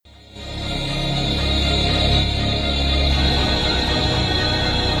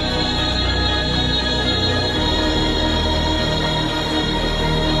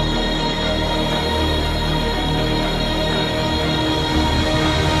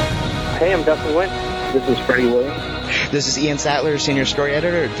Hey, I'm Dustin Wynn. This is Freddie Williams. This is Ian Sattler, Senior Story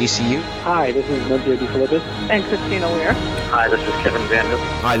Editor at DCU. Hi, this is Nunzio DeFilippis. And Christina Weir. Hi, this is Kevin Vandal.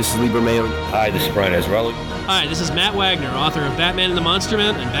 Hi, this is Libra Mayo. Hi, this is Brian Azarelli. Hi, this is Matt Wagner, author of Batman and the Monster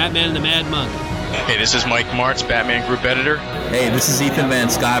Man and Batman and the Mad Monk. Hey, this is Mike Martz, Batman Group Editor. Hey, this is Ethan Van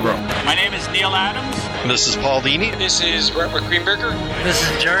Sciver. My name is Neil Adams. This is Paul Dini. This is Robert Greenberger. This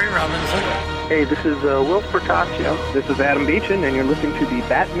is Jerry Robinson. Hey, this is Will Portaccio. This is Adam Beechin, and you're listening to the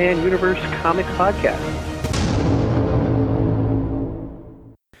Batman Universe Comics Podcast.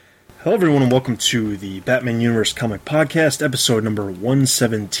 Hello, everyone, and welcome to the Batman Universe Comic Podcast, episode number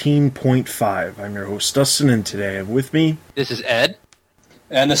 117.5. I'm your host, Dustin, and today I have with me... This is Ed.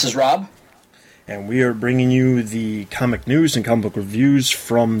 And this is Rob. And we are bringing you the comic news and comic book reviews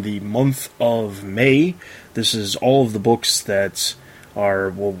from the month of May. This is all of the books that are,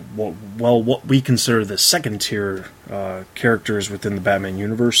 what we consider the second-tier characters within the Batman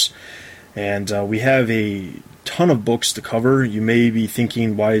universe. And we have a ton of books to cover. You may be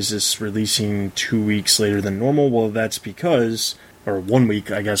thinking, why is this releasing 2 weeks later than normal? Well, that's because, or 1 week,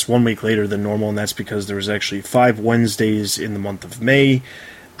 I guess, 1 week later than normal, and that's because there was actually 5 Wednesdays in the month of May,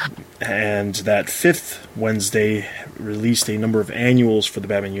 and that 5th Wednesday released a number of annuals for the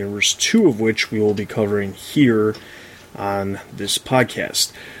Batman universe, 2 of which we will be covering here on this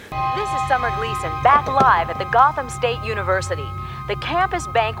podcast. This is Summer Gleason, back live at the Gotham State University. The campus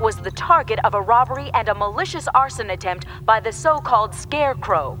bank was the target of a robbery and a malicious arson attempt by the so-called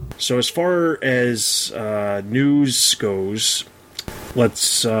Scarecrow. So as far as news goes,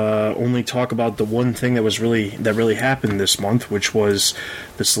 let's only talk about the one thing that really happened this month, which was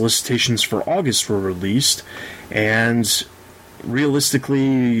the solicitations for August were released, and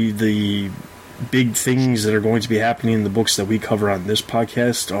realistically, the big things that are going to be happening in the books that we cover on this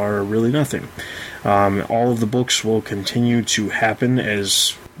podcast are really nothing. All of the books will continue to happen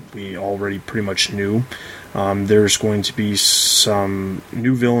as we already pretty much knew. There's going to be some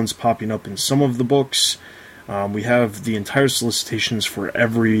new villains popping up in some of the books. We have the entire solicitations for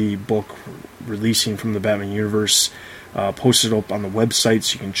every book releasing from the Batman universe posted up on the website,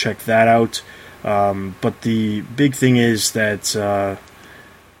 so you can check that out. But the big thing is that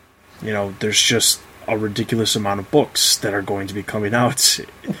there's just a ridiculous amount of books that are going to be coming out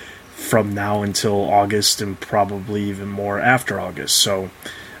from now until August, and probably even more after August. So,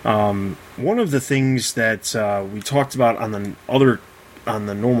 one of the things that we talked about on the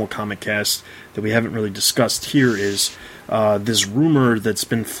normal comic cast that we haven't really discussed here is this rumor that's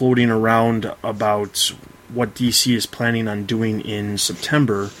been floating around about what DC is planning on doing in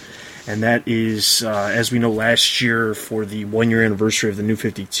September. And that is, as we know, last year for the 1-year anniversary of the New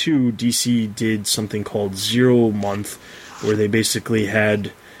 52, DC did something called Zero Month, where they basically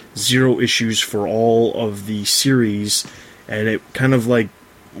had 0 issues for all of the series, and it kind of like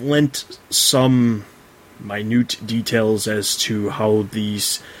lent some minute details as to how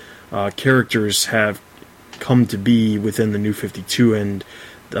these characters have come to be within the New 52, and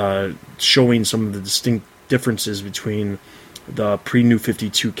showing some of the distinct differences between the pre-New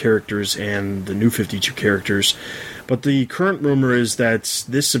 52 characters and the New 52 characters. But the current rumor is that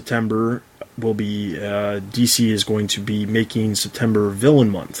this September will be DC is going to be making September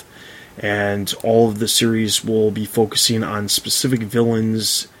Villain Month, and all of the series will be focusing on specific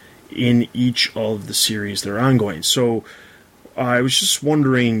villains in each of the series that are ongoing. So I was just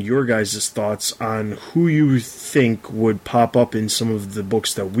wondering your guys' thoughts on who you think would pop up in some of the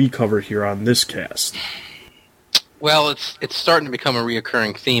books that we cover here on this cast. Well, it's starting to become a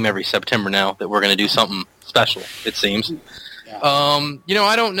reoccurring theme every September now that we're going to do something special, it seems. Yeah.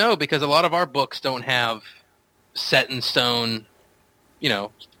 I don't know, because a lot of our books don't have set in stone,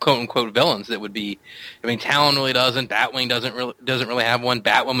 quote-unquote villains that would be... I mean, Talon really doesn't. Batwing doesn't really have one.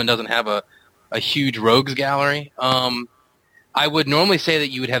 Batwoman doesn't have a huge rogues gallery. I would normally say that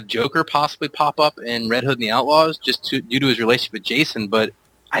you would have Joker possibly pop up in Red Hood and the Outlaws, just due to his relationship with Jason, but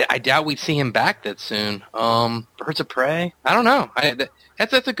I doubt we'd see him back that soon. Birds of Prey? I don't know.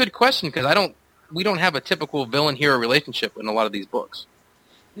 That's a good question, because we don't have a typical villain-hero relationship in a lot of these books.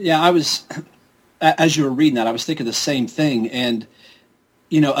 Yeah, as you were reading that, I was thinking the same thing. And,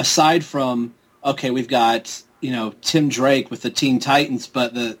 aside from, okay, we've got, Tim Drake with the Teen Titans,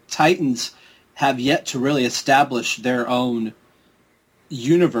 but the Titans have yet to really establish their own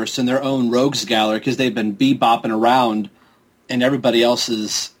universe and their own rogues gallery, because they've been bebopping around in everybody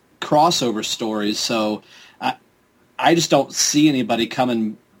else's crossover stories. So I just don't see anybody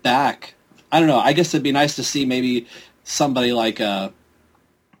coming back. I don't know. I guess it'd be nice to see maybe somebody like I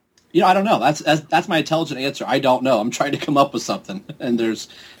don't know. That's my intelligent answer. I don't know. I'm trying to come up with something, and there's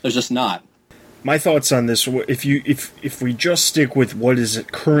just not. my thoughts on this, if we just stick with what is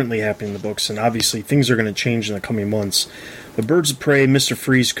currently happening in the books, and obviously things are going to change in the coming months, the Birds of Prey, Mr.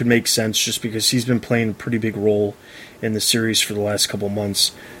 Freeze could make sense just because he's been playing a pretty big role in the series for the last couple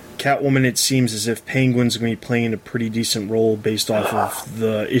months. Catwoman, it seems as if Penguin's going to be playing a pretty decent role based off of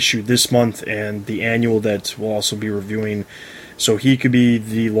the issue this month and the annual that we'll also be reviewing. So he could be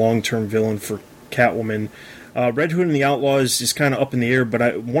the long-term villain for Catwoman. Red Hood and the Outlaws is kind of up in the air,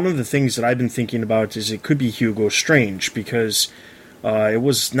 but one of the things that I've been thinking about is it could be Hugo Strange, because it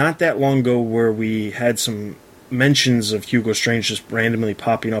was not that long ago where we had some mentions of Hugo Strange just randomly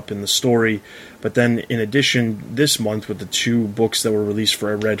popping up in the story, but then in addition, this month with the 2 books that were released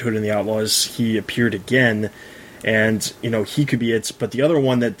for Red Hood and the Outlaws, he appeared again, and he could be it. But the other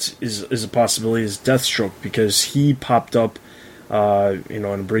one that is a possibility is Deathstroke, because he popped up in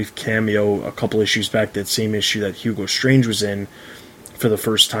a brief cameo a couple issues back, that same issue that Hugo Strange was in for the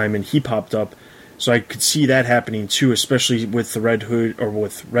first time, and he popped up. So I could see that happening too, especially with the Red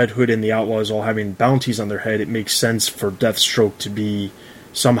Hood and the Outlaws all having bounties on their head. It makes sense for Deathstroke to be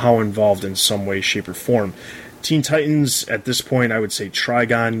somehow involved in some way, shape, or form. Teen Titans, at this point, I would say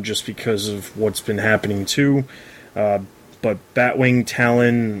Trigon, just because of what's been happening too. But Batwing,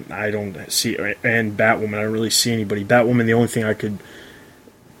 Talon, I don't see, and Batwoman, I don't really see anybody. Batwoman, the only thing I could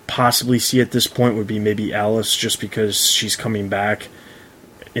possibly see at this point would be maybe Alice, just because she's coming back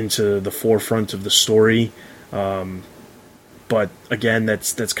into the forefront of the story. But again,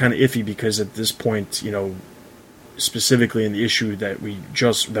 that's kind of iffy, because at this point, specifically in the issue that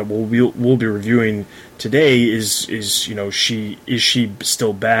we'll be reviewing today is she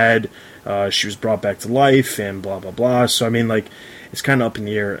still bad? She was brought back to life and blah blah blah. So I mean, it's kind of up in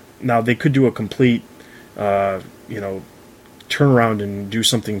the air. Now they could do a complete turn around and do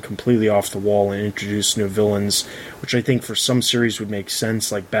something completely off the wall and introduce new villains, which I think for some series would make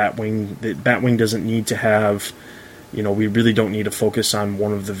sense, like Batwing. Batwing doesn't need to have, we really don't need to focus on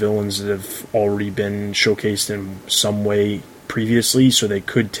one of the villains that have already been showcased in some way previously, so they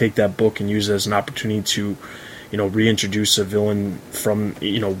could take that book and use it as an opportunity to, reintroduce a villain from,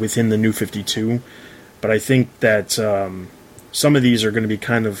 within the New 52. But I think that some of these are going to be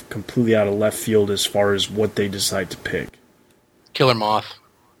kind of completely out of left field as far as what they decide to pick. Killer Moth.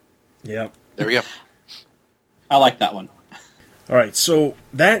 Yep. There we go. I like that one. All right, so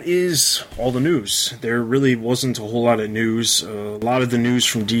that is all the news. There really wasn't a whole lot of news. A lot of the news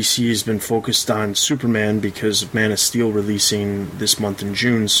from DC has been focused on Superman because of Man of Steel releasing this month in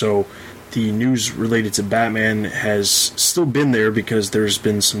June, so the news related to Batman has still been there because there's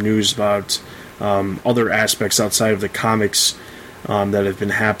been some news about other aspects outside of the comics that have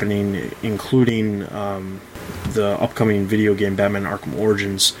been happening, including the upcoming video game Batman Arkham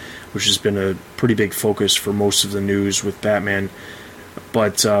Origins, which has been a pretty big focus for most of the news with Batman.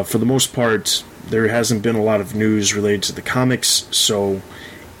 But for the most part, there hasn't been a lot of news related to the comics, so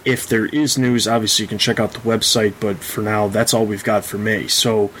if there is news, obviously you can check out the website, but for now, that's all we've got for May.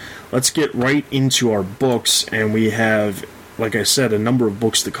 So let's get right into our books, and we have, like I said, a number of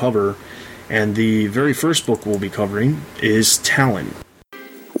books to cover, and the very first book we'll be covering is Talon.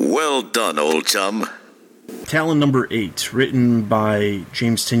 Well done, old chum. Talon number 8, written by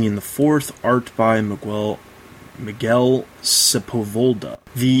James Tynion IV, art by Miguel Sepulveda.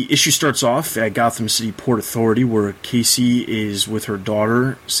 The issue starts off at Gotham City Port Authority, where Casey is with her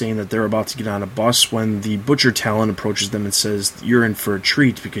daughter, saying that they're about to get on a bus when the Butcher Talon approaches them and says, "You're in for a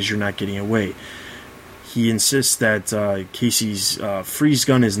treat because you're not getting away." He insists that Casey's freeze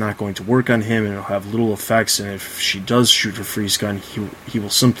gun is not going to work on him and it'll have little effects, and if she does shoot her freeze gun, he will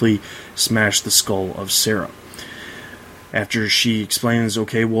simply smash the skull of Sarah. After she explains,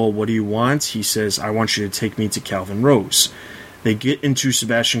 "Okay, well, what do you want?" he says, "I want you to take me to Calvin Rose." They get into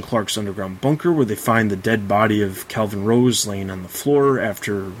Sebastian Clark's underground bunker, where they find the dead body of Calvin Rose laying on the floor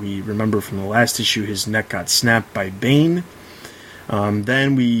after, we remember from the last issue, his neck got snapped by Bane.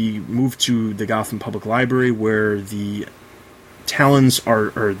 Then we move to the Gotham Public Library, where the Talons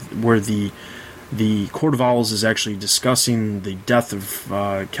are, or where the Court of Owls is actually discussing the death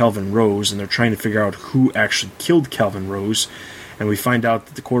of Calvin Rose, and they're trying to figure out who actually killed Calvin Rose. And we find out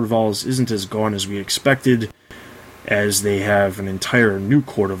that the Court of Owls isn't as gone as we expected, as they have an entire new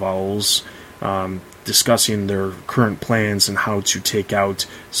Court of Owls discussing their current plans and how to take out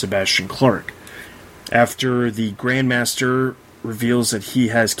Sebastian Clark. After the Grandmaster reveals that he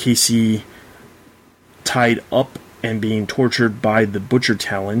has Casey tied up and being tortured by the Butcher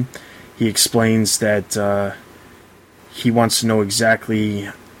Talon, he explains that he wants to know exactly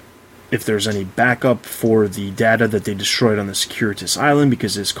if there's any backup for the data that they destroyed on the Securitas Island,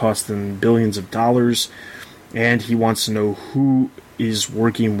 because it's cost them billions of dollars, and he wants to know who is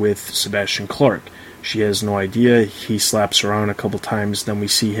working with Sebastian Clark. She has no idea. He slaps around a couple times. Then we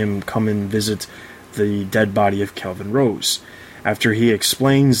see him come and visit the dead body of Calvin Rose. After he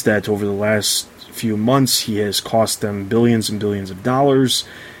explains that over the last few months he has cost them billions and billions of dollars,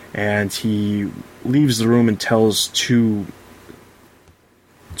 and he leaves the room and tells two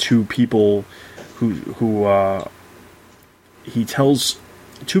people he tells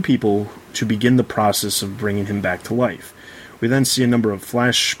two people to begin the process of bringing him back to life. We then see a number of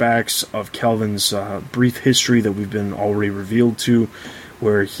flashbacks of Calvin's brief history that we've been already revealed to,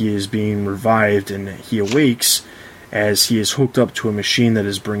 where he is being revived and he awakes as he is hooked up to a machine that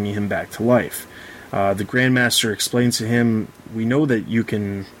is bringing him back to life. The Grandmaster explains to him, we know that you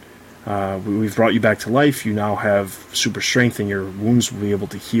can, we've brought you back to life, you now have super strength and your wounds will be able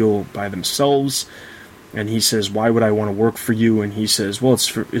to heal by themselves. And he says, why would I want to work for you? And he says, well,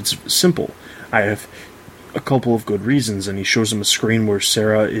 it's simple. I have a couple of good reasons. And he shows him a screen where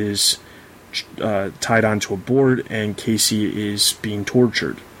Sarah is tied onto a board and Casey is being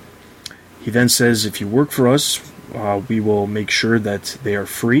tortured. He then says, if you work for us, we will make sure that they are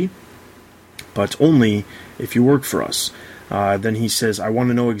free, but only if you work for us. Then he says, I want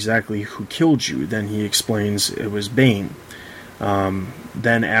to know exactly who killed you. Then he explains it was Bane.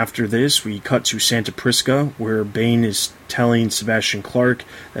 Then after this, we cut to Santa Prisca, where Bane is telling Sebastian Clark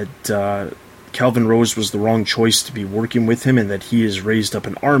that Calvin Rose was the wrong choice to be working with him, and that he has raised up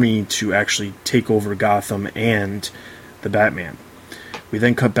an army to actually take over Gotham and the Batman. We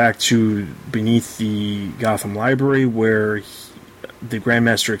then cut back to beneath the Gotham Library, where the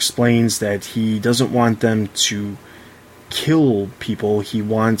Grandmaster explains that he doesn't want them to kill people. He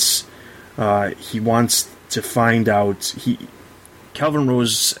wants to find out. Calvin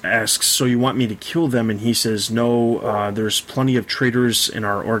Rose asks, so you want me to kill them? And he says, no, there's plenty of traitors in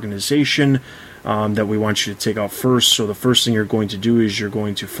our organization that we want you to take out first. So the first thing you're going to do is you're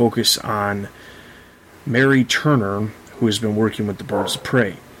going to focus on Mary Turner, who has been working with the Birds of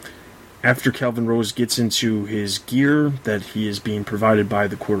Prey. After Calvin Rose gets into his gear that he is being provided by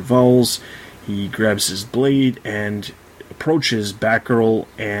the Court of Owls, he grabs his blade and approaches Batgirl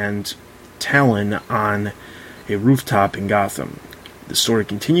and Talon on a rooftop in Gotham. The story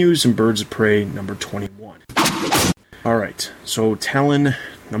continues in Birds of Prey number 21. Alright, so Talon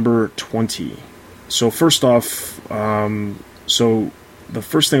number 20. So first off, so the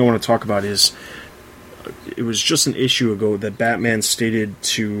first thing I want to talk about is it was just an issue ago that Batman stated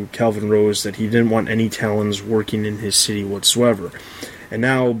to Calvin Rose that he didn't want any Talons working in his city whatsoever. And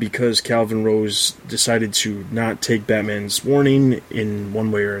now, because Calvin Rose decided to not take Batman's warning in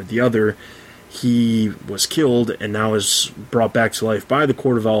one way or the other, he was killed and now is brought back to life by the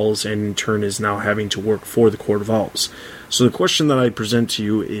Court of Owls, and in turn is now having to work for the Court of Owls. So the question that I present to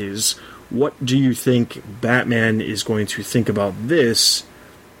you is, what do you think Batman is going to think about this,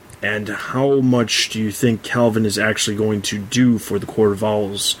 and how much do you think Calvin is actually going to do for the Court of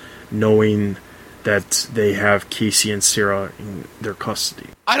Owls, knowing that they have Casey and Sarah in their custody?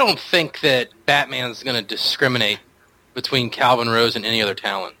 I don't think that Batman's going to discriminate between Calvin Rose and any other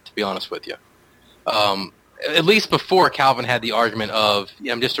Talon, to be honest with you. At least before, Calvin had the argument of,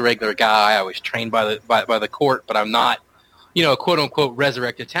 I'm just a regular guy, I was trained by the court, but I'm not, a quote-unquote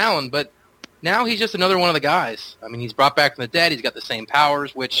resurrected Talon. But now he's just another one of the guys. I mean, he's brought back from the dead, he's got the same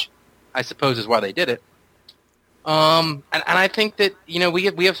powers, which I suppose is why they did it. And I think that,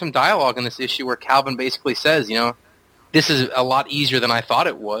 we have some dialogue in this issue where Calvin basically says, this is a lot easier than I thought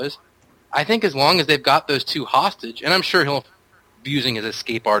it was. I think as long as they've got those two hostage, and I'm sure he'll, using his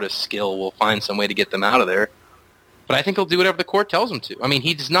escape artist skill, will find some way to get them out of there. But I think he'll do whatever the court tells him to. I mean,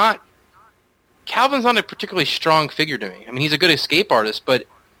 Calvin's not a particularly strong figure to me. I mean, he's a good escape artist, but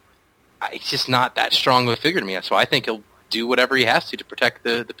he's just not that strong of a figure to me. So I think he'll do whatever he has to protect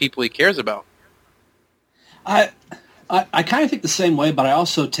the people he cares about. I kind of think the same way, but I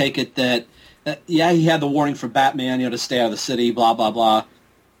also take it that, he had the warning for Batman, to stay out of the city, blah, blah, blah.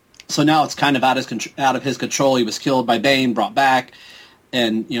 So now it's kind of out of his control. He was killed by Bane, brought back,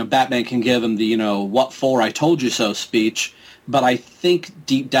 and, Batman can give him the, what for, I told you so speech. But I think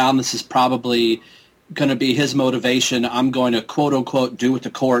deep down this is probably going to be his motivation. I'm going to, quote-unquote, do what the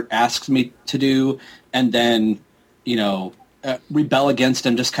court asks me to do, and then, rebel against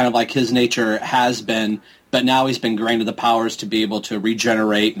him, just kind of like his nature has been. But now he's been granted the powers to be able to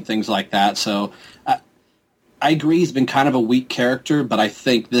regenerate and things like that. So I agree he's been kind of a weak character, but I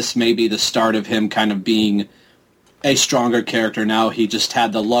think this may be the start of him kind of being a stronger character. Now he just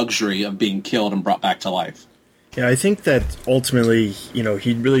had the luxury of being killed and brought back to life. Yeah, I think that ultimately,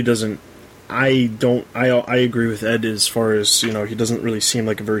 he really doesn't I agree with Ed as far as, you know, he doesn't really seem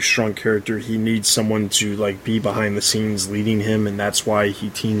like a very strong character. He needs someone to, like, be behind the scenes leading him, and that's why he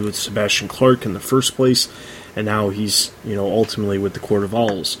teamed with Sebastian Clark in the first place, and now he's, you know, ultimately with the Court of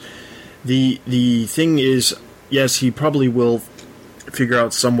Owls. The thing is, yes, he probably will figure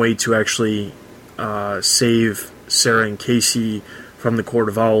out some way to actually save Sarah and Casey from the Court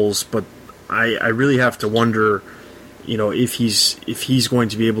of Owls, but I really have to wonder, you know, if he's going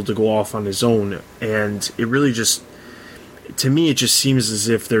to be able to go off on his own. And it really just, to me, it just seems as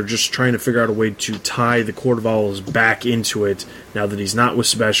if they're just trying to figure out a way to tie the Court of Owls back into it now that he's not with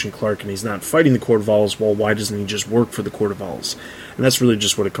Sebastian Clark and he's not fighting the Court of Owls. Well, why doesn't he just work for the Court of Owls? And that's really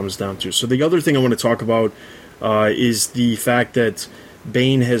just what it comes down to. So the other thing I want to talk about is the fact that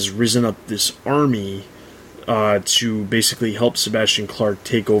Bane has risen up this army to basically help Sebastian Clark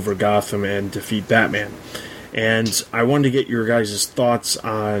take over Gotham and defeat Batman. And I wanted to get your guys' thoughts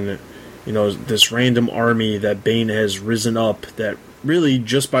on, you know, this random army that Bane has risen up that really,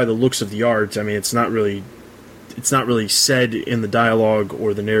 just by the looks of the art, I mean, it's not really said in the dialogue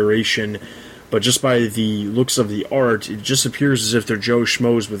or the narration, but just by the looks of the art, it just appears as if they're Joe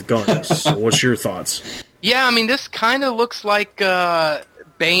Schmoes with guns. So what's your thoughts? Yeah, I mean, this kind of looks like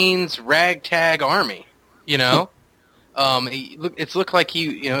Bane's ragtag army, you know? It's looked like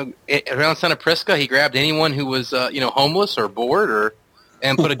he, around Santa Prisca, he grabbed anyone who was, homeless or bored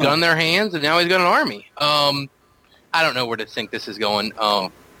and put a gun in their hands, and now he's got an army. I don't know where to think this is going.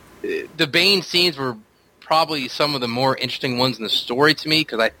 The Bane scenes were probably some of the more interesting ones in the story to me,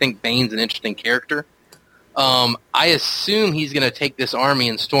 because I think Bane's an interesting character. I assume he's going to take this army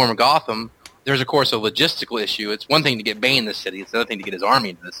and storm Gotham. There's, of course, a logistical issue. It's one thing to get Bane in the city. It's another thing to get his army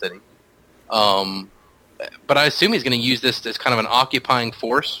into the city. But I assume he's going to use this as kind of an occupying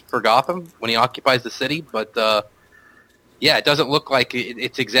force for Gotham when he occupies the city. But, it doesn't look like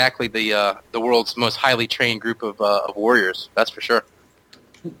it's exactly the world's most highly trained group of warriors. That's for sure.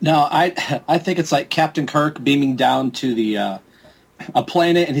 No, I think it's like Captain Kirk beaming down to the a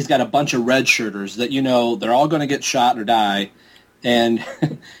planet, and he's got a bunch of red shirters that, they're all going to get shot or die, and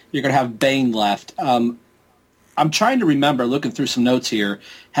you're going to have Bane left. I'm trying to remember, looking through some notes here,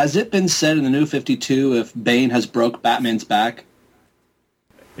 has it been said in the New 52 if Bane has broke Batman's back?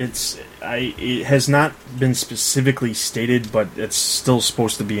 It has not been specifically stated, but it's still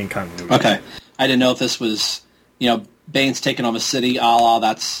supposed to be in continuity. Okay. I didn't know if this was, Bane's taking on a city, a la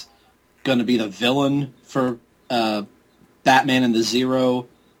that's going to be the villain for Batman in the Zero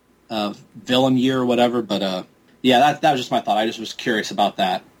villain year or whatever, but that was just my thought. I just was curious about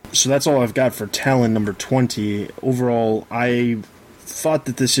that. So that's all I've got for Talon number 20. Overall, I thought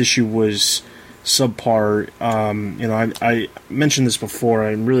that this issue was subpar. I mentioned this before.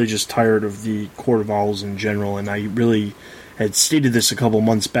 I'm really just tired of the Court of Owls in general, and I really had stated this a couple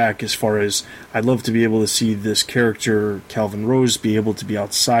months back as far as I'd love to be able to see this character, Calvin Rose, be able to be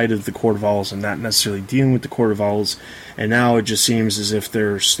outside of the Court of Owls and not necessarily dealing with the Court of Owls. And now it just seems as if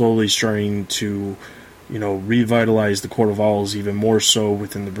they're slowly starting to revitalize the Court of Owls even more so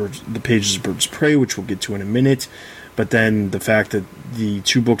within the pages of Birds of Prey, which we'll get to in a minute. But then the fact that the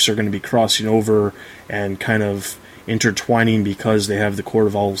two books are going to be crossing over and kind of intertwining because they have the Court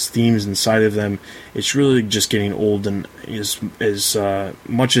of Owls themes inside of them, it's really just getting old. And as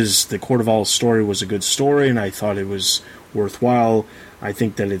much as the Court of Owls story was a good story and I thought it was worthwhile, I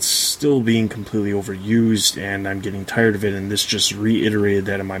think that it's still being completely overused, and I'm getting tired of it, and this just reiterated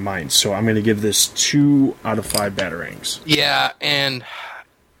that in my mind. So I'm going to give this 2 out of 5 Batarangs. Yeah, and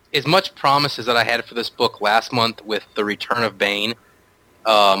as much promise as that I had for this book last month with The Return of Bane,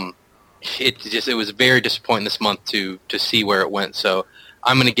 it was very disappointing this month to see where it went. So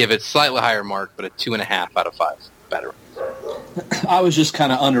I'm going to give it slightly higher mark, but a 2.5 out of 5 Batarangs. I was just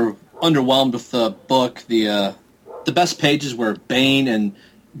kind of underwhelmed with the book. The best pages were Bane, and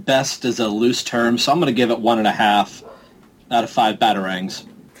best is a loose term, so I'm going to give it 1.5 out of 5 Batarangs.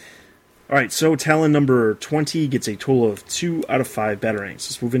 All right, so Talon number 20 gets a total of 2 out of 5 Batarangs.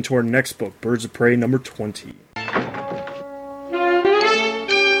 Let's move into our next book, Birds of Prey number 20.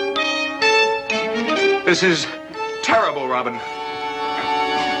 This is terrible, Robin.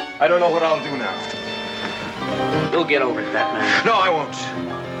 I don't know what I'll do now. You'll get over it, Batman. No, I won't.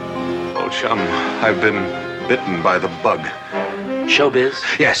 Old chum, I've been bitten by the bug.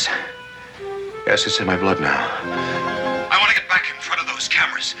 Showbiz? Yes. Yes, it's in my blood now. I want to get back in front of those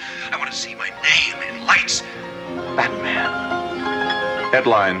cameras. I want to see my name in lights. Batman.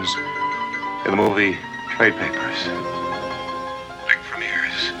 Headlines in the movie trade papers. Big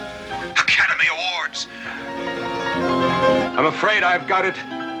premieres. Academy Awards. I'm afraid I've got it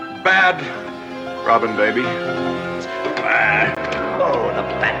bad, Robin, baby. Oh, the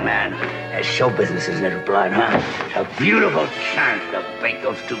Batman. Show business is little blood, huh? A beautiful chance to bake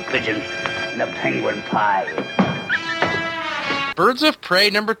those two pigeons in a penguin pie. Birds of Prey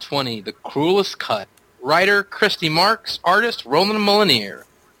number 20, The Cruelest Cut. Writer Christy Marks, artist Roland Molinier.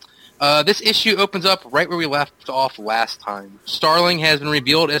 This issue opens up right where we left off last time. Starling has been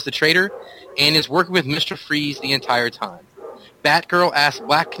revealed as the traitor and is working with Mr. Freeze the entire time. Batgirl asks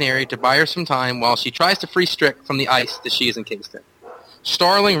Black Canary to buy her some time while she tries to free Strick from the ice that she is encased in.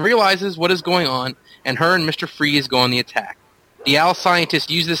 Starling realizes what is going on, and her and Mr. Freeze go on the attack. The Owl scientists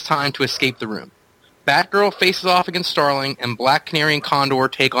use this time to escape the room. Batgirl faces off against Starling, and Black Canary and Condor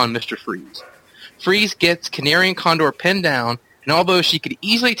take on Mr. Freeze. Freeze gets Canary and Condor pinned down, and although she could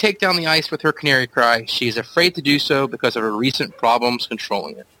easily take down the ice with her Canary Cry, she is afraid to do so because of her recent problems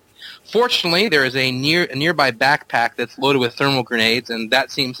controlling it. Fortunately, there is a nearby backpack that's loaded with thermal grenades, and that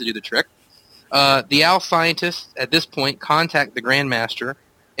seems to do the trick. The Owl scientists, at this point, contact the Grandmaster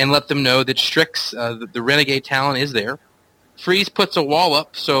and let them know that Strix, the renegade Talon, is there. Freeze puts a wall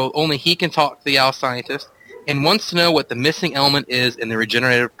up so only he can talk to the Owl scientist and wants to know what the missing element is in the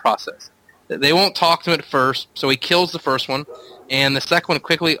regenerative process. They won't talk to him at first, so he kills the first one, and the second one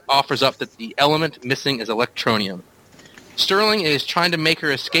quickly offers up that the element missing is electronium. Sterling is trying to make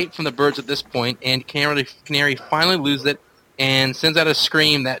her escape from the birds at this point, and Canary finally loses it and sends out a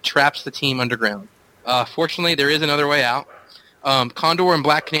scream that traps the team underground. Fortunately, there is another way out. Condor and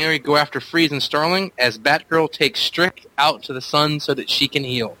Black Canary go after Freeze and Starling as Batgirl takes Strick out to the sun so that she can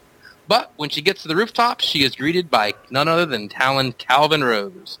heal. But when she gets to the rooftop, she is greeted by none other than Talon Calvin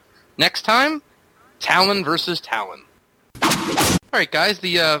Rose. Next time, Talon versus Talon. All right, guys,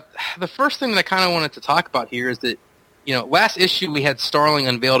 the first thing that I kind of wanted to talk about here is that, last issue we had Starling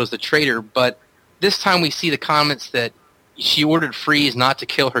unveiled as the traitor, but this time we see the comments that she ordered Freeze not to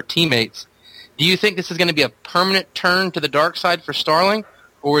kill her teammates. Do you think this is going to be a permanent turn to the dark side for Starling,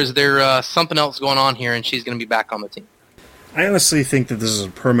 or is there something else going on here and she's going to be back on the team? I honestly think that this is a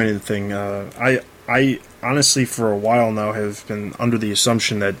permanent thing. I honestly, for a while now, have been under the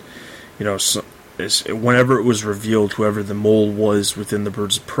assumption that, whenever it was revealed, whoever the mole was within the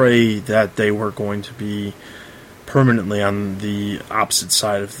Birds of Prey, that they were going to be permanently on the opposite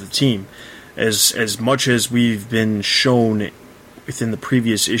side of the team. As much as we've been shown within the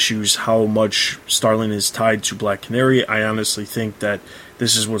previous issues how much Starling is tied to Black Canary, I honestly think that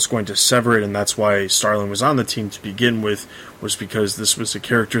this is what's going to sever it, and that's why Starling was on the team to begin with, was because this was a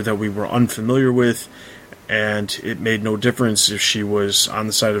character that we were unfamiliar with, and it made no difference if she was on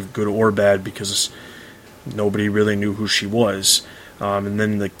the side of good or bad because nobody really knew who she was. And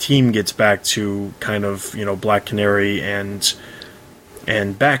then the team gets back to kind of, Black Canary and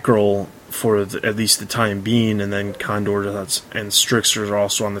Batgirl for at least the time being, and then Condor and Strix are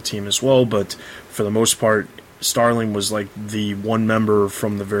also on the team as well, but for the most part, Starling was like the one member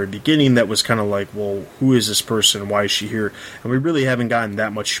from the very beginning that was kind of like, well, who is this person? Why is she here? And we really haven't gotten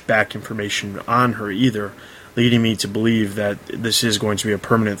that much back information on her either, leading me to believe that this is going to be a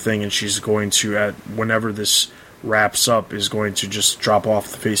permanent thing, and she's going to, whenever this wraps up, is going to just drop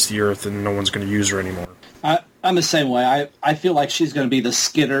off the face of the earth and no one's going to use her anymore. I'm the same way. I feel like she's going to be the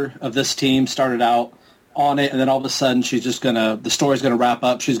skidder of this team, started out on it, and then all of a sudden she's just the story's going to wrap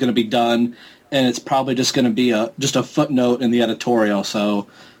up, she's going to be done, and it's probably just going to be just a footnote in the editorial. So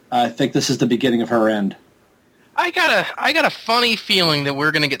I think this is the beginning of her end. I got a funny feeling that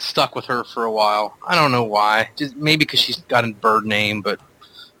we're going to get stuck with her for a while. I don't know why. Just maybe because she's got a bird name, but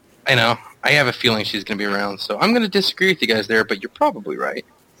I have a feeling she's going to be around. So I'm going to disagree with you guys there, but you're probably right.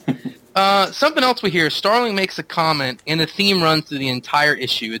 Something else we hear, Starling makes a comment, and the theme runs through the entire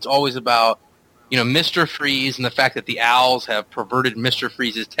issue. It's always about, Mr. Freeze and the fact that the Owls have perverted Mr.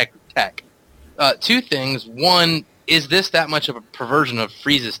 Freeze's tech. Two things. One, is this that much of a perversion of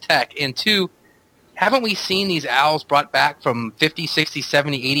Freeze's tech? And two, haven't we seen these Owls brought back from 50, 60,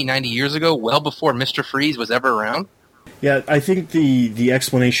 70, 80, 90 years ago, well before Mr. Freeze was ever around? Yeah, I think the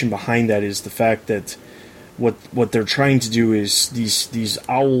explanation behind that is the fact that what they're trying to do is these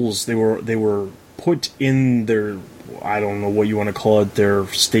owls, they were put in their, I don't know what you want to call it, their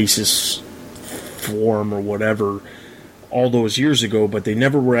stasis form or whatever all those years ago, but they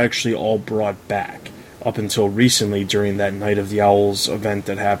never were actually all brought back up until recently during that Night of the Owls event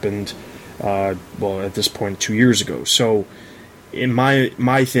that happened, at this point 2 years ago. So in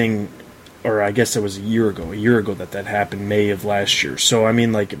my thing, or I guess that was a year ago that happened, May of last year. So I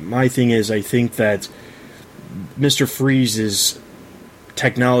mean, like, my thing is, I think that Mr. Freeze's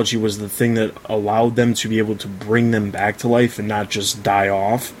technology was the thing that allowed them to be able to bring them back to life and not just die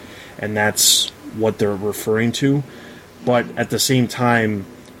off, and that's what they're referring to. But at the same time,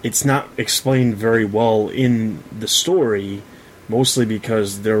 it's not explained very well in the story mostly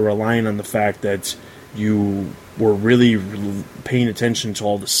because they're relying on the fact that you were really paying attention to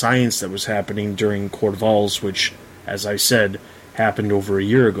all the science that was happening during Court of Owls, which, as I said, happened over a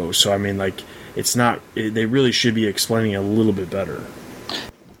year ago. So, I mean, like, it's not... They really should be explaining it a little bit better.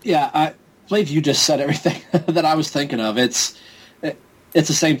 Yeah, I believe you just said everything that I was thinking of. It's the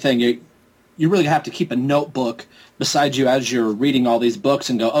same thing. You really have to keep a notebook beside you as you're reading all these books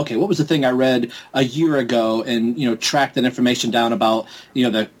and go, okay, what was the thing I read a year ago, and track that information down about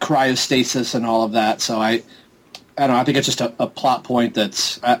the cryostasis and all of that. So I don't know. I think it's just a plot point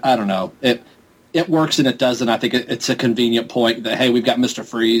that's I don't know. It works and it doesn't. I think it's a convenient point that, hey, we've got Mr.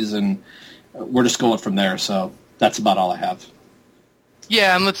 Freeze and we're just going from there. So that's about all I have.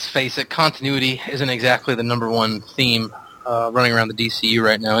 Yeah, and let's face it, continuity isn't exactly the number one theme running around the DCU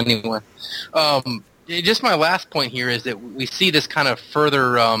right now anyway. Just my last point here is that we see this kind of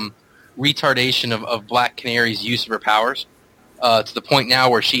further retardation of Black Canary's use of her powers to the point now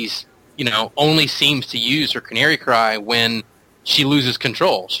where she's, only seems to use her Canary Cry when she loses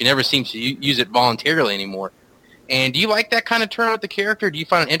control. She never seems to use it voluntarily anymore. And do you like that kind of turn with the character? Do you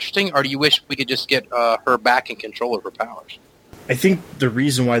find it interesting, or do you wish we could just get her back in control of her powers? I think the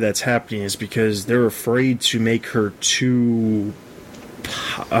reason why that's happening is because they're afraid to make her too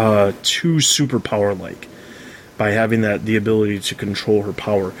superpower-like by having the ability to control her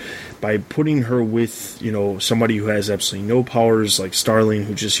power. By putting her with, somebody who has absolutely no powers, like Starling,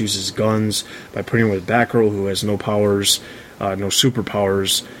 who just uses guns, by putting her with Batgirl, who has no powers, no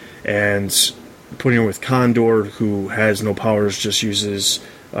superpowers, and putting her with Condor, who has no powers, just uses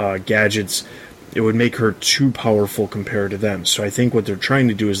gadgets, it would make her too powerful compared to them. So I think what they're trying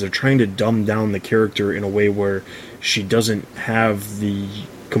to do is they're trying to dumb down the character in a way where she doesn't have the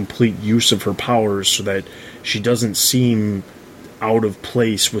complete use of her powers, so that she doesn't seem out of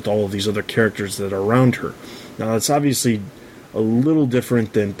place with all of these other characters that are around her. Now, that's obviously a little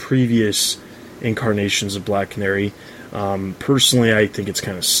different than previous incarnations of Black Canary. Personally, I think it's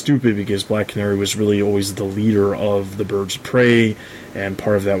kind of stupid because Black Canary was really always the leader of the Birds of Prey, and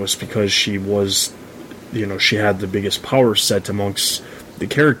part of that was because she was, she had the biggest power set amongst the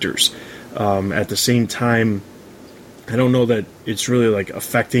characters. At the same time, I don't know that it's really like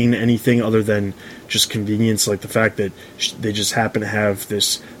affecting anything other than just convenience, like the fact that they just happen to have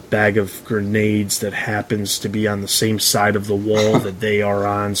this bag of grenades that happens to be on the same side of the wall that they are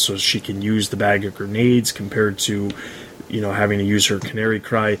on, so she can use the bag of grenades compared to having to use her Canary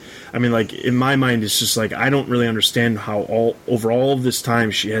Cry. I mean, like, in my mind, it's just like, I don't really understand how over all of this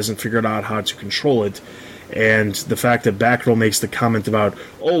time she hasn't figured out how to control it. And the fact that Batgirl makes the comment about,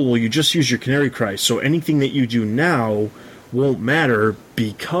 oh, well, you just use your Canary Cry, so anything that you do now won't matter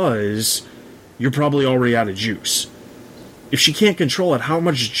because you're probably already out of juice. If she can't control it, how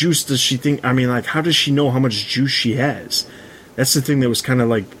much juice does she think? I mean, like, how does she know how much juice she has? That's the thing that was kind of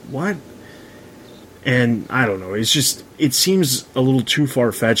like, what? And I don't know. It's just, it seems a little too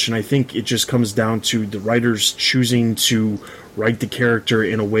far-fetched, and I think it just comes down to the writers choosing to write the character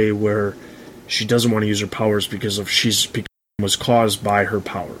in a way where she doesn't want to use her powers because was caused by her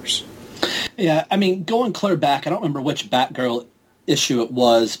powers. Yeah, I mean, going clear back, I don't remember which Batgirl issue it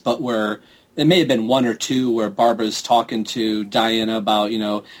was, but where it may have been one or two where Barbara's talking to Diana about,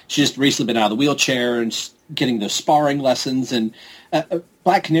 she's just recently been out of the wheelchair and getting the sparring lessons, and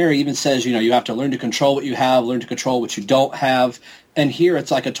Black Canary even says, you have to learn to control what you have, learn to control what you don't have. And here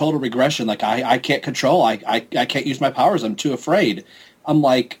it's like a total regression. Like, I can't control. I can't use my powers. I'm too afraid. I'm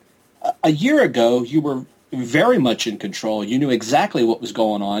like, a year ago, you were very much in control. You knew exactly what was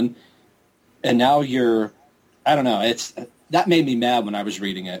going on. And now you're, I don't know. That made me mad when I was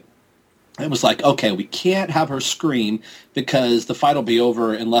reading it. It was like, okay, we can't have her scream because the fight will be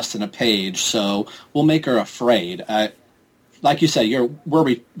over in less than a page. So we'll make her afraid. Like you said,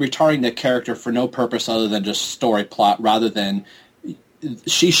 we're retarding the character for no purpose other than just story plot, rather than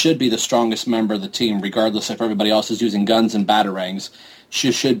she should be the strongest member of the team, regardless if everybody else is using guns and batarangs.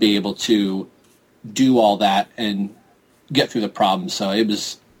 She should be able to do all that and get through the problem. So it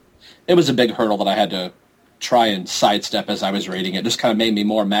was a big hurdle that I had to try and sidestep as I was reading it. It just kind of made me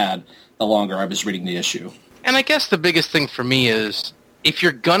more mad the longer I was reading the issue. And I guess the biggest thing for me is, if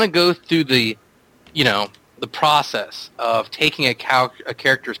you're going to go through the process of taking a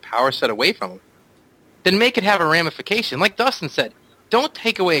character's power set away from them, then make it have a ramification. Like Dustin said, don't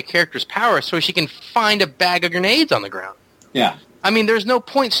take away a character's power so she can find a bag of grenades on the ground. Yeah. I mean, there's no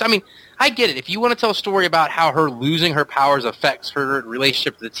point. I mean, I get it. If you want to tell a story about how her losing her powers affects her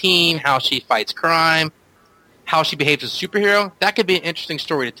relationship with the team, how she fights crime, how she behaves as a superhero, that could be an interesting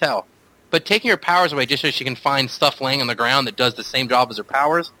story to tell. But taking her powers away just so she can find stuff laying on the ground that does the same job as her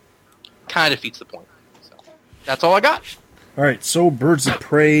powers kind of defeats the point. So that's all I got. All right, so Birds of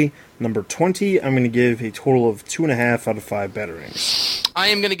Prey number 20, I'm going to give a total of 2.5 out of 5 batarangs. I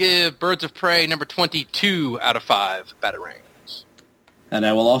am going to give Birds of Prey number 22 out of 5 batarangs. And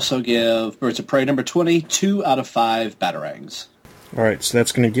I will also give Birds of Prey number 20 2 out of 5 batarangs. All right, so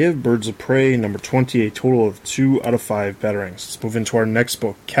that's going to give Birds of Prey number 20 a total of 2 out of 5 batarangs. Let's move into our next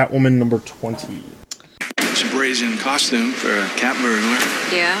book, Catwoman number 20. It's a brazen costume for a cat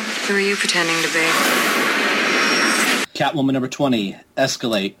burglar. Yeah? Who are you pretending to be? Catwoman number 20,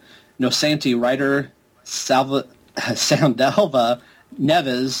 Escalate. Nosanti writer Sandalva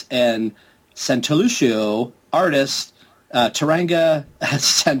Neves and Santalucio artist Taranga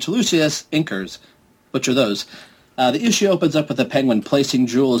Santalucius inkers. Which are those? The issue opens up with the Penguin placing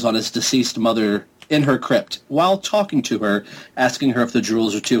jewels on his deceased mother in her crypt while talking to her, asking her if the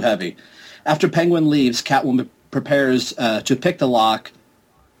jewels are too heavy. After Penguin leaves, Catwoman prepares to pick the lock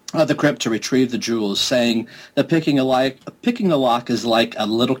of the crypt to retrieve the jewels, saying that picking the lock is like a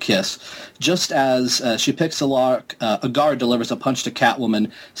little kiss. Just as she picks the lock, a guard delivers a punch to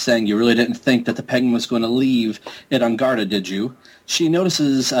Catwoman, saying, "You really didn't think that the Penguin was going to leave it unguarded, did you?" She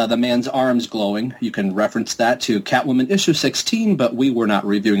notices the man's arms glowing. You can reference that to Catwoman issue 16, but we were not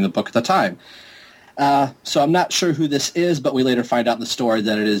reviewing the book at the time. So I'm not sure who this is, but we later find out in the story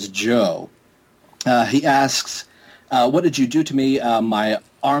that it is Joe. He asks, "What did you do to me? My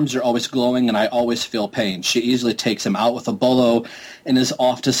arms are always glowing and I always feel pain." She easily takes him out with a bolo and is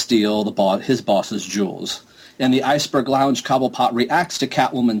off to steal his boss's jewels. In the Iceberg Lounge, Cobblepot reacts to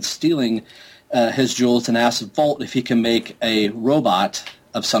Catwoman stealing his jewels and asks Volt if he can make a robot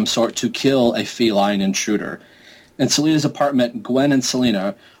of some sort to kill a feline intruder. In Selina's apartment, Gwen and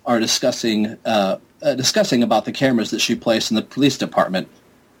Selina are discussing about the cameras that she placed in the police department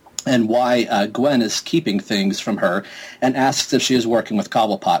and why Gwen is keeping things from her, and asks if she is working with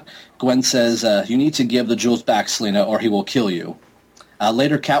Cobblepot. Gwen says, "You need to give the jewels back, Selina, or he will kill you."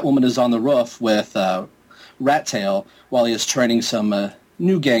 Later, Catwoman is on the roof with Rat Tail while he is training some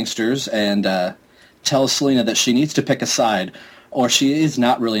new gangsters, and tells Selina that she needs to pick a side, or she is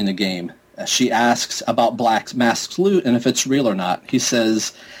not really in the game. She asks about Black Mask's loot and if it's real or not. He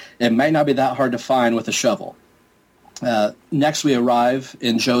says, "It might not be that hard to find with a shovel." Next, we arrive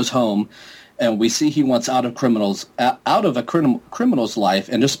in Joe's home, and we see he wants out of a criminal's life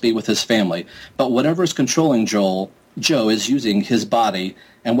and just be with his family. But whatever is controlling Joe is using his body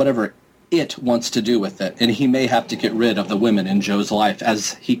and whatever it wants to do with it, and he may have to get rid of the women in Joe's life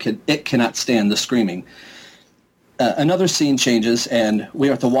as it cannot stand the screaming. Another scene changes, and we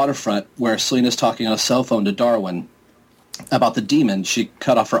are at the waterfront where Selina's talking on a cell phone to Darwin about the demon. She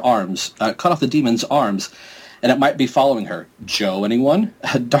cut off the demon's arms, and it might be following her. Joe, anyone?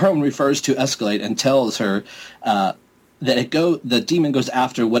 Darwin refers to Escalate and tells her that the demon goes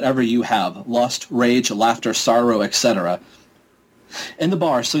after whatever you have: lust, rage, laughter, sorrow, etc. In the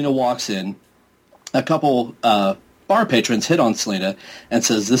bar, Selina walks in. A couple bar patrons hit on Selina and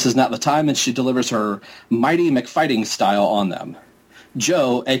says this is not the time, and she delivers her Mighty McFighting style on them.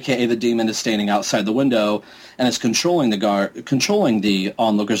 Joe, a.k.a. the demon, is standing outside the window and is controlling the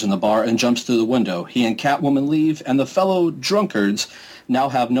onlookers in the bar, and jumps through the window. He and Catwoman leave, and the fellow drunkards now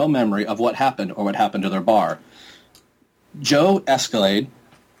have no memory of what happened or what happened to their bar. Joe, Escalade,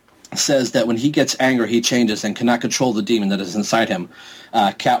 says that when he gets angry, he changes and cannot control the demon that is inside him.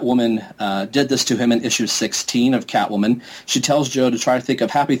 Catwoman did this to him in issue 16 of Catwoman. She tells Joe to try to think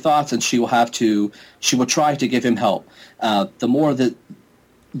of happy thoughts, and she will try to give him help. The more that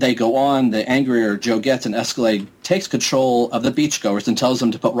they go on, the angrier Joe gets, and Escalade takes control of the beachgoers and tells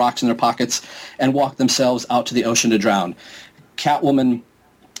them to put rocks in their pockets and walk themselves out to the ocean to drown. Catwoman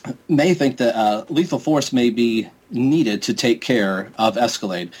may think that lethal force may be needed to take care of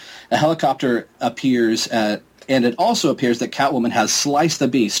Escalade. A helicopter appears, and it also appears that Catwoman has sliced the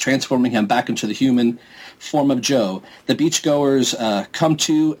beast, transforming him back into the human form of Joe. The beachgoers come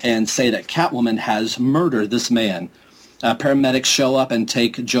to and say that Catwoman has murdered this man. Paramedics show up and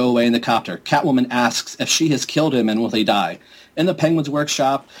take Joe away in the copter. Catwoman asks if she has killed him and will he die. In the Penguin's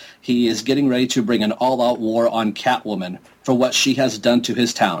workshop, he is getting ready to bring an all-out war on Catwoman for what she has done to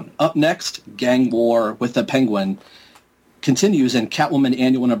his town. Up next, Gang War with the Penguin continues in Catwoman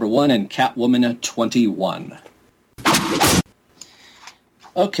Annual Number 1 and Catwoman 21.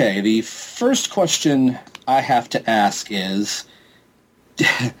 Okay, the first question I have to ask is,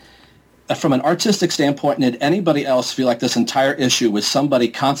 from an artistic standpoint, did anybody else feel like this entire issue was somebody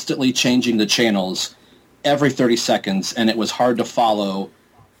constantly changing the channels every 30 seconds, and it was hard to follow,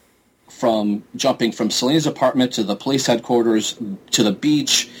 from jumping from Selina's apartment to the police headquarters to the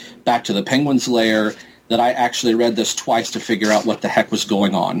beach, back to the Penguin's lair, that I actually read this twice to figure out what the heck was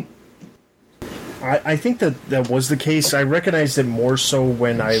going on? I think that was the case. I recognized it more so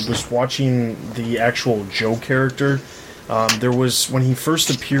when I was watching the actual Joe character. There was, when he first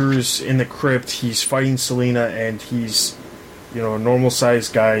appears in the crypt, he's fighting Selina, and he's, you know, a normal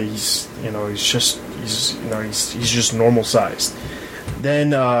sized guy. He's just normal sized.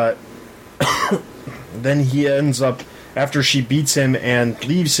 Then then he ends up, after she beats him and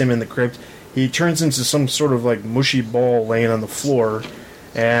leaves him in the crypt, he turns into some sort of like mushy ball laying on the floor,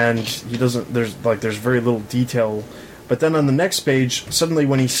 and he doesn't. There's very little detail. But then on the next page, suddenly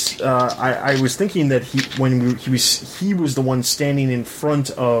when I was thinking that he was the one standing in front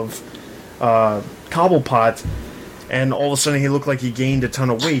of Cobblepot, and all of a sudden he looked like he gained a ton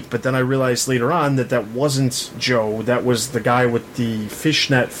of weight. But then I realized later on that wasn't Joe. That was the guy with the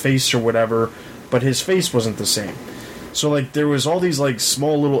fishnet face or whatever. But his face wasn't the same. So like there was all these like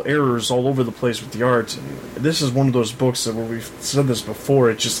small little errors all over the place with the art. And this is one of those books that, where we've said this before,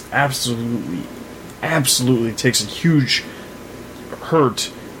 it just absolutely takes a huge hurt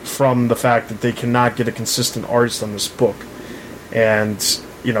from the fact that they cannot get a consistent artist on this book. And,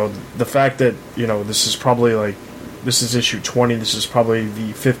 you know, the fact that, you know, this is issue 20, this is probably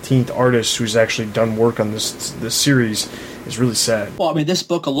the 15th artist who's actually done work on this series is really sad. Well, I mean, this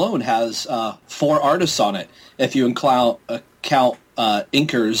book alone has 4 artists on it. If you count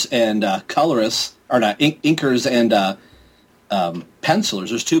inkers and colorists, or not, inkers and pencilers.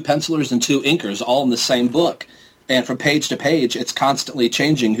 There's 2 pencilers and 2 inkers all in the same book. And from page to page, it's constantly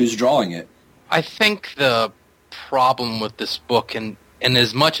changing who's drawing it. I think the problem with this book, and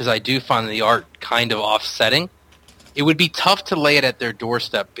as much as I do find the art kind of offsetting, it would be tough to lay it at their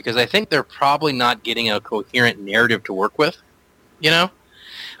doorstep, because I think they're probably not getting a coherent narrative to work with, you know?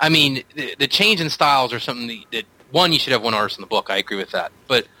 I mean, the change in styles are something that, one, you should have one artist in the book, I agree with that,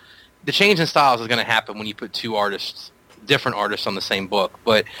 but the change in styles is going to happen when you put 2 artists, different artists on the same book.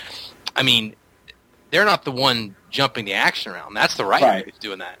 But, I mean, they're not the one jumping the action around. That's the writer who's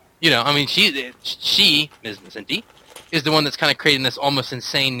doing that. You know, I mean, she, Ms. Cindy, is the one that's kind of creating this almost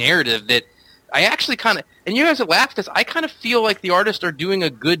insane narrative that I actually kind of, and you guys have laughed at this, I kind of feel like the artists are doing a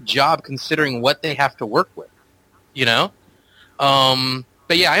good job considering what they have to work with, you know?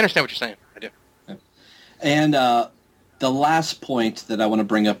 But yeah, I understand what you're saying. I do. And the last point that I want to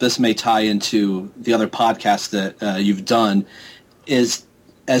bring up, this may tie into the other podcast that you've done, is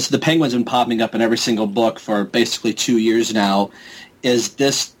as the Penguin's been popping up in every single book for basically 2 years now, is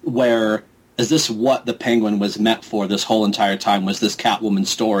this what the Penguin was meant for this whole entire time? Was this Catwoman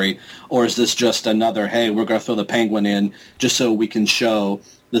story? Or is this just another, hey, we're going to throw the Penguin in just so we can show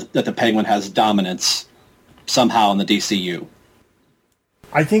that the Penguin has dominance somehow in the DCU?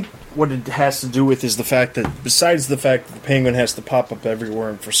 I think what it has to do with is the fact that, besides the fact that the Penguin has to pop up everywhere,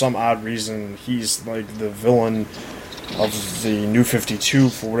 and for some odd reason he's like the villain of the New 52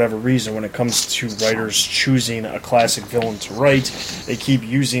 for whatever reason, when it comes to writers choosing a classic villain to write, they keep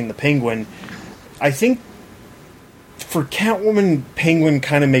using the Penguin. I think for Catwoman, Penguin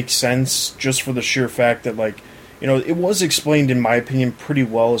kind of makes sense just for the sheer fact that, like, you know, it was explained, in my opinion, pretty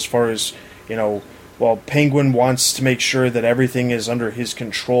well as far as, you know, well, Penguin wants to make sure that everything is under his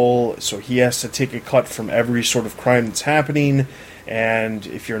control, so he has to take a cut from every sort of crime that's happening, and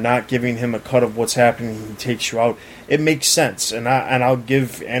if you're not giving him a cut of what's happening, he takes you out. It makes sense, and I'll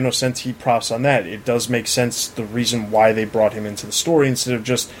give Ann Nocenti props on that. It does make sense, the reason why they brought him into the story, instead of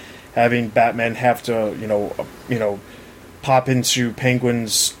just having Batman have to, you know, pop into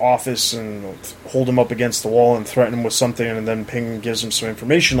Penguin's office and hold him up against the wall and threaten him with something, and then Penguin gives him some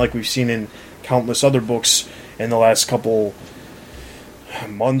information, like we've seen in countless other books in the last couple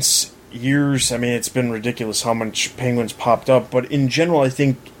months, years. I mean, it's been ridiculous how much Penguin's popped up, but in general, I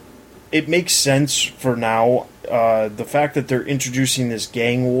think it makes sense for now. The fact that they're introducing this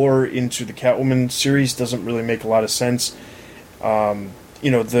gang war into the Catwoman series doesn't really make a lot of sense.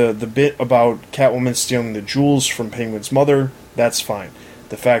 You know, the bit about Catwoman stealing the jewels from Penguin's mother, that's fine.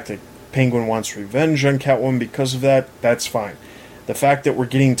 The fact that Penguin wants revenge on Catwoman because of that, that's fine. The fact that we're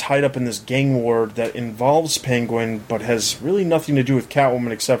getting tied up in this gang war that involves Penguin but has really nothing to do with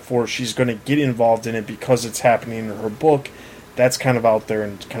Catwoman except for she's going to get involved in it because it's happening in her book, that's kind of out there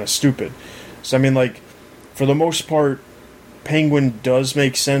and kind of stupid. So, I mean, like, for the most part, Penguin does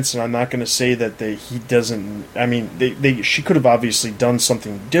make sense, and I'm not going to say that he doesn't. I mean, she could have obviously done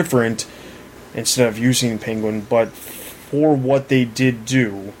something different instead of using Penguin, but for what they did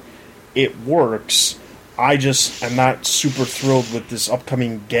do, it works. I just am not super thrilled with this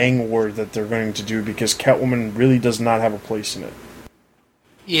upcoming gang war that they're going to do, because Catwoman really does not have a place in it.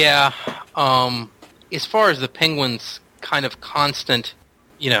 Yeah, as far as the Penguin's kind of constant,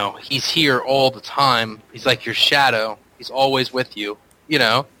 you know, he's here all the time, he's like your shadow, he's always with you, you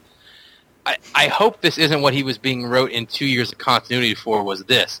know, I hope this isn't what he was being wrote in 2 years of continuity for was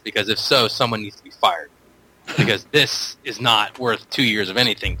this, because if so, someone needs to be fired. Because this is not worth 2 years of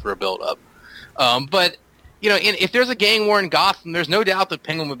anything for a build-up. But, if there's a gang war in Gotham, there's no doubt that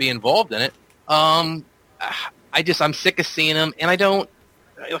Penguin would be involved in it. I'm sick of seeing him, and I don't,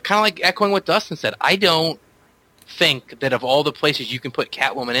 kind of like echoing what Dustin said, I don't think that of all the places you can put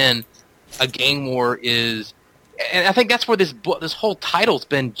Catwoman in, a gang war is, and I think that's where this whole title's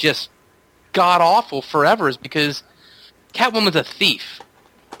been just god-awful forever, is because Catwoman's a thief.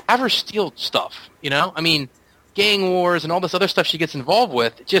 Have her steal stuff, gang wars and all this other stuff she gets involved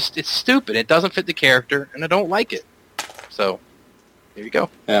with, it's stupid. It doesn't fit the character, and I don't like it. So, there you go.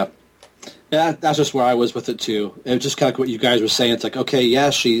 Yeah, that's just where I was with it, too. It was just kind of what you guys were saying. It's like, okay, yeah,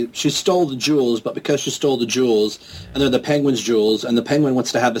 she stole the jewels, but because she stole the jewels, and they're the Penguin's jewels, and the Penguin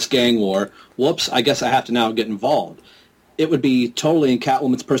wants to have this gang war, whoops, I guess I have to now get involved. It would be totally in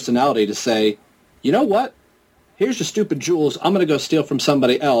Catwoman's personality to say, you know what? Here's your stupid jewels. I'm going to go steal from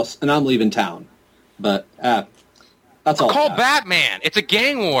somebody else, and I'm leaving town. But, that's all. Call Batman. It's a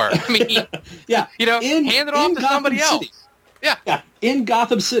gang war. I mean, yeah, hand it off to somebody else. Yeah, in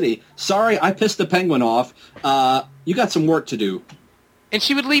Gotham City. Sorry, I pissed the Penguin off. You got some work to do. And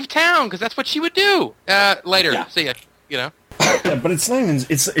she would leave town because that's what she would do later. Yeah. See ya. Yeah, but it's not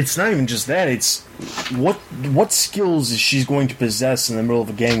even just that. It's what skills is she going to possess in the middle of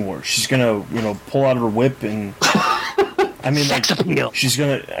a gang war? She's gonna pull out her whip and. She's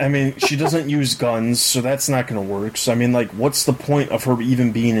gonna. She doesn't use guns, so that's not gonna work. So what's the point of her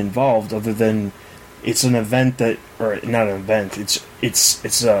even being involved other than it's an event or not an event?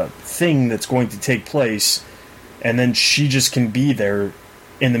 It's a thing that's going to take place, and then she just can be there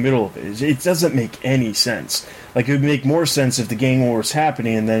in the middle of it. It doesn't make any sense. It would make more sense if the gang war was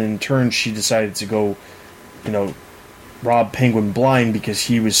happening, and then in turn she decided to go, rob Penguin blind because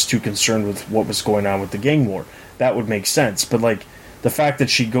he was too concerned with what was going on with the gang war. That would make sense. But, the fact that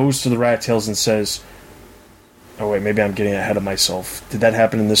she goes to the Rat Tails and says, oh, wait, maybe I'm getting ahead of myself. Did that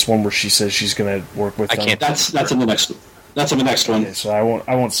happen in this one where she says she's going to work with them? I can't. That's in the next one. That's in the next one. Okay, so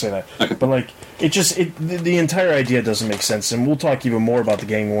I won't say that. Okay. But, the entire idea doesn't make sense. And we'll talk even more about the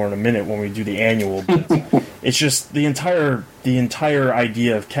gang war in a minute when we do the annual. But it's just the entire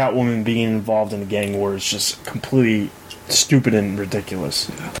idea of Catwoman being involved in a gang war is just completely stupid and ridiculous.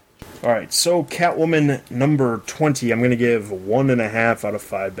 Yeah. Alright, so Catwoman number 20, I'm going to give 1.5 out of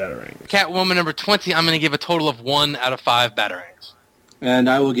 5 batarangs. Catwoman number 20, I'm going to give a total of 1 out of 5 batarangs. And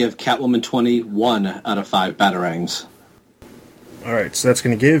I will give Catwoman 20 1 out of 5 batarangs. Alright, so that's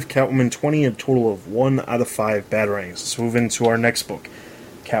going to give Catwoman 20 a total of 1 out of 5 batarangs. Let's move into our next book,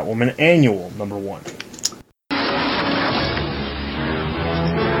 Catwoman Annual number 1.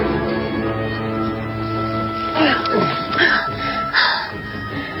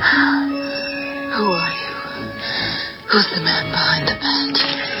 Who are you? Who's the man behind the bat?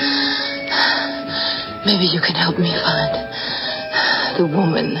 Maybe you can help me find the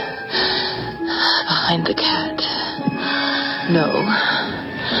woman behind the cat. No,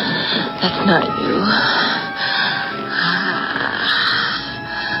 that's not you.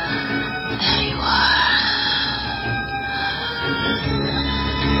 There you are.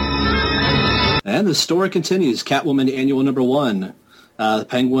 And the story continues. Catwoman Annual number 1. The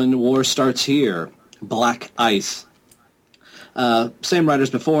Penguin War starts here. Black Ice. Same writers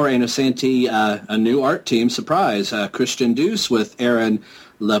before, Anno Santi, a new art team, surprise. Christian Deuce with Aaron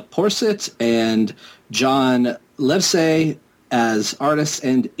Laporcet and John Livesey as artists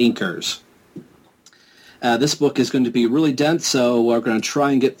and inkers. This book is going to be really dense, so we're going to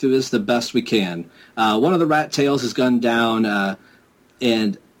try and get through this the best we can. One of the Rat Tails is gunned down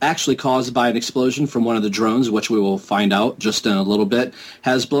and actually caused by an explosion from one of the drones, which we will find out just in a little bit,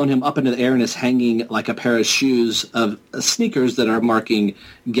 has blown him up into the air and is hanging like a pair of shoes of sneakers that are marking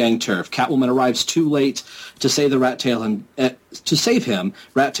gang turf. Catwoman arrives too late to save the Rat Tail, and to save him,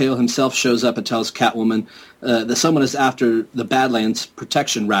 Rat Tail himself shows up and tells Catwoman that someone is after the Badlands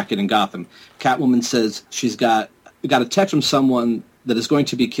protection racket in Gotham. Catwoman says she's got a text from someone that is going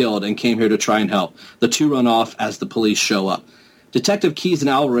to be killed and came here to try and help. The two run off as the police show up. Detective Keyes and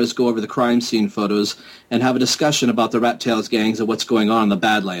Alvarez go over the crime scene photos and have a discussion about the Rat Tails gangs and what's going on in the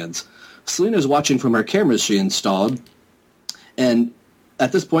Badlands. Selina's watching from her cameras she installed, and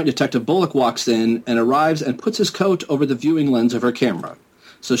at this point Detective Bullock walks in and arrives and puts his coat over the viewing lens of her camera,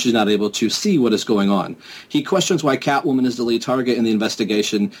 so she's not able to see what is going on. He questions why Catwoman is the lead target in the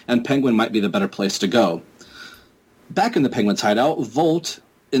investigation and Penguin might be the better place to go. Back in the Penguin's hideout, Volt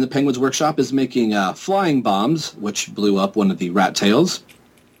in the Penguin's workshop is making flying bombs, which blew up one of the Rat Tails.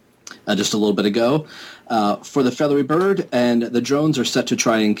 just a little bit ago, for the Feathery Bird, and the drones are set to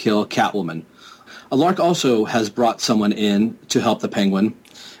try and kill Catwoman. Lark also has brought someone in to help the Penguin,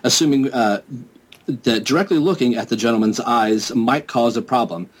 assuming that directly looking at the gentleman's eyes might cause a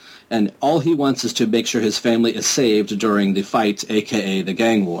problem, and all he wants is to make sure his family is saved during the fight, a.k.a. the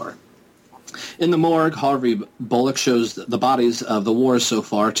gang war. In the morgue, Harvey Bullock shows the bodies of the wars so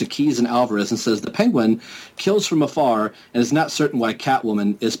far to Keyes and Alvarez and says the Penguin kills from afar and is not certain why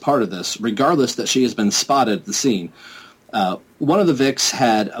Catwoman is part of this, regardless that she has been spotted at the scene. One of the Vicks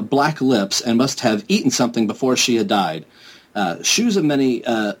had black lips and must have eaten something before she had died. Shoes of many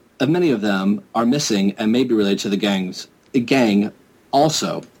of them are missing and may be related to the gang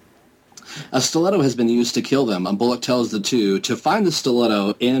also. A stiletto has been used to kill them, and Bullock tells the two to find the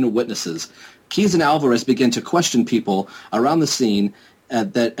stiletto and witnesses. Keyes and Alvarez begin to question people around the scene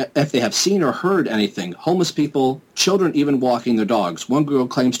that if they have seen or heard anything. Homeless people, children even walking their dogs. One girl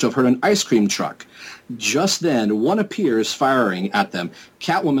claims to have heard an ice cream truck. Just then, one appears firing at them.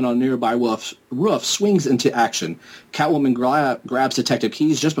 Catwoman on a nearby roof swings into action. Catwoman grabs Detective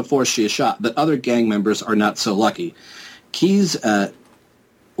Keyes just before she is shot, but other gang members are not so lucky. Keyes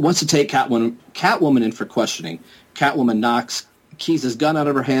wants to take Catwoman in for questioning. Catwoman knocks Keyes' gun out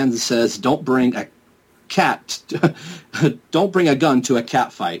of her hands and says, don't bring a gun to a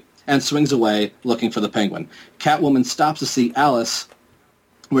cat fight, and swings away looking for the Penguin. Catwoman stops to see Alice,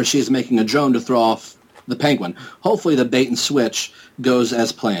 where she is making a drone to throw off the Penguin. Hopefully the bait and switch goes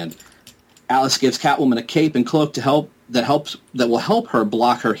as planned. Alice gives Catwoman a cape and cloak that will help her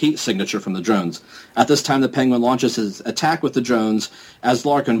block her heat signature from the drones. At this time, the Penguin launches his attack with the drones, as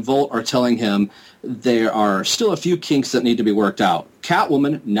Lark and Volt are telling him there are still a few kinks that need to be worked out.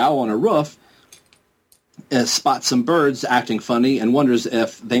 Catwoman, now on a roof, spots some birds acting funny and wonders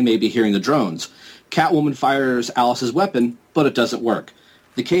if they may be hearing the drones. Catwoman fires Alice's weapon, but it doesn't work.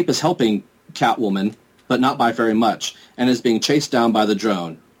 The cape is helping Catwoman, but not by very much, and is being chased down by the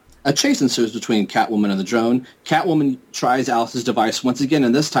drone. A chase ensues between Catwoman and the drone. Catwoman tries Alice's device once again,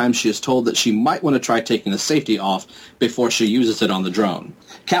 and this time she is told that she might want to try taking the safety off before she uses it on the drone.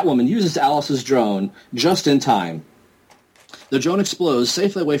 Catwoman uses Alice's drone just in time. The drone explodes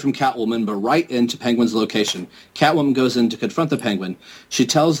safely away from Catwoman, but right into Penguin's location. Catwoman goes in to confront the Penguin. She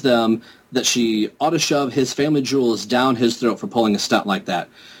tells them that she ought to shove his family jewels down his throat for pulling a stunt like that.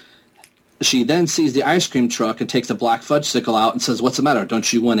 She then sees the ice cream truck and takes the black fudgesicle out and says, "What's the matter?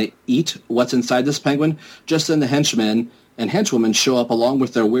 Don't you want to eat what's inside this Penguin?" Just then the henchmen and henchwomen show up along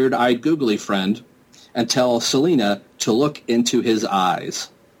with their weird-eyed googly friend and tell Selina to look into his eyes.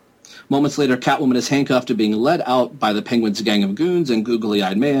 Moments later, Catwoman is handcuffed and being led out by the Penguin's gang of goons and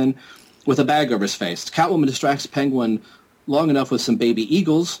googly-eyed man with a bag over his face. Catwoman distracts Penguin long enough with some baby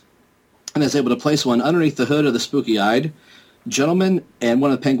eagles and is able to place one underneath the hood of the spooky-eyed gentleman, and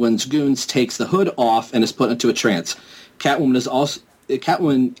one of the Penguin's goons takes the hood off and is put into a trance.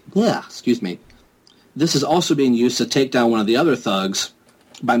 This is also being used to take down one of the other thugs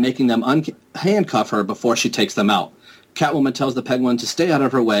by making them handcuff her before she takes them out. Catwoman tells the Penguin to stay out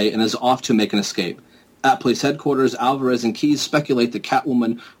of her way and is off to make an escape. At police headquarters, Alvarez and Keyes speculate that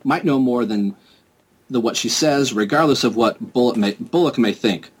Catwoman might know more than what she says, regardless of what Bullock may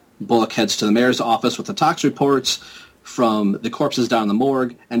think. Bullock heads to the mayor's office with the tox reports from the corpses down in the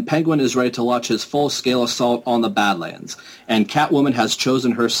morgue, and Penguin is ready to launch his full-scale assault on the Badlands. And Catwoman has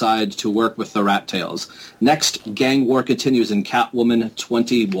chosen her side to work with the Rat Tails. Next, gang war continues in Catwoman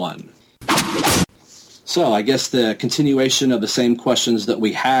 21. So, I guess the continuation of the same questions that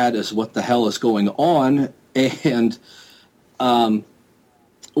we had is what the hell is going on, and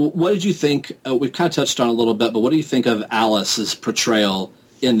what did you think? We've kind of touched on it a little bit, but what do you think of Alice's portrayal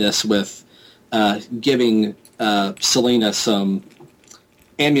in this with giving Selina some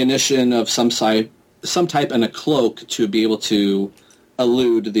ammunition of some type and a cloak to be able to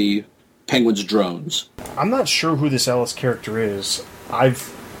elude the Penguin's drones? I'm not sure who this Alice character is.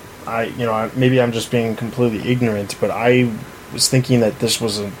 Maybe I'm just being completely ignorant, but I was thinking that this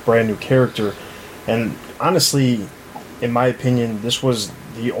was a brand new character, and honestly, in my opinion, this was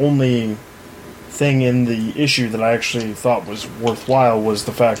the only thing in the issue that I actually thought was worthwhile, was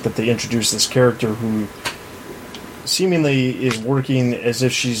the fact that they introduced this character who seemingly is working as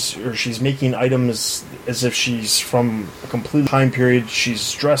if she's making items as if she's from a complete time period.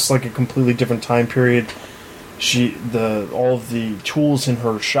 She's dressed like a completely different time period. All of the tools in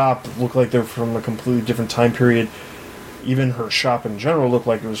her shop look like they're from a completely different time period. Even her shop in general looked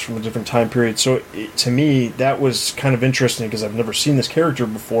like it was from a different time period. So to me, that was kind of interesting because I've never seen this character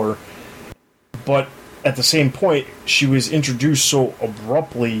before. But at the same point, she was introduced so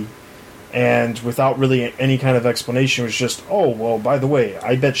abruptly and without really any kind of explanation, it was just, oh, well, by the way,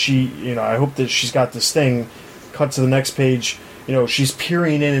 I bet I hope that she's got this thing. Cut to the next page, she's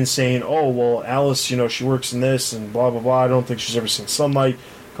peering in and saying, oh, well, Alice, she works in this, and blah, blah, blah, I don't think she's ever seen sunlight.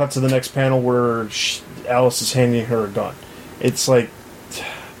 Cut to the next panel where Alice is handing her a gun. It's like,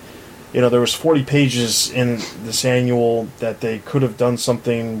 there was 40 pages in this annual that they could have done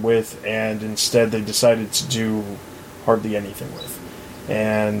something with, and instead they decided to do hardly anything with.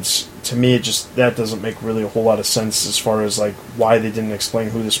 And to me, that doesn't make really a whole lot of sense as far as like why they didn't explain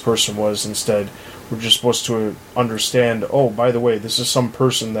who this person was. Instead, we're just supposed to understand, oh, by the way, this is some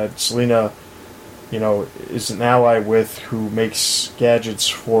person that Selina, is an ally with who makes gadgets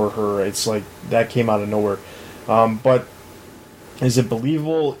for her. It's like that came out of nowhere. But is it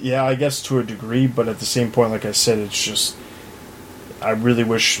believable? Yeah, I guess to a degree, but at the same point, like I said, it's just, I really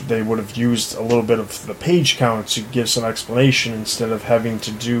wish they would have used a little bit of the page count to give some explanation instead of having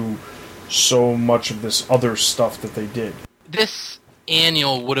to do so much of this other stuff that they did. This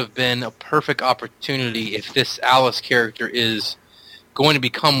annual would have been a perfect opportunity if this Alice character is going to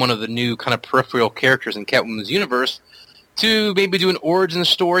become one of the new kind of peripheral characters in Catwoman's universe, to maybe do an origin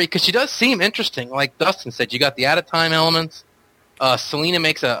story, because she does seem interesting. Like Dustin said, you got the out-of-time elements. Selina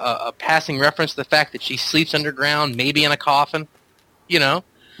makes a passing reference to the fact that she sleeps underground, maybe in a coffin. She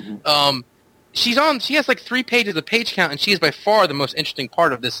has like 3 pages of page count, and she is by far the most interesting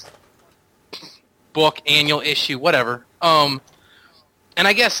part of this book, annual issue, whatever. And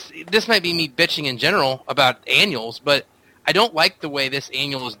I guess this might be me bitching in general about annuals, but I don't like the way this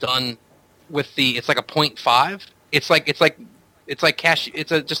annual is done with it's like a 0.5. It's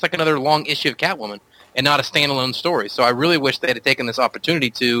just like another long issue of Catwoman and not a standalone story. So I really wish they had taken this opportunity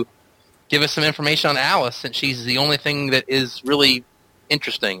to give us some information on Alice, since she's the only thing that is really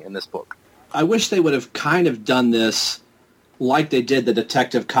interesting in this book. I wish they would have kind of done this like they did the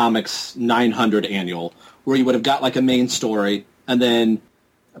Detective Comics 900 annual, where you would have got like a main story and then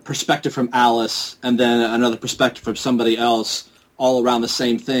a perspective from Alice and then another perspective from somebody else, all around the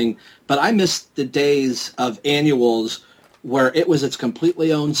same thing. But I miss the days of annuals where it was its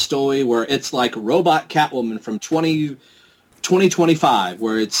completely own story, where it's like Robot Catwoman from 2025,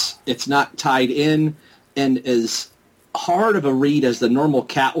 where it's not tied in, and as hard of a read as the normal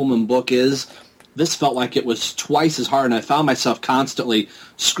Catwoman book is, this felt like it was twice as hard, and I found myself constantly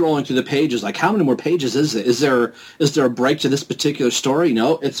scrolling through the pages, like, how many more pages is it? Is there a break to this particular story?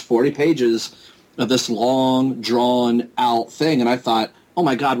 No, it's 40 pages of this long, drawn-out thing, and I thought, oh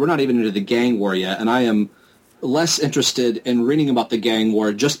my god, we're not even into the gang war yet, and I am less interested in reading about the gang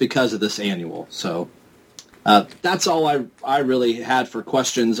war just because of this annual. So that's all I really had for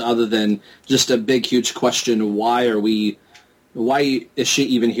questions, other than just a big, huge question, why is she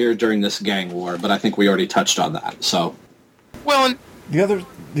even here during this gang war? But I think we already touched on that. So, well, the other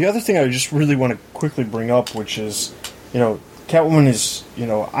thing I just really want to quickly bring up, which is, Catwoman is,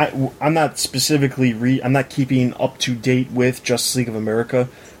 I'm not specifically I'm not keeping up to date with Justice League of America,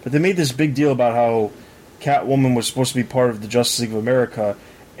 but they made this big deal about how Catwoman was supposed to be part of the Justice League of America,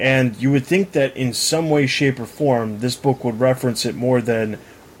 and you would think that in some way, shape, or form, this book would reference it more than,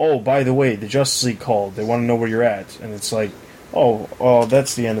 oh, by the way, the Justice League called, they want to know where you're at, and it's like, oh,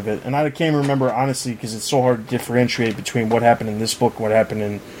 that's the end of it. And I can't remember, honestly, because it's so hard to differentiate between what happened in this book and what happened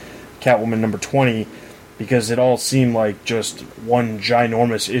in Catwoman number 20, because it all seemed like just one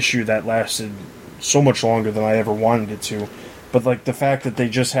ginormous issue that lasted so much longer than I ever wanted it to. But like the fact that they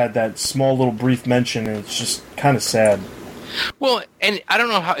just had that small little brief mention, and it's just kind of sad. Well, and I don't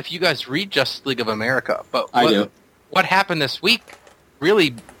know if you guys read Justice League of America, but I do. What happened this week,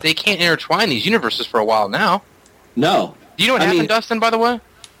 really, they can't intertwine these universes for a while now. No. Do you know what happened, Dustin, by the way?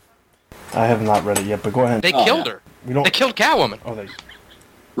 I have not read it yet, but go ahead. They killed her. They killed Catwoman.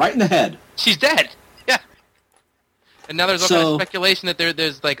 Right in the head. She's dead. Yeah. And now there's all kind of speculation that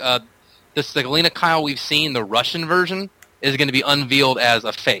there's like the Selina Kyle we've seen, the Russian version, is going to be unveiled as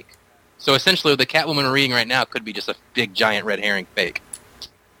a fake. So essentially, the Catwoman we're reading right now could be just a big, giant red herring fake.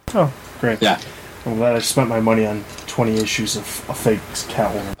 Oh, great. Yeah. I'm glad I spent my money on 20 issues of a fake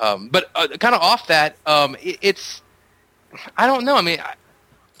Catwoman. But kind of off that, it's... I don't know. I mean,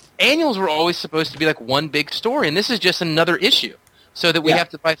 annuals were always supposed to be like one big story, and this is just another issue. So that we have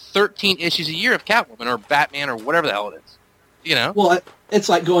to buy 13 issues a year of Catwoman or Batman or whatever the hell it is. Well, it's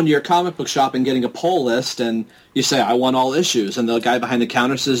like going to your comic book shop and getting a pull list, and you say, I want all issues. And the guy behind the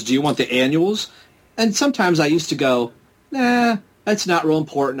counter says, do you want the annuals? And sometimes I used to go, nah, that's not real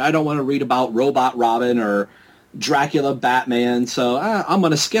important. I don't want to read about Robot Robin or Dracula Batman, so I'm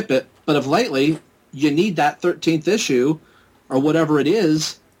going to skip it. But of lately, you need that 13th issue or whatever it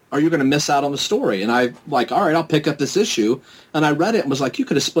is, or you're going to miss out on the story. And I like, all right, I'll pick up this issue. And I read it and was like, you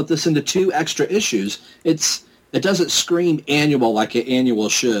could have split this into 2 extra issues. It doesn't scream annual like an annual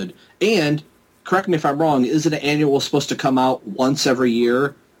should. And correct me if I'm wrong, isn't an annual supposed to come out once every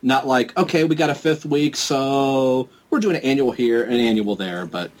year? Not like, okay, we got a 5th week, so we're doing an annual here and an annual there.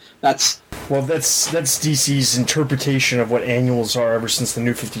 But that's DC's interpretation of what annuals are ever since the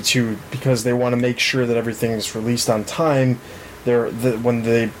New 52, because they want to make sure that everything is released on time. When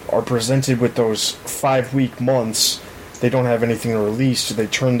they are presented with those 5-week months, they don't have anything to release, so they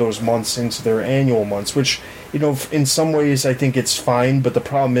turn those months into their annual months, which, in some ways I think it's fine, but the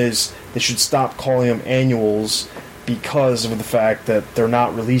problem is they should stop calling them annuals because of the fact that they're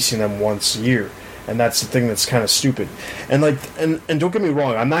not releasing them once a year. And that's the thing that's kind of stupid. And and don't get me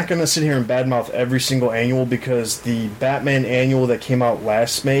wrong, I'm not going to sit here and badmouth every single annual, because the Batman annual that came out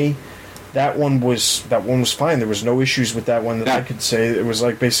last May, that one was fine. There was no issues with that one that I could say. It was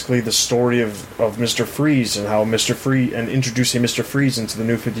like basically the story of Mr. Freeze and how and introducing Mr. Freeze into the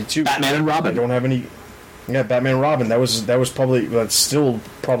New 52. Batman and Robin. I don't have any. Yeah, Batman and Robin. That's still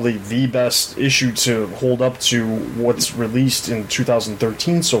probably the best issue to hold up to what's released in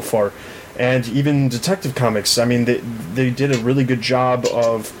 2013 so far. And even Detective Comics, I mean, they did a really good job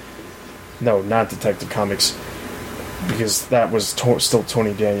of... No, not Detective Comics, because that was still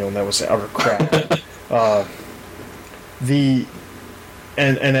Tony Daniel, and that was utter crap. And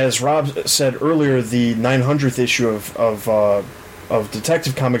as Rob said earlier, the 900th issue of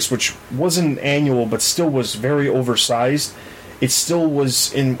Detective Comics, which wasn't annual but still was very oversized, it still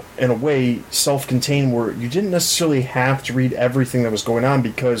was in a way self-contained, where you didn't necessarily have to read everything that was going on,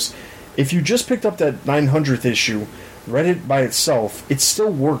 because if you just picked up that 900th issue, read it by itself, it still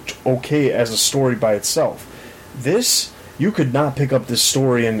worked okay as a story by itself. This, you could not pick up this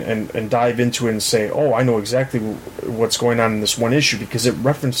story and dive into it and say, oh, I know exactly what's going on in this one issue, because it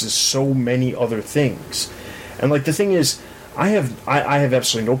references so many other things. And like, the thing is, I have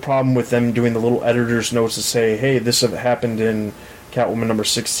absolutely no problem with them doing the little editor's notes to say, hey, this happened in Catwoman number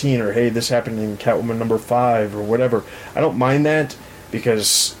 16, or hey, this happened in Catwoman number 5, or whatever. I don't mind that,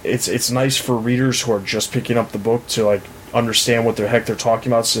 because it's nice for readers who are just picking up the book to like understand what the heck they're talking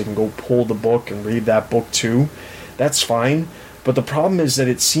about, so they can go pull the book and read that book too. That's fine. But the problem is that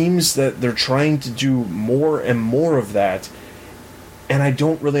it seems that they're trying to do more and more of that, and I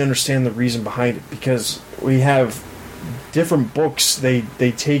don't really understand the reason behind it, because we have different books. They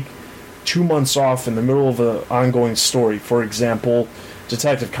take 2 months off in the middle of an ongoing story. For example,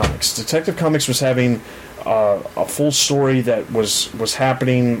 Detective Comics. Detective Comics was having a full story that was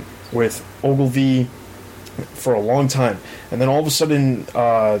happening with Ogilvy for a long time, and then all of a sudden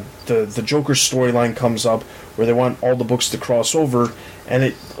the Joker storyline comes up, where they want all the books to cross over, and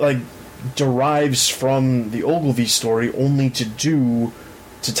it like derives from the Ogilvy story only to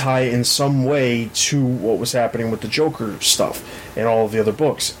tie in some way to what was happening with the Joker stuff and all of the other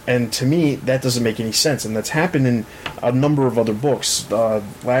books. And to me, that doesn't make any sense, and that's happened in a number of other books.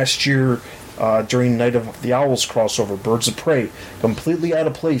 Last year, during Night of the Owls crossover, Birds of Prey, completely out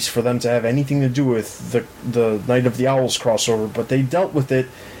of place for them to have anything to do with the Night of the Owls crossover, but they dealt with it,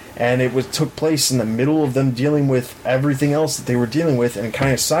 and it took place in the middle of them dealing with everything else that they were dealing with, and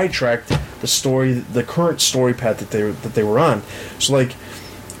kind of sidetracked the current story path that they were on. So, like,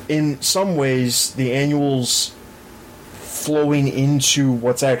 in some ways, the annuals flowing into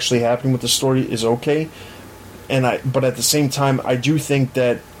what's actually happening with the story is okay, but at the same time, I do think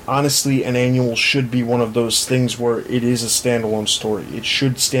that honestly, an annual should be one of those things where it is a standalone story. It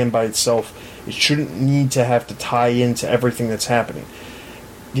should stand by itself. It shouldn't need to have to tie into everything that's happening.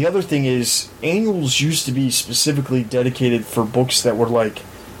 The other thing is, annuals used to be specifically dedicated for books that were like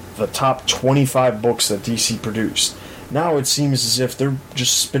the top 25 books that DC produced. Now it seems as if they're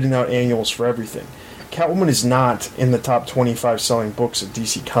just spitting out annuals for everything. Catwoman is not in the top 25 selling books at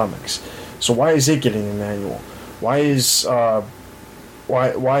DC Comics. So why is it getting an annual? Why is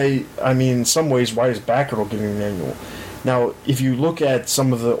in some ways, why is Batgirl getting an annual? Now, if you look at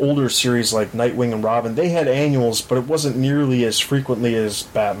some of the older series like Nightwing and Robin, they had annuals, but it wasn't nearly as frequently as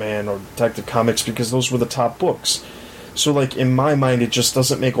Batman or Detective Comics, because those were the top books. So, like, in my mind, it just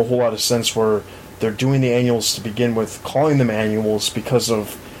doesn't make a whole lot of sense where they're doing the annuals to begin with, calling them annuals, because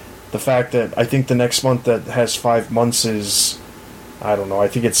of the fact that I think the next month that has 5 months is, I don't know, I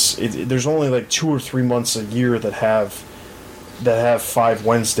think there's only like 2 or 3 months a year that have 5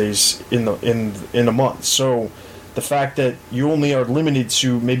 Wednesdays in a month. So the fact that you only are limited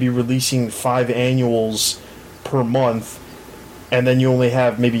to maybe releasing 5 annuals per month, and then you only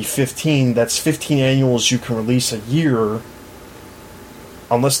have maybe 15, that's 15 annuals you can release a year,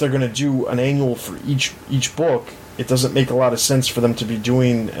 unless they're going to do an annual for each book, it doesn't make a lot of sense for them to be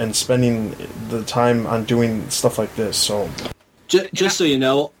doing and spending the time on doing stuff like this. So, just so you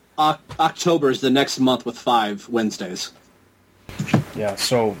know, October is the next month with 5 Wednesdays. Yeah,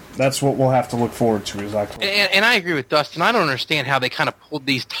 so that's what we'll have to look forward to, is October. And I agree with Dustin. I don't understand how they kind of pulled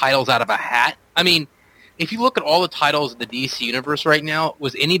these titles out of a hat. I mean, if you look at all the titles in the DC universe right now,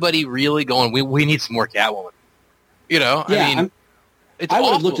 was anybody really going, we need some more Catwoman? You know, yeah, I mean, it's I would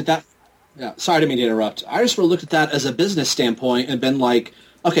have awful. looked at that. Yeah, sorry, I didn't mean to interrupt. I just would have looked at that as a business standpoint and been like,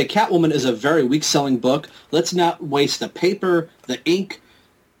 okay, Catwoman is a very weak-selling book. Let's not waste the paper, the ink.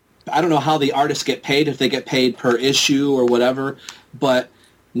 I don't know how the artists get paid, if they get paid per issue or whatever, but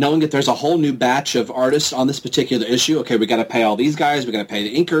knowing that there's a whole new batch of artists on this particular issue, okay, we got to pay all these guys, we got to pay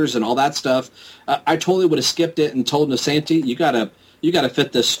the inkers and all that stuff. I totally would have skipped it and told Nosanti, you gotta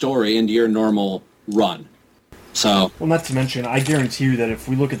fit this story into your normal run. So, well, not to mention, I guarantee you that if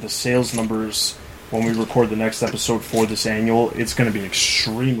we look at the sales numbers when we record the next episode for this annual, it's going to be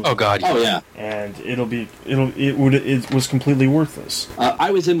extremely. Oh God! Oh yeah, and it was completely worthless. I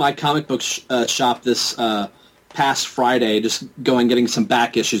was in my comic book shop this past Friday, just getting some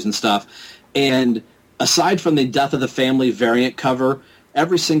back issues and stuff, and aside from the Death of the Family variant cover,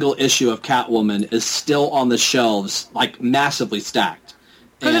 every single issue of Catwoman is still on the shelves, like massively stacked.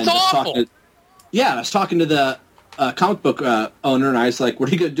 Because it's awful. I was talking to the comic book owner, and I was like, what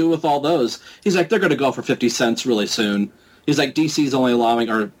are you going to do with all those? He's like, they're going to go for 50 cents really soon. He's like, DC's only allowing,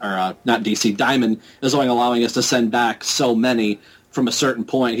 or not DC, Diamond is only allowing us to send back so many from a certain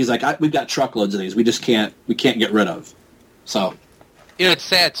point. He's like, we've got truckloads of these. We just can't get rid of. So, you know, it's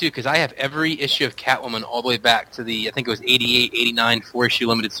sad, too, because I have every issue of Catwoman all the way back to I think it was 88, 89 4-issue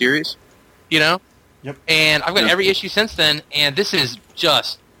limited series, you know? Yep. And I've got every issue since then, and this is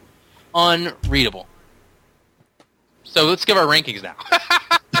just unreadable. So let's give our rankings now.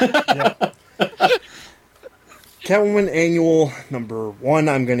 Catwoman Annual number 1,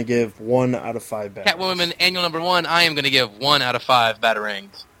 I'm going to give 1 out of 5 batarangs. Catwoman Annual number 1, I am going to give 1 out of 5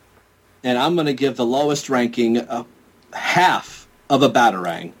 batarangs. And I'm going to give the lowest ranking half of a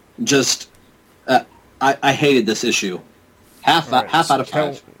batarang. Just, I hated this issue. Half out of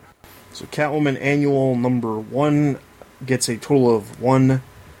 5. So Catwoman Annual number 1 gets a total of 1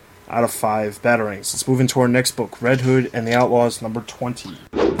 out of 5 batarangs. Let's move into our next book, Red Hood and the Outlaws, number 20.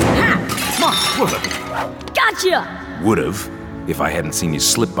 Gotcha! Would've, if I hadn't seen you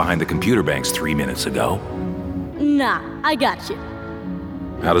slip behind the computer banks 3 minutes ago. Nah, I got you.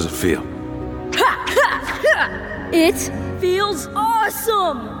 How does it feel? It feels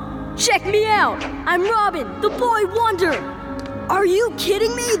awesome! Check me out! I'm Robin, the boy wonder! Are you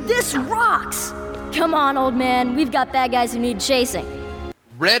kidding me? This rocks! Come on, old man, we've got bad guys who need chasing.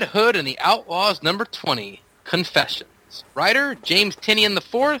 Red Hood and the Outlaws, number 20, Confessions. Writer, James Tynion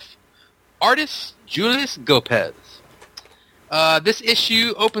IV. Artist, Julius Gopez. This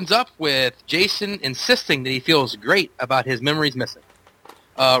issue opens up with Jason insisting that he feels great about his memories missing.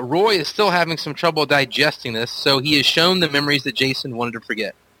 Roy is still having some trouble digesting this, so he is shown the memories that Jason wanted to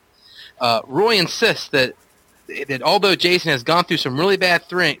forget. Roy insists that although Jason has gone through some really bad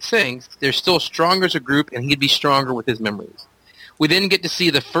things, they're still stronger as a group, and he'd be stronger with his memories. We then get to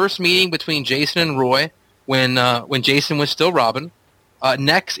see the first meeting between Jason and Roy when Jason was still Robin.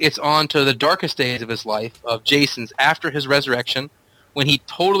 Next, it's on to the darkest days of his life, of Jason's after his resurrection, when he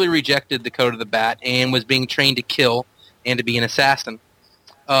totally rejected the code of the Bat and was being trained to kill and to be an assassin.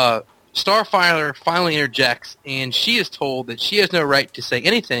 Starfire finally interjects, and she is told that she has no right to say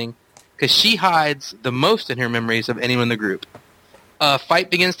anything because she hides the most in her memories of anyone in the group. A fight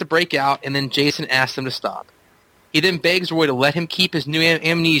begins to break out, and then Jason asks them to stop. He then begs Roy to let him keep his new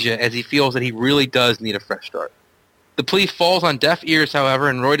amnesia as he feels that he really does need a fresh start. The plea falls on deaf ears, however,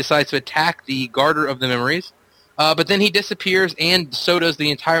 and Roy decides to attack the guarder of the memories. But then he disappears, and so does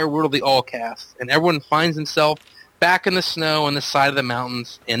the entire world of the All-Cast, and everyone finds himself back in the snow on the side of the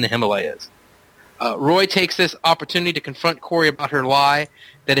mountains in the Himalayas. Roy takes this opportunity to confront Corey about her lie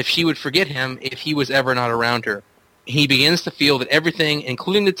that if she would forget him if he was ever not around her. He begins to feel that everything,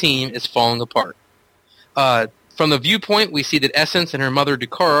 including the team, is falling apart. From the viewpoint, we see that Essence and her mother,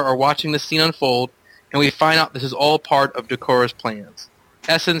 Dakora, are watching the scene unfold, and we find out this is all part of Dakora's plans.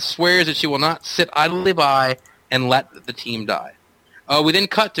 Essence swears that she will not sit idly by and let the team die. We then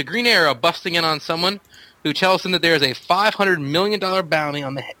cut to Green Arrow busting in on someone who tells him that there is a $500 million bounty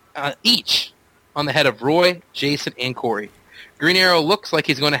on each on the head of Roy, Jason, and Corey. Green Arrow looks like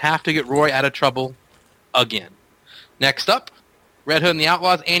he's going to have to get Roy out of trouble again. Next up, Red Hood and the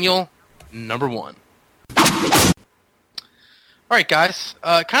Outlaws Annual, number 1. All right, guys.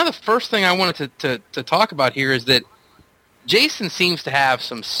 Kind of the first thing I wanted to talk about here is that Jason seems to have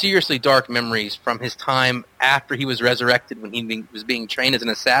some seriously dark memories from his time after he was resurrected when he was being trained as an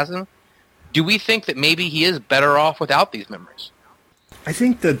assassin. Do we think that maybe he is better off without these memories? I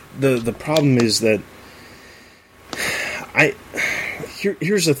think that the problem is that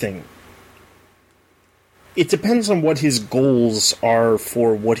here's the thing. It depends on what his goals are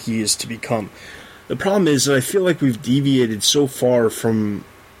for what he is to become. The problem is that I feel like we've deviated so far from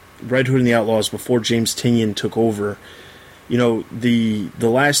Red Hood and the Outlaws before James Tynion took over. You know, the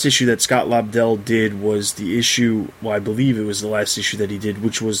last issue that Scott Lobdell did was the issue, well, I believe it was the last issue that he did,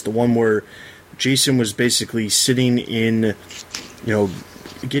 which was the one where Jason was basically sitting in, you know,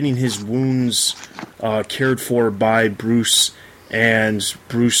 getting his wounds cared for by Bruce, and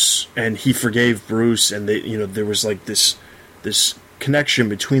he forgave Bruce, and they, you know, there was like this connection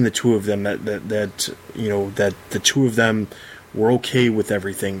between the two of them that you know, that the two of them were okay with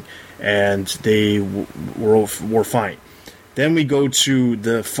everything, and they were fine. Then we go to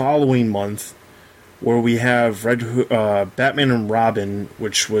the following month, where we have Batman and Robin,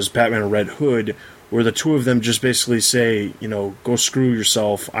 which was Batman and Red Hood, where the two of them just basically say, you know, go screw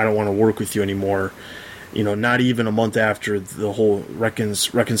yourself, I don't want to work with you anymore. You know, not even a month after the whole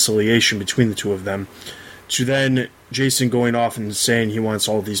reconciliation between the two of them, to then Jason going off and saying he wants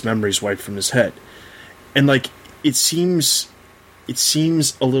all these memories wiped from his head. And, like, it seems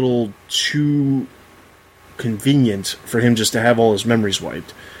a little too convenient for him just to have all his memories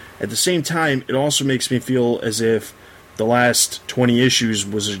wiped. At the same time, it also makes me feel as if the last 20 issues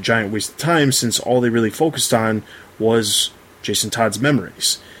was a giant waste of time, since all they really focused on was Jason Todd's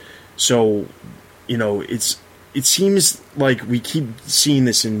memories. So, you know, it seems like we keep seeing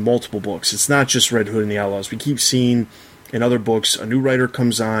this in multiple books. It's not just Red Hood and the Outlaws. We keep seeing in other books, a new writer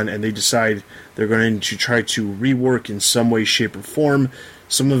comes on and they decide they're going to try to rework in some way, shape, or form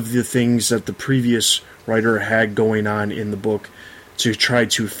some of the things that the previous writer had going on in the book, to try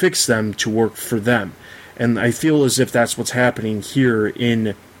to fix them to work for them. And I feel as if that's what's happening here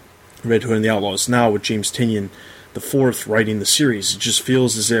in Red Hood and the Outlaws now with James Tynion IV writing the series. It just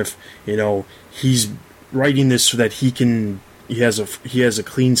feels as if, you know, he's writing this so that he has a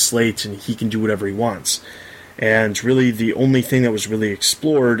clean slate and he can do whatever he wants. And really the only thing that was really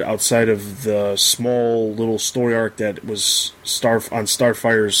explored outside of the small little story arc that was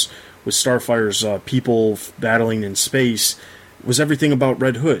Starfire's people battling in space was everything about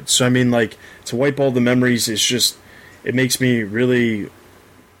Red Hood. So I mean, like, to wipe all the memories is just, it makes me really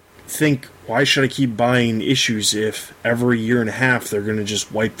think, why should I keep buying issues if every year and a half they're going to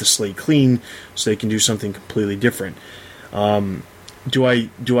just wipe the slate clean so they can do something completely different? Do I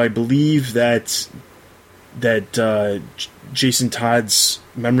believe that Jason Todd's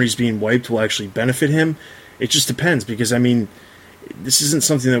memories being wiped will actually benefit him? It just depends, because I mean, this isn't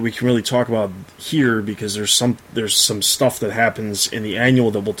something that we can really talk about here, because there's some stuff that happens in the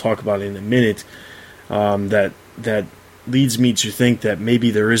annual that we'll talk about in a minute, that leads me to think that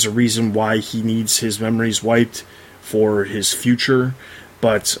maybe there is a reason why he needs his memories wiped for his future.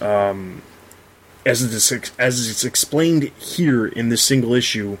 But as it's explained here in this single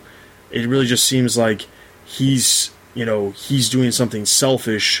issue, it really just seems like he's doing something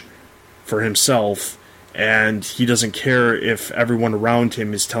selfish for himself, and he doesn't care if everyone around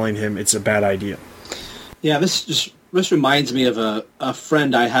him is telling him it's a bad idea. Yeah, this reminds me of a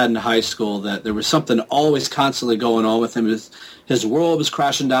friend I had in high school, that there was something always constantly going on with him. His world was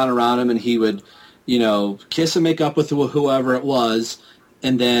crashing down around him, and he would, you know, kiss and make up with whoever it was,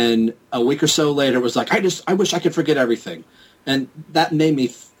 and then a week or so later was like, I wish I could forget everything. And that made me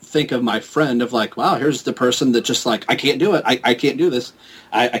think of my friend, of like, wow, here's the person that just like, I can't do it. I can't do this.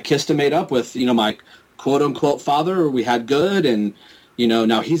 I kissed and made up with, you know, my quote-unquote father. We had good, and, you know,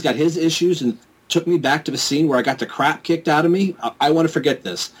 now he's got his issues, and took me back to the scene where I got the crap kicked out of me. I want to forget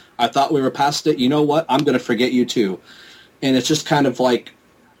this. I thought we were past it. You know what? I'm going to forget you too. And it's just kind of like,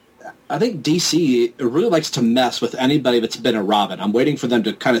 I think DC really likes to mess with anybody that's been a Robin. I'm waiting for them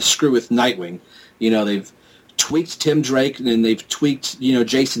to kind of screw with Nightwing. You know, they've tweaked Tim Drake, and then they've tweaked, you know,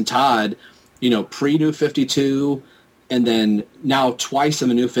 Jason Todd, you know, pre-New 52, and then now twice in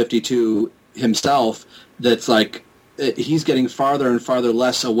the New 52 himself. That's like, he's getting farther and farther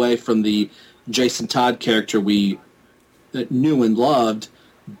less away from the Jason Todd character we knew and loved.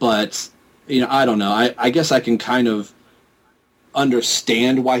 But, you know, I don't know. I guess I can kind of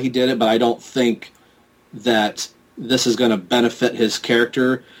understand why he did it, but I don't think that this is going to benefit his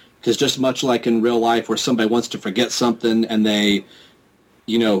character, because just much like in real life where somebody wants to forget something and they,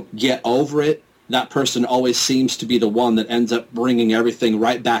 you know, get over it, that person always seems to be the one that ends up bringing everything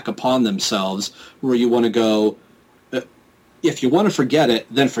right back upon themselves, where you want to go, if you want to forget it,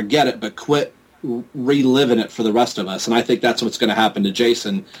 then forget it, but quit reliving it for the rest of us. And I think that's what's going to happen to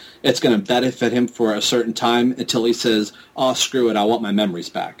Jason. It's going to benefit him for a certain time until he says, "Oh, screw it, I want my memories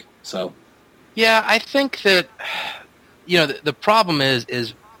back." So, yeah, I think that the problem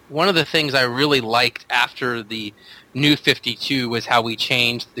is one of the things I really liked after the New 52 was how we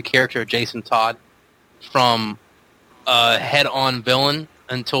changed the character of Jason Todd from a head-on villain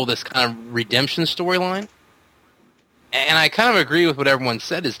until this kind of redemption storyline. And I kind of agree with what everyone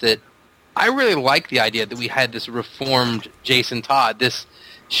said, is that I really like the idea that we had this reformed Jason Todd.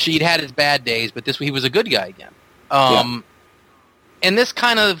 She'd had his bad days, but he was a good guy again. And this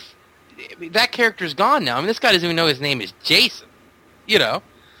kind of, that character's gone now. I mean, this guy doesn't even know his name is Jason,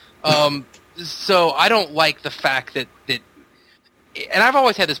 so I don't like the fact that and I've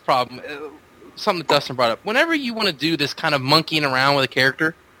always had this problem, something that Dustin brought up. Whenever you want to do this kind of monkeying around with a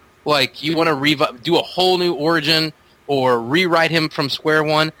character, like you want to do a whole new origin or rewrite him from square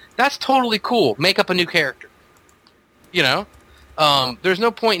one, that's totally cool. Make up a new character. There's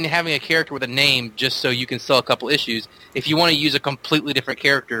no point in having a character with a name just so you can sell a couple issues. If you want to use a completely different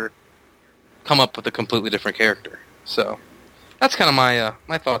character, come up with a completely different character. So that's kind of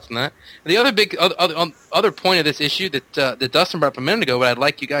my thoughts on that. The other big other point of this issue that Dustin brought up a minute ago, but I'd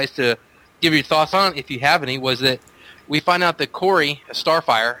like you guys to give your thoughts on, if you have any, was that we find out that Corey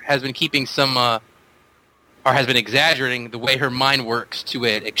Starfire has been keeping some, or has been exaggerating the way her mind works to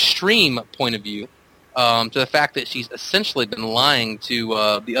an extreme point of view, to the fact that she's essentially been lying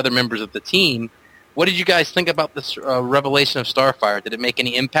to the other members of the team. What did you guys think about this revelation of Starfire? Did it make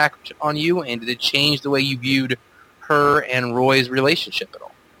any impact on you, and did it change the way you viewed her and Roy's relationship at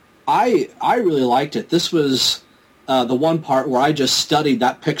all? I really liked it. This was the one part where I just studied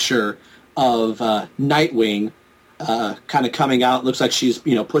that picture of Nightwing kind of coming out. It looks like she's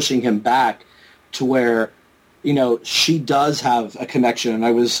pushing him back to where she does have a connection. And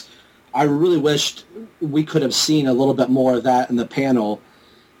I really wished we could have seen a little bit more of that in the panel.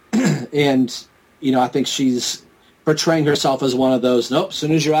 And I think she's portraying herself as one of those, nope, as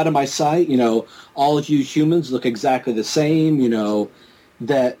soon as you're out of my sight, all of you humans look exactly the same,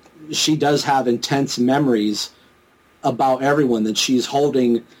 that she does have intense memories about everyone, that she's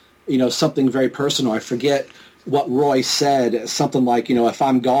holding, something very personal. I forget what Roy said, something like, if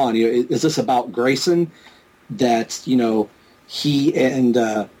I'm gone, is this about Grayson? That, he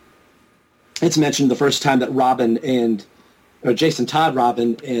and it's mentioned the first time that Jason Todd,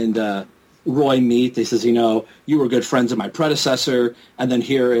 Robin, and Roy meet. They says, you were good friends of my predecessor, and then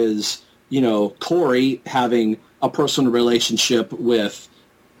here is, Corey having a personal relationship with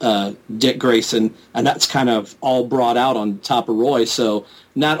Dick Grayson, and that's kind of all brought out on top of Roy. So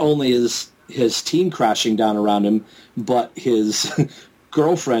not only is his team crashing down around him, but his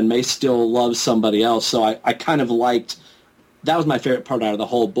girlfriend may still love somebody else. So I kind of liked, that was my favorite part out of the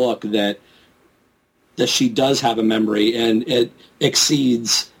whole book, that she does have a memory, and it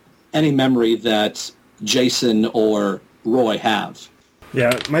exceeds any memory that Jason or Roy have.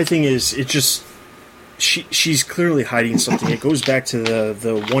 Yeah, my thing is, it just, she's clearly hiding something. It goes back to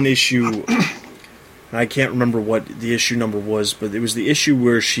the one issue, I can't remember what the issue number was, but it was the issue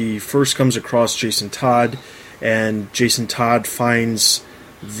where she first comes across Jason Todd, and Jason Todd finds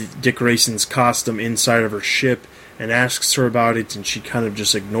Dick Grayson's costume inside of her ship and asks her about it, and she kind of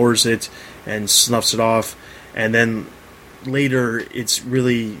just ignores it and snuffs it off. And then later,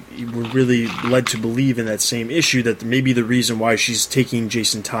 we're really led to believe in that same issue that maybe the reason why she's taking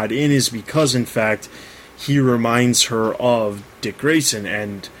Jason Todd in is because, in fact, he reminds her of Dick Grayson,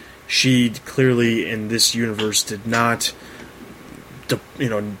 and she clearly in this universe did not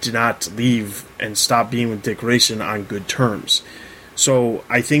leave and stop being with Dick Grayson on good terms. So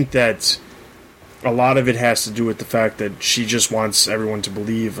I think that a lot of it has to do with the fact that she just wants everyone to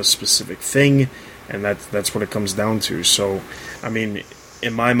believe a specific thing, and that's what it comes down to. So, I mean,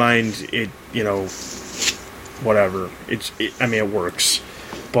 in my mind, it whatever. It works,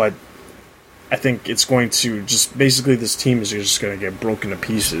 but I think it's going to just basically this team is just going to get broken to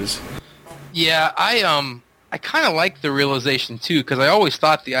pieces. Yeah, I kind of like the realization too, because I always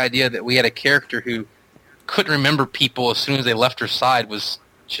thought the idea that we had a character who couldn't remember people as soon as they left her side was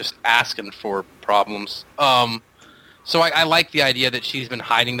just asking for problems. So I like the idea that she's been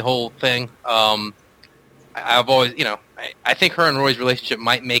hiding the whole thing. I've always, I think her and Roy's relationship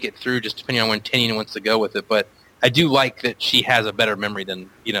might make it through, just depending on when Tynion wants to go with it. But I do like that she has a better memory than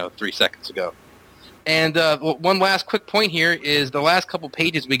 3 seconds ago. And one last quick point here is the last couple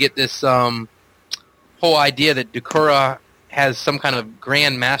pages we get this whole idea that Dakura has some kind of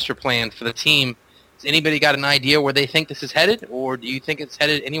grand master plan for the team. Has anybody got an idea where they think this is headed, or do you think it's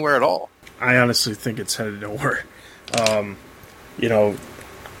headed anywhere at all? I honestly think it's headed nowhere.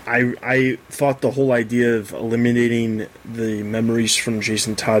 I thought the whole idea of eliminating the memories from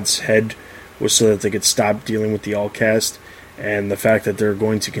Jason Todd's head was so that they could stop dealing with the Allcast, and the fact that they're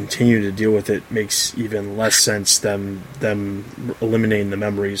going to continue to deal with it makes even less sense than them eliminating the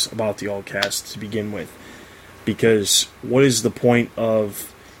memories about the Allcast to begin with. Because what is the point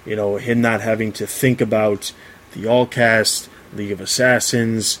of, him not having to think about the Allcast, League of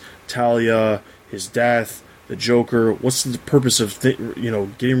Assassins, Talia, his death, the Joker? What's the purpose of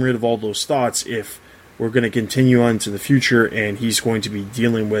getting rid of all those thoughts if we're going to continue on to the future and he's going to be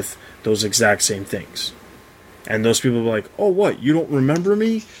dealing with those exact same things? And those people are like, oh, what, you don't remember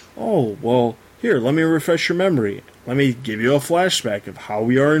me? Oh, well, here, let me refresh your memory. Let me give you a flashback of how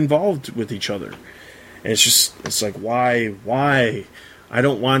we are involved with each other. And it's like, why? I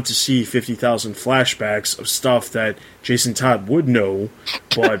don't want to see 50,000 flashbacks of stuff that Jason Todd would know,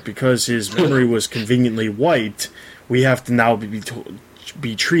 but because his memory was conveniently wiped, we have to now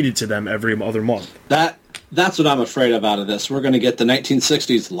be treated to them every other month. That's what I'm afraid of out of this. We're going to get the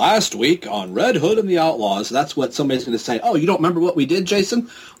 1960s last week on Red Hood and the Outlaws. That's what somebody's going to say. Oh, you don't remember what we did, Jason?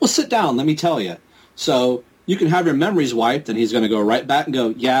 Well, sit down. Let me tell you. So you can have your memories wiped, and he's going to go right back and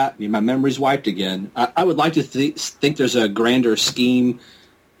go, yeah, my memory's wiped again. I would like to think there's a grander scheme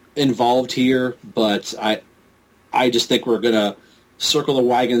involved here, but I just think we're going to circle the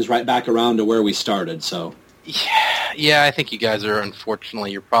wagons right back around to where we started. So yeah, I think you guys are,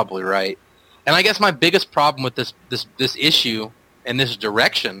 unfortunately, you're probably right. And I guess my biggest problem with this issue and this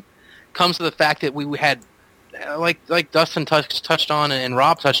direction comes to the fact that we had, like Dustin touched on and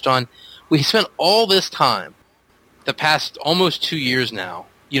Rob touched on, we spent all this time, the past almost 2 years now,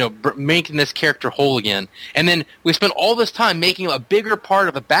 making this character whole again. And then we spent all this time making him a bigger part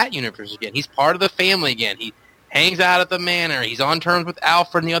of the Bat universe again. He's part of the family again. He hangs out at the manor. He's on terms with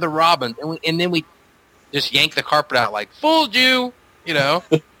Alfred and the other Robins. And then we just yank the carpet out like, fooled you,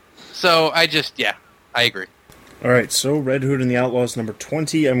 So I agree. All right, so Red Hood and the Outlaws number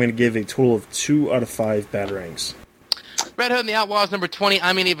 20, I'm going to give a total of 2 out of 5 Batarangs. Red Hood and the Outlaws number 20,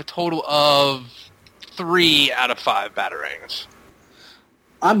 I'm going to give a total of 3 out of 5 Batarangs.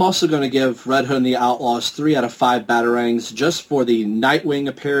 I'm also going to give Red Hood and the Outlaws 3 out of 5 Batarangs just for the Nightwing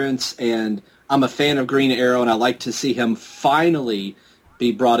appearance, and I'm a fan of Green Arrow, and I like to see him finally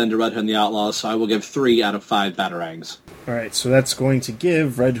be brought into Red Hood and the Outlaws, so I will give 3 out of 5 Batarangs. All right, so that's going to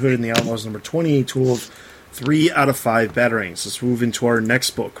give Red Hood and the Outlaws number 20 a total of 3 out of 5 Batarangs. Let's move into our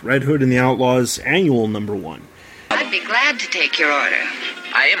next book, Red Hood and the Outlaws Annual number 1. I'd be glad to take your order.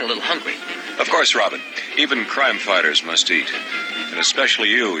 I am a little hungry. Of course, Robin. Even crime fighters must eat. And especially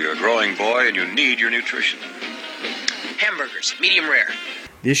you. You're a growing boy and you need your nutrition. Hamburgers, medium rare.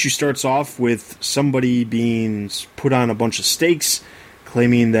 The issue starts off with somebody being put on a bunch of stakes,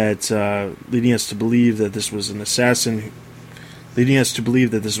 claiming that, leading us to believe that this was an assassin,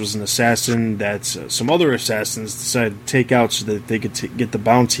 that some other assassins decided to take out so that they could get the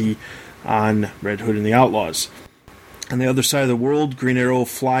bounty on Red Hood and the Outlaws. On the other side of the world, Green Arrow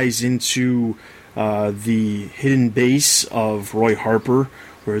flies into the hidden base of Roy Harper,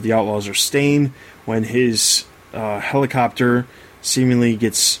 where the Outlaws are staying, when his helicopter seemingly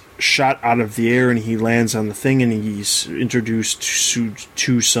gets shot out of the air and he lands on the thing, and he's introduced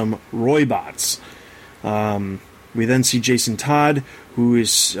to some Roy bots. We then see Jason Todd, who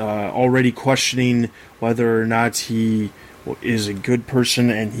is already questioning whether or not he is a good person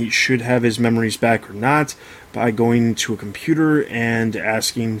and he should have his memories back or not, by going to a computer and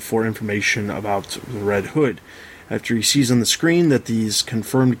asking for information about the Red Hood. After he sees on the screen that the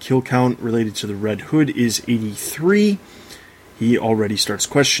confirmed kill count related to the Red Hood is 83, he already starts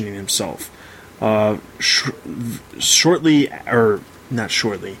questioning himself.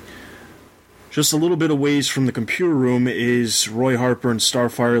 Just a little bit of ways from the computer room is Roy Harper and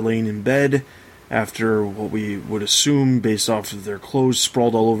Starfire laying in bed after what we would assume, based off of their clothes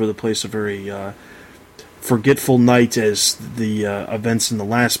sprawled all over the place, a very forgetful night, as the events in the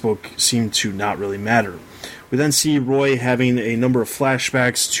last book seem to not really matter. We then see Roy having a number of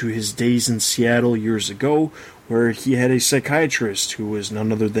flashbacks to his days in Seattle years ago, where he had a psychiatrist who was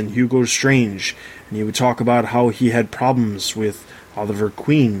none other than Hugo Strange, and he would talk about how he had problems with Oliver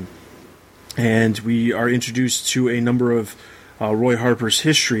Queen. And we are introduced to a number of Roy Harper's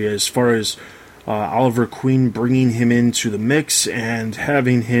history, as far as Oliver Queen bringing him into the mix and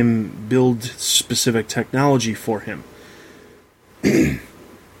having him build specific technology for him.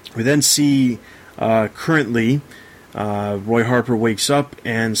 We then see currently Roy Harper wakes up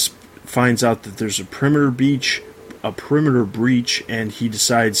and finds out that there's a perimeter breach, and he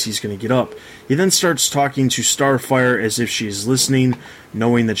decides he's going to get up. He then starts talking to Starfire as if she is listening,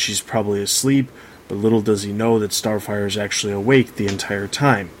 knowing that she's probably asleep, but little does he know that Starfire is actually awake the entire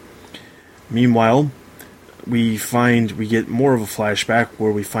time. Meanwhile, we get more of a flashback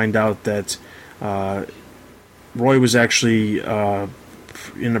where we find out that Roy was actually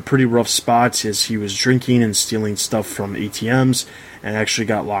in a pretty rough spot as he was drinking and stealing stuff from ATMs and actually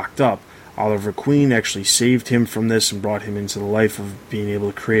got locked up. Oliver Queen actually saved him from this and brought him into the life of being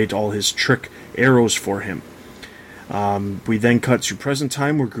able to create all his trick arrows for him. We then cut to present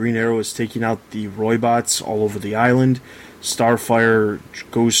time where Green Arrow is taking out the Roy bots all over the island. Starfire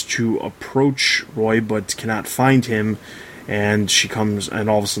goes to approach Roy but cannot find him, and she comes, and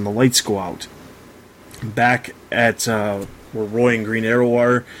all of a sudden the lights go out. Back at where Roy and Green Arrow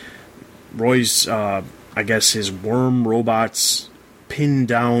are, Roy's, his worm robots pin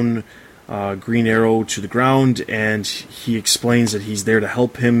down Green Arrow to the ground, and he explains that he's there to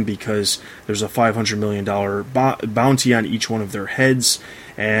help him because there's a $500 million bounty on each one of their heads.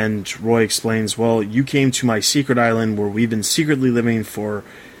 And Roy explains, well, you came to my secret island where we've been secretly living for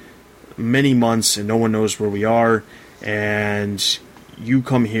many months and no one knows where we are, and you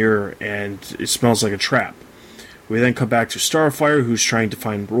come here and it smells like a trap. We then come back to Starfire, who's trying to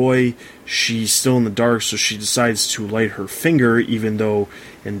find Roy. She's still in the dark, so she decides to light her finger, even though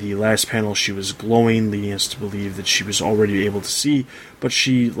in the last panel she was glowing, leading us to believe that she was already able to see. But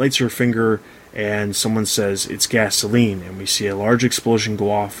she lights her finger, and someone says it's gasoline, and we see a large explosion go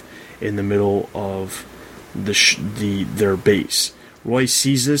off in the middle of their base. Roy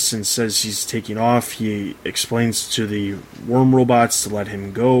sees this and says he's taking off. He explains to the worm robots to let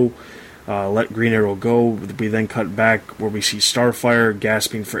him go. Let Green Arrow go. We then cut back where we see Starfire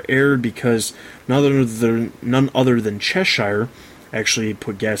gasping for air because none other than Cheshire actually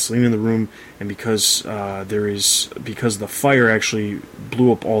put gasoline in the room, and because the fire actually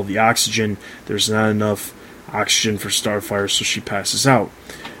blew up all the oxygen, there's not enough oxygen for Starfire, so she passes out.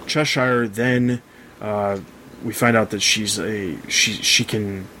 Cheshire then we find out that she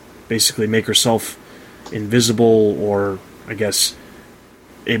can basically make herself invisible, or I guess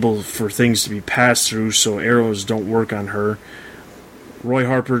able for things to be passed through so arrows don't work on her. Roy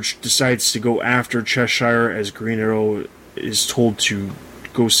Harper decides to go after Cheshire as Green Arrow is told to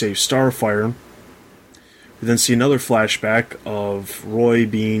go save Starfire. We then see another flashback of Roy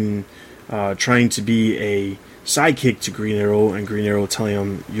being trying to be a sidekick to Green Arrow, and Green Arrow telling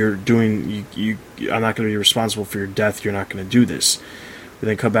him, I'm not going to be responsible for your death, you're not going to do this. We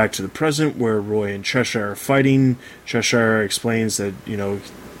then come back to the present where Roy and Cheshire are fighting. Cheshire explains that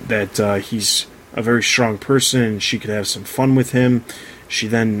he's a very strong person and she could have some fun with him. She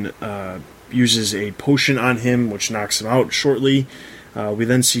then uses a potion on him, which knocks him out shortly. We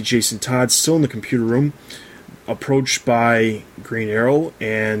then see Jason Todd still in the computer room, approached by Green Arrow,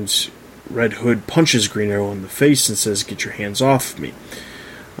 and Red Hood punches Green Arrow in the face and says, "Get your hands off me."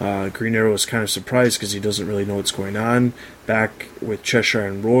 Green Arrow is kind of surprised because he doesn't really know what's going on. Back with Cheshire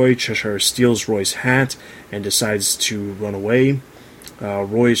and Roy, Cheshire steals Roy's hat and decides to run away.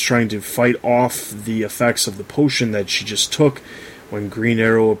 Roy is trying to fight off the effects of the potion that she just took when Green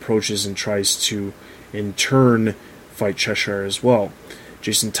Arrow approaches and tries to, in turn, fight Cheshire as well.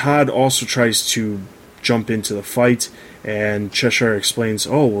 Jason Todd also tries to jump into the fight, and Cheshire explains,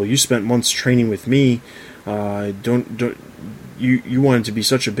 "Oh, well, you spent months training with me. You wanted to be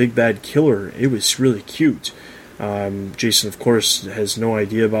such a big bad killer. It was really cute." Jason, of course, has no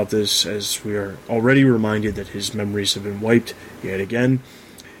idea about this, as we are already reminded that his memories have been wiped yet again.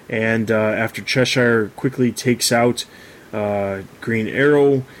 And after Cheshire quickly takes out Green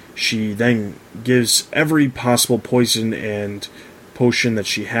Arrow, she then gives every possible poison and potion that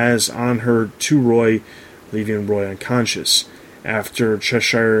she has on her to Roy, leaving Roy unconscious. After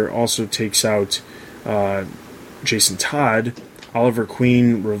Cheshire also takes out Jason Todd, Oliver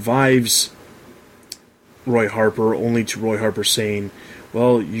Queen revives Roy Harper, only to Roy Harper saying,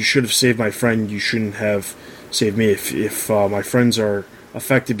 "Well, you should have saved my friend. You shouldn't have saved me. If my friends are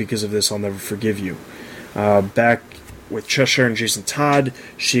affected because of this, I'll never forgive you." Back with Cheshire and Jason Todd,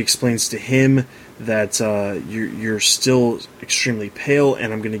 she explains to him that you're still extremely pale,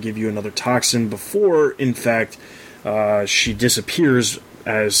 and I'm going to give you another toxin before, in fact, she disappears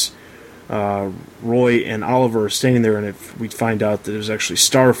as Roy and Oliver are standing there, and if we find out that it was actually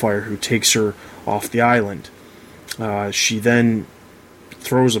Starfire who takes her off the island. She then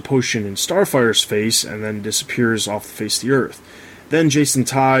throws a potion in Starfire's face and then disappears off the face of the earth. Then Jason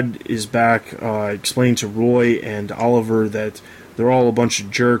Todd is back explaining to Roy and Oliver that they're all a bunch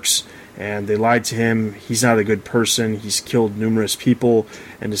of jerks and they lied to him. He's not a good person. He's killed numerous people,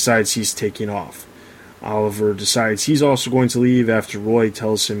 and decides he's taking off. Oliver decides he's also going to leave after Roy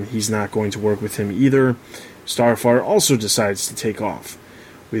tells him he's not going to work with him either. Starfire also decides to take off.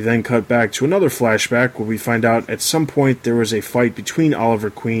 We then cut back to another flashback where we find out at some point there was a fight between Oliver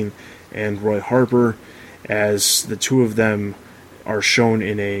Queen and Roy Harper, as the two of them are shown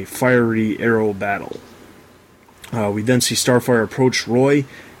in a fiery arrow battle. We then see Starfire approach Roy,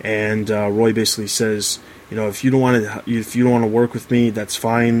 and Roy basically says, if you don't want to work with me, that's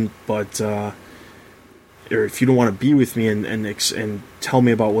fine, but or if you don't want to be with me and tell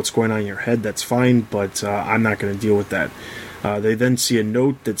me about what's going on in your head, that's fine, but I'm not going to deal with that. They then see a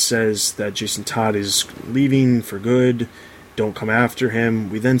note that says that Jason Todd is leaving for good. Don't come after him.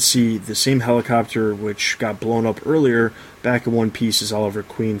 We then see the same helicopter which got blown up earlier back in one piece as Oliver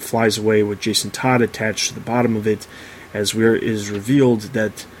Queen flies away with Jason Todd attached to the bottom of it, as it is revealed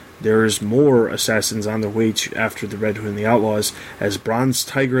that there's more assassins on their way after the Red Hood and the Outlaws, as Bronze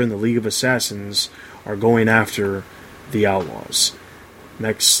Tiger and the League of Assassins are going after the Outlaws.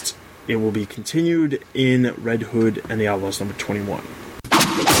 Next, it will be continued in Red Hood and the Outlaws number 21.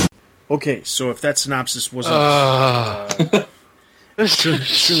 Okay, so if that synopsis wasn't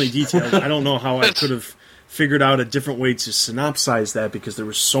extremely detailed, I don't know how I could have figured out a different way to synopsize that, because there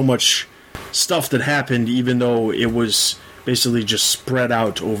was so much stuff that happened, even though it was basically just spread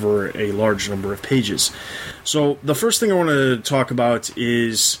out over a large number of pages. So the first thing I want to talk about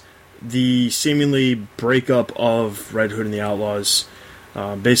is the seemingly breakup of Red Hood and the Outlaws.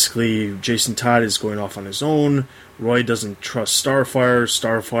 Basically, Jason Todd is going off on his own. Roy doesn't trust Starfire.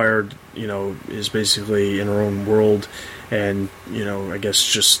 Starfire, is basically in her own world, and, I guess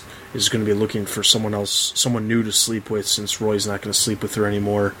just is going to be looking for someone new to sleep with, since Roy's not going to sleep with her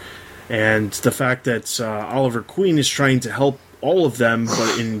anymore. And the fact that Oliver Queen is trying to help all of them,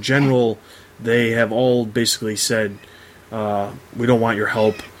 but in general, they have all basically said, we don't want your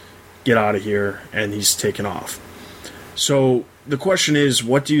help, get out of here, and he's taken off. So the question is,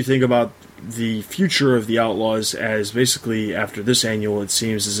 what do you think about the future of the Outlaws, as basically after this annual it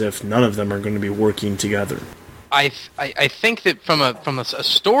seems as if none of them are going to be working together? I think that from a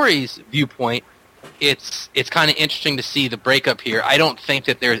story's viewpoint, it's kind of interesting to see the breakup here. I don't think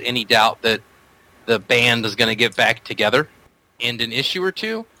that there's any doubt that the band is going to get back together in an issue or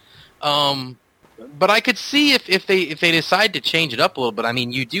two. But I could see if they decide to change it up a little bit. I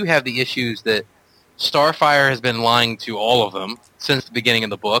mean, you do have the issues that Starfire has been lying to all of them since the beginning of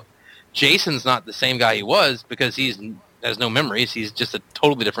the book. Jason's not the same guy he was, because he has no memories. He's just a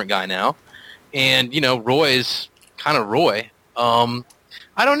totally different guy now. And, Roy's kind of Roy.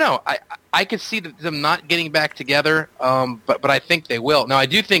 I don't know. I could see them not getting back together, but I think they will. Now, I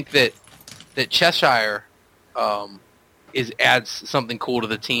do think that Cheshire adds something cool to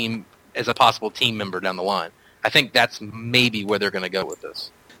the team as a possible team member down the line. I think that's maybe where they're going to go with this.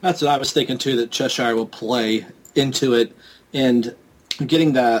 That's what I was thinking, too, that Cheshire will play into it. And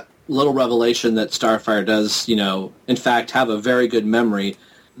getting that little revelation that Starfire does, in fact, have a very good memory.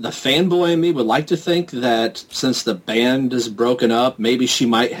 The fanboy in me would like to think that since the band is broken up, maybe she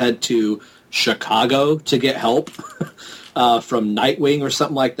might head to Chicago to get help from Nightwing or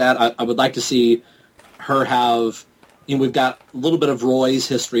something like that. I would like to see her have... we've got a little bit of Roy's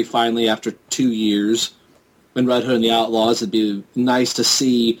history finally after 2 years in Red Hood and the Outlaws. It'd be nice to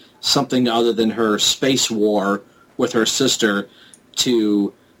see something other than her space war with her sister,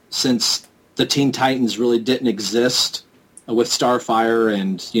 since the Teen Titans really didn't exist with Starfire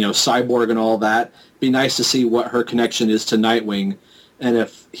and, Cyborg and all that. It'd be nice to see what her connection is to Nightwing, and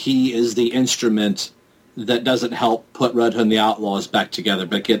if he is the instrument that doesn't help put Red Hood and the Outlaws back together.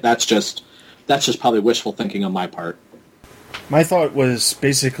 But that's just probably wishful thinking on my part. My thought was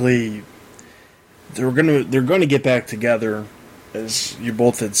basically they're gonna get back together, as you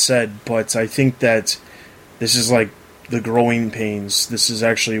both had said, but I think that this is like the growing pains. This is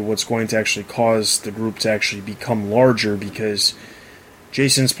actually what's going to actually cause the group to actually become larger, because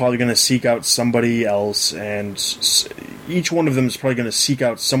Jason's probably going to seek out somebody else, and each one of them is probably going to seek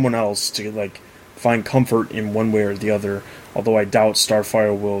out someone else to find comfort in one way or the other, although I doubt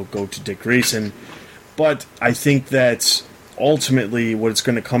Starfire will go to Dick Grayson. But I think that ultimately what it's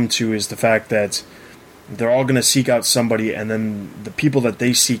going to come to is the fact that they're all going to seek out somebody, and then the people that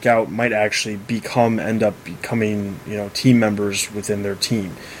they seek out might actually end up becoming, team members within their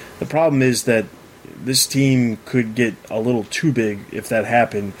team. The problem is that this team could get a little too big if that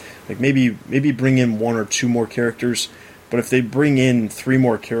happened. Maybe bring in 1 or 2 more characters, but if they bring in 3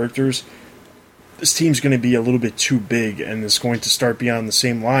 more characters, this team's going to be a little bit too big, and it's going to start being on the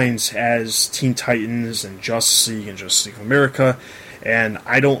same lines as Teen Titans and Justice League and Justice League of America, and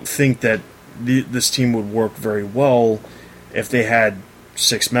I don't think that this team would work very well if they had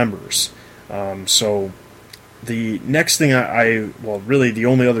 6 members. So the next thing really the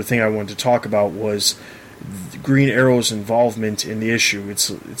only other thing I wanted to talk about was Green Arrow's involvement in the issue.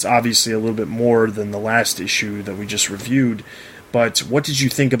 It's obviously a little bit more than the last issue that we just reviewed, but what did you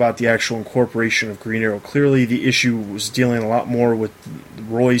think about the actual incorporation of Green Arrow? Clearly the issue was dealing a lot more with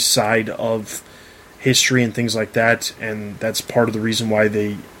Roy's side of history and things like that, and that's part of the reason why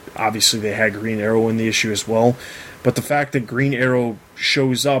they had Green Arrow in the issue as well. But the fact that Green Arrow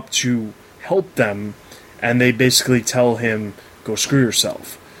shows up to help them, and they basically tell him, go screw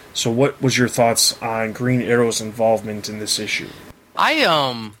yourself. So what was your thoughts on Green Arrow's involvement in this issue?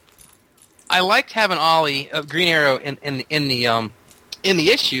 I liked having Ollie, Green Arrow, in the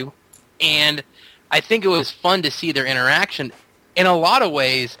issue, and I think it was fun to see their interaction. In a lot of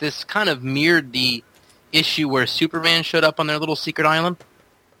ways, this kind of mirrored the issue where Superman showed up on their little secret island.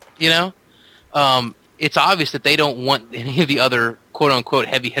 You know? It's obvious that they don't want any of the other quote-unquote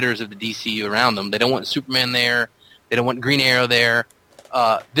heavy hitters of the DCU around them. They don't want Superman there. They don't want Green Arrow there.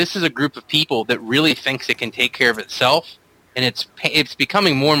 This is a group of people that really thinks it can take care of itself, and it's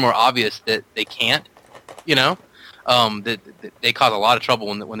becoming more and more obvious that they can't. You know, that they cause a lot of trouble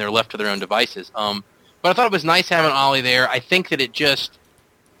when they're left to their own devices. But I thought it was nice having Ollie there. I think that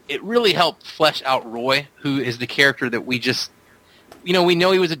it really helped flesh out Roy, who is the character that we just, you know, we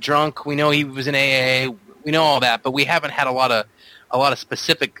know he was a drunk, we know he was in AA, we know all that, but we haven't had a lot of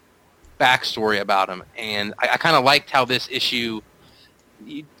specific backstory about him. And I kind of liked how this issue.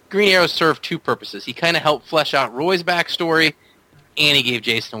 Green Arrow served two purposes. He kind of helped flesh out Roy's backstory, and he gave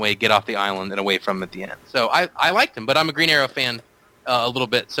Jason a way to get off the island and away from him at the end. So I liked him, but I'm a Green Arrow fan a little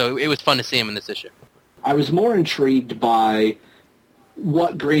bit, so it was fun to see him in this issue. I was more intrigued by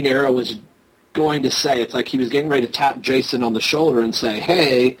what Green Arrow was going to say. It's like he was getting ready to tap Jason on the shoulder and say,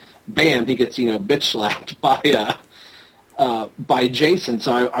 hey, bam, he gets, bitch slapped by Jason.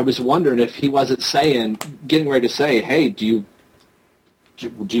 So I was wondering if he wasn't getting ready to say, hey, do you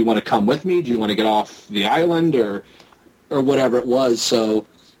want to come with me? Do you want to get off the island or whatever it was? So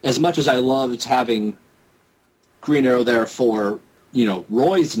as much as I loved having Green Arrow there for,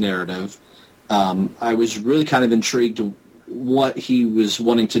 Roy's narrative, I was really kind of intrigued what he was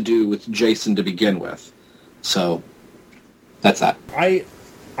wanting to do with Jason to begin with. So that's that.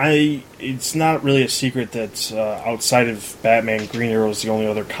 It's not really a secret that outside of Batman, Green Arrow is the only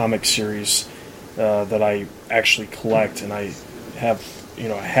other comic series that I actually collect, and I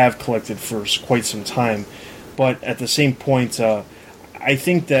have collected for quite some time. But at the same point, I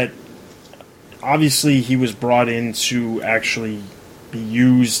think that obviously he was brought in to actually be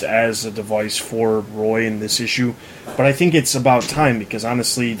used as a device for Roy in this issue, but I think it's about time, because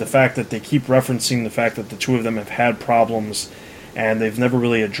honestly the fact that they keep referencing the fact that the two of them have had problems and they've never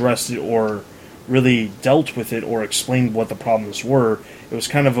really addressed it or really dealt with it or explained what the problems were,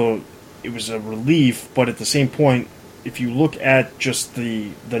 it was a relief. But at the same point, if you look at just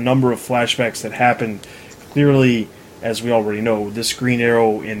the number of flashbacks that happened, clearly, as we already know, this Green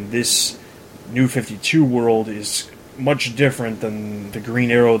Arrow in this New 52 world is much different than the Green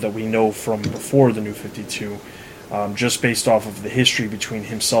Arrow that we know from before the New 52, just based off of the history between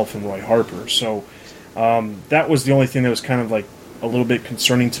himself and Roy Harper. So that was the only thing that was kind of like a little bit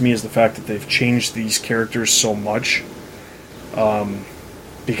concerning to me, is the fact that they've changed these characters so much.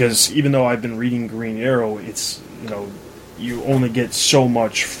 Because even though I've been reading Green Arrow, it's, you only get so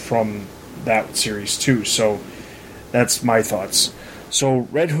much from that series too. So that's my thoughts. So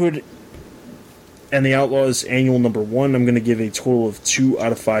Red Hood and the Outlaws Annual number 1, I'm going to give a total of 2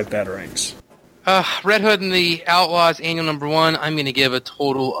 out of 5 Batarangs. Red Hood and the Outlaws Annual number 1, I'm going to give a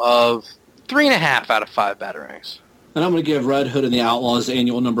total of 3.5 out of 5 Batarangs. And I'm going to give Red Hood and the Outlaws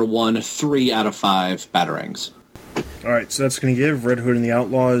Annual number 1 3 out of 5 Batarangs. Alright, so that's going to give Red Hood and the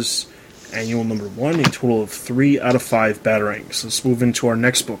Outlaws Annual number 1 a total of 3 out of 5 Batarangs. Let's move into our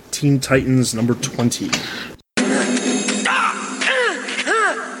next book, Teen Titans number 20.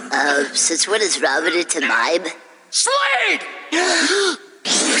 Since when is Robin into mime? Slade!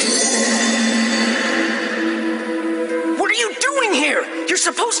 What are you doing here? You're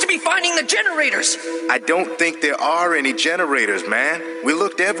supposed to be finding the generators. I don't think there are any generators, man. We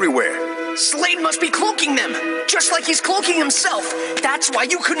looked everywhere. Slade must be cloaking them, just like he's cloaking himself. That's why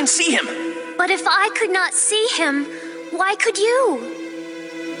you couldn't see him. But if I could not see him, why could you?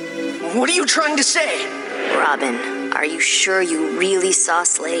 What are you trying to say? Robin, are you sure you really saw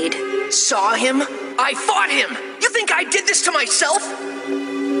Slade? Saw him? I fought him! You think I did this to myself?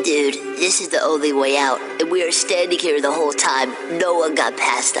 Dude, this is the only way out, and we are standing here the whole time. No one got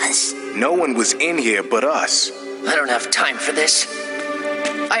past us. No one was in here but us. I don't have time for this.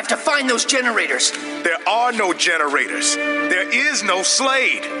 I have to find those generators. There are no generators. There is no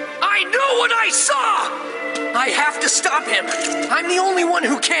Slade. I know what I saw! I have to stop him. I'm the only one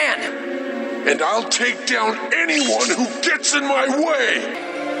who can. and I'll take down anyone who gets in my way!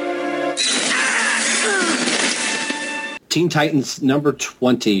 Teen Titans number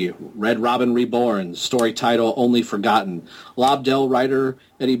 20, Red Robin Reborn, story title Only Forgotten. Lobdell writer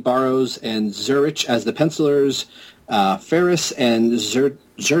Eddie Barrows and Zurich as the pencilers, Ferris and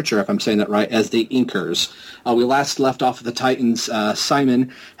Zurcher, if I'm saying that right, as the inkers. We last left off of the Titans.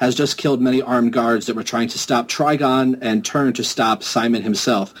 Simon has just killed many armed guards that were trying to stop Trigon and turned to stop Simon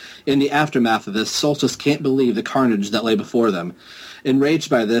himself. In the aftermath of this, Solstice can't believe the carnage that lay before them. Enraged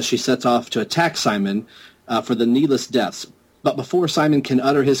by this, she sets off to attack Simon for the needless deaths. But before Simon can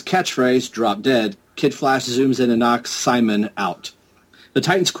utter his catchphrase, drop dead, Kid Flash zooms in and knocks Simon out. The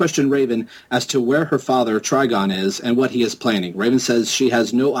Titans question Raven as to where her father, Trigon, is and what he is planning. Raven says she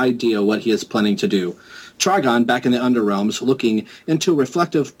has no idea what he is planning to do. Trigon, back in the Underrealms, looking into a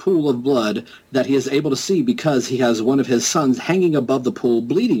reflective pool of blood that he is able to see because he has one of his sons hanging above the pool,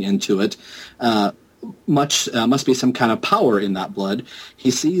 bleeding into it. Must be some kind of power in that blood.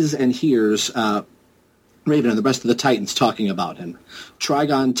 He sees and hears Raven and the rest of the Titans talking about him.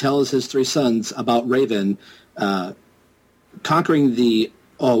 Trigon tells his three sons about Raven conquering the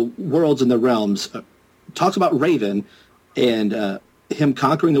worlds and the realms. Talks about Raven and him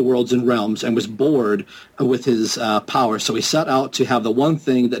conquering the worlds and realms, and was bored with his power, so he set out to have the one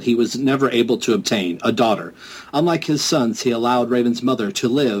thing that he was never able to obtain, a daughter. Unlike his sons, he allowed Raven's mother to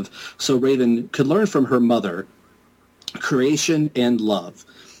live so Raven could learn from her mother creation and love.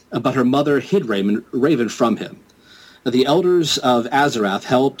 But her mother hid Raven from him. The elders of Azarath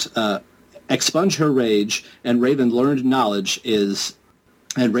helped expunge her rage, and Raven learned that knowledge is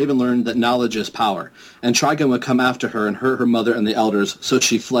power. And Trigon would come after her and hurt her mother and the elders, so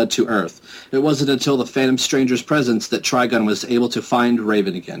she fled to Earth. It wasn't until the Phantom Stranger's presence that Trigon was able to find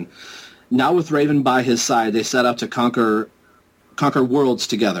Raven again. Now with Raven by his side, they set out to conquer worlds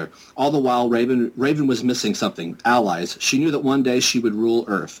together. All the while, Raven was missing something, allies. She knew that one day she would rule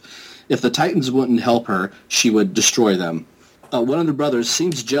Earth. If the Titans wouldn't help her, she would destroy them. One of the brothers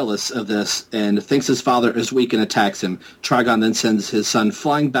seems jealous of this and thinks his father is weak and attacks him. Trigon then sends his son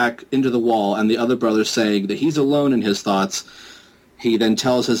flying back into the wall, and the other brother saying that he's alone in his thoughts. He then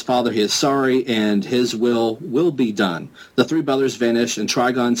tells his father he is sorry and his will be done. The three brothers vanish, and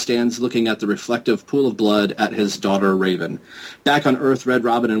Trigon stands looking at the reflective pool of blood at his daughter Raven. Back on Earth, Red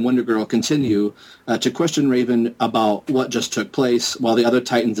Robin and Wonder Girl continue to question Raven about what just took place, while the other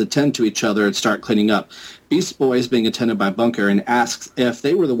Titans attend to each other and start cleaning up. Beast Boy is being attended by Bunker and asks if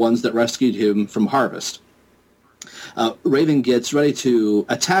they were the ones that rescued him from Harvest. Raven gets ready to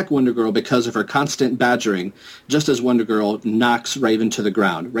attack Wonder Girl because of her constant badgering, just as Wonder Girl knocks Raven to the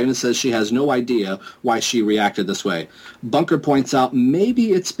ground. Raven says she has no idea why she reacted this way. Bunker points out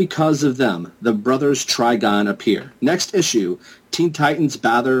maybe it's because of them. The brothers Trigon appear. Next issue, Teen Titans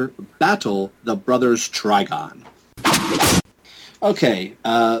battle the brothers Trigon. Okay,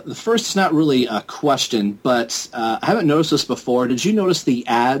 the first is not really a question, but I haven't noticed this before. Did you notice the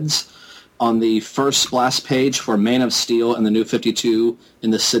ads on the first splash page for Man of Steel and the New 52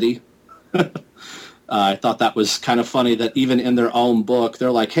 in the city? I thought that was kind of funny that even in their own book, they're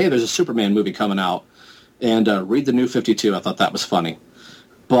like, hey, there's a Superman movie coming out, and read the New 52. I thought that was funny.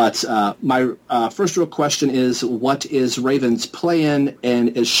 But my first real question is, what is Raven's plan,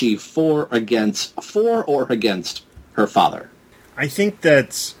 and is she for or against her father? I think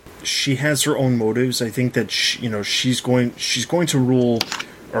that she has her own motives. I think that she's going to rule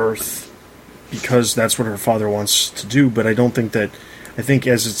Earth because that's what her father wants to do, but I think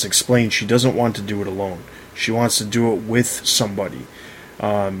as it's explained, she doesn't want to do it alone. She wants to do it with somebody,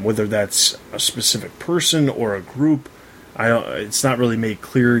 whether that's a specific person or a group. It's not really made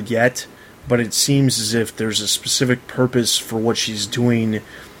clear yet, but it seems as if there's a specific purpose for what she's doing,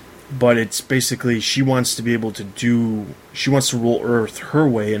 but it's basically she wants to rule Earth her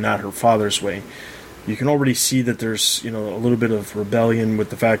way and not her father's way. You can already see that there's, a little bit of rebellion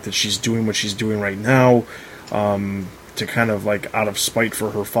with the fact that she's doing what she's doing right now, to kind of like out of spite for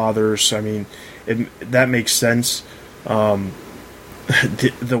her father. So, I mean, that makes sense. The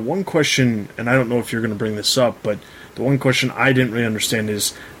one question, and I don't know if you're going to bring this up, but the one question I didn't really understand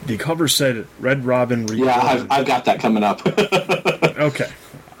is the cover said Red Robin Reborn. Yeah, I've got that coming up. Okay,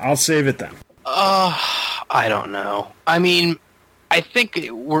 I'll save it then. I don't know. I mean, I think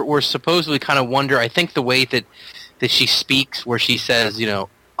we're supposedly kind of wonder. I think the way that she speaks, where she says,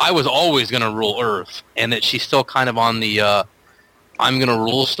 I was always going to rule Earth, and that she's still kind of on the I'm going to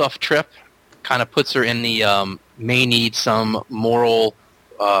rule stuff trip, kind of puts her in the may need some moral,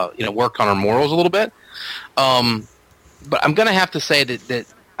 work on her morals a little bit. But I'm going to have to say that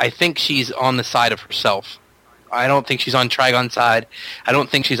I think she's on the side of herself. I don't think she's on Trigon's side. I don't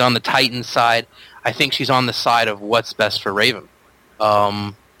think she's on the Titan's side. I think she's on the side of what's best for Raven.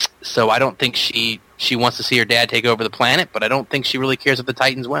 So I don't think she wants to see her dad take over the planet, but I don't think she really cares if the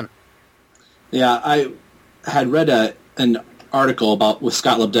Titans win. Yeah, I had read an article with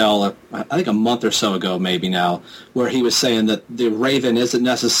Scott Lobdell, I think a month or so ago maybe now, where he was saying that the Raven isn't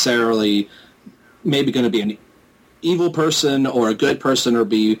necessarily maybe going to be an evil person or a good person or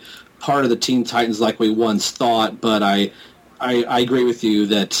be part of the Teen Titans like we once thought, but I agree with you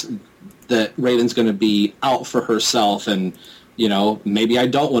that Raven's going to be out for herself, and maybe I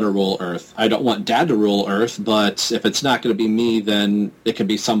don't want to rule Earth. I don't want Dad to rule Earth, but if it's not going to be me, then it can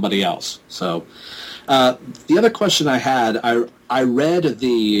be somebody else. So the other question I had, I read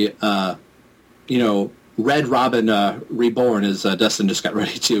the Red Robin Reborn, as Dustin just got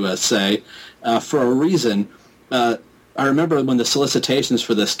ready to say, for a reason. I remember when the solicitations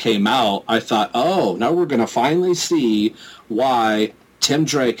for this came out, I thought, oh, now we're going to finally see why Tim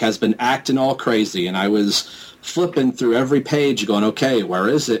Drake has been acting all crazy. And I was flipping through every page going, okay, where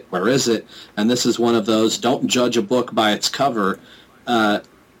is it? Where is it? And this is one of those, don't judge a book by its cover.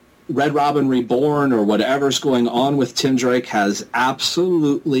 Red Robin Reborn or whatever's going on with Tim Drake has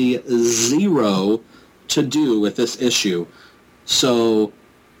absolutely zero to do with this issue. So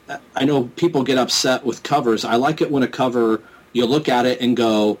I know people get upset with covers. I like it when a cover, you look at it and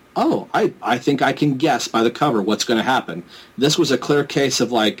go, oh, I think I can guess by the cover what's going to happen. This was a clear case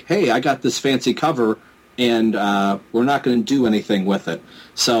of like, hey, I got this fancy cover, and we're not going to do anything with it.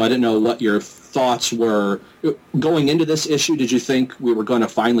 So I didn't know what your thoughts were. Going into this issue, did you think we were going to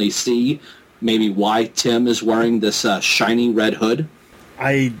finally see maybe why Tim is wearing this shiny red hood?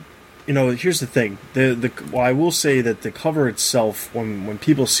 Here's the thing. I will say that the cover itself, when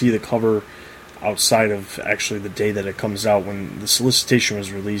people see the cover outside of actually the day that it comes out, when the solicitation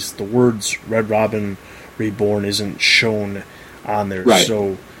was released, the words Red Robin Reborn isn't shown on there. Right.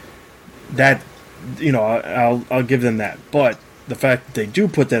 So that, I'll give them that. But the fact that they do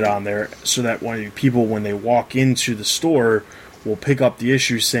put that on there so that when people, when they walk into the store, will pick up the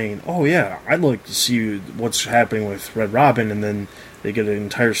issue saying, oh yeah, I'd like to see what's happening with Red Robin, and then they get an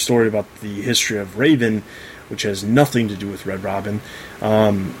entire story about the history of Raven, which has nothing to do with Red Robin.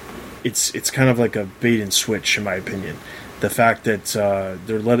 It's kind of like a bait and switch, in my opinion. The fact that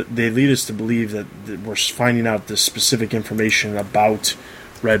they lead us to believe that we're finding out this specific information about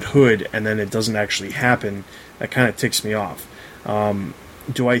Red Hood, and then it doesn't actually happen, that kind of ticks me off.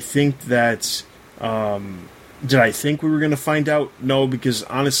 Do I think that... did I think we were going to find out? No, because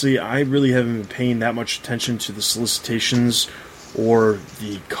honestly, I really haven't been paying that much attention to the solicitations or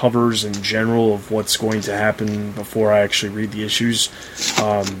the covers in general of what's going to happen before I actually read the issues.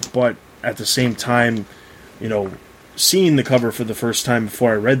 But at the same time, seeing the cover for the first time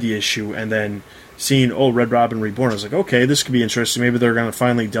before I read the issue, and then seeing, Red Robin Reborn, I was like, okay, this could be interesting. Maybe they're going to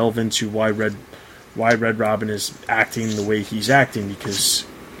finally delve into why Red Robin is acting the way he's acting, because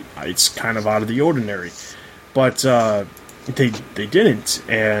it's kind of out of the ordinary. But they didn't,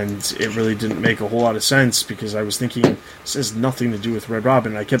 and it really didn't make a whole lot of sense, because I was thinking, this has nothing to do with Red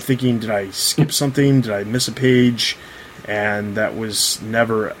Robin. I kept thinking, did I skip something? Did I miss a page? And that was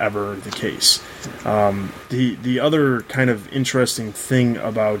never, ever the case. The other kind of interesting thing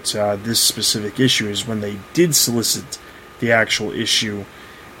about this specific issue is when they did solicit the actual issue,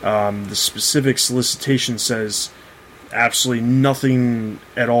 the specific solicitation says absolutely nothing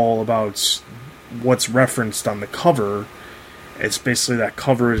at all about what's referenced on the cover. It's basically that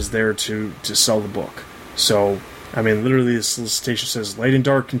cover is there to sell the book. So, literally the solicitation says, Light and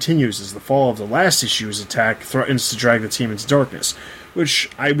Dark continues as the fall of the last issue's attack threatens to drag the team into darkness. Which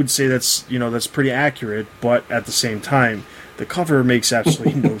I would say that's pretty accurate, but at the same time, the cover makes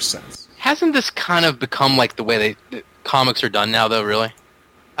absolutely no sense. Hasn't this kind of become like the way the comics are done now, though, really?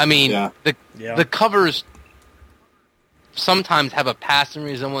 The covers sometimes have a passing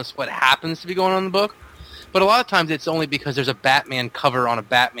resemblance to what happens to be going on in the book, but a lot of times it's only because there's a Batman cover on a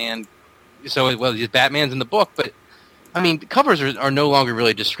Batman. So, Batman's in the book, but covers are no longer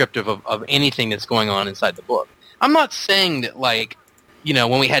really descriptive of anything that's going on inside the book. I'm not saying that,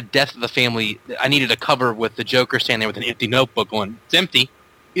 when we had Death of the Family, I needed a cover with the Joker standing there with an empty notebook going, it's empty,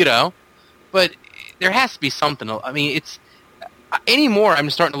 but there has to be something. It's anymore, I'm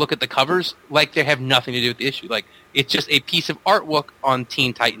starting to look at the covers like they have nothing to do with the issue. Like, it's just a piece of artwork on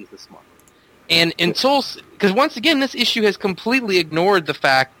Teen Titans this month. And until, because once again, this issue has completely ignored the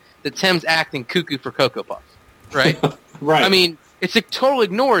fact that Tim's acting cuckoo for Cocoa Puffs, right? Right. It's totally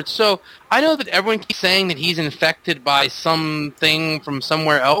ignored. So I know that everyone keeps saying that he's infected by something from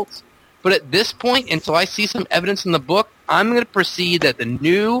somewhere else, but at this point, until I see some evidence in the book, I'm going to proceed that the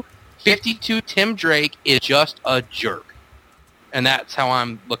new 52 Tim Drake is just a jerk. And that's how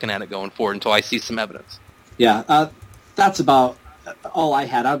I'm looking at it going forward until I see some evidence. Yeah, that's about all I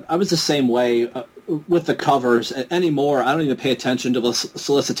had. I was the same way with the covers. Anymore, I don't even pay attention to the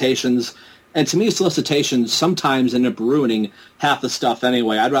solicitations. And to me, solicitations sometimes end up ruining half the stuff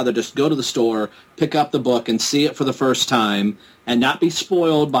anyway. I'd rather just go to the store, pick up the book, and see it for the first time, and not be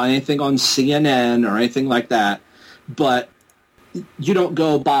spoiled by anything on CNN or anything like that. But you don't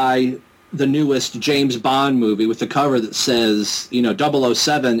go buy the newest James Bond movie with the cover that says,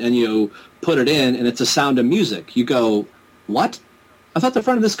 007, and you put it in, and it's a Sound of Music. You go, what? I thought the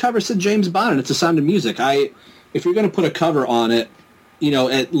front of this cover said James Bond, and it's a Sound of Music. If you're going to put a cover on it,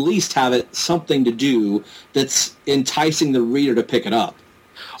 at least have it something to do that's enticing the reader to pick it up.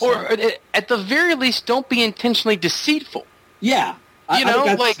 Or at the very least, don't be intentionally deceitful. Yeah. Put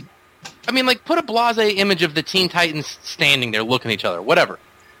a blasé image of the Teen Titans standing there looking at each other, whatever.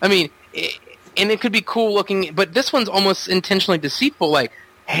 And it could be cool looking, but this one's almost intentionally deceitful, like,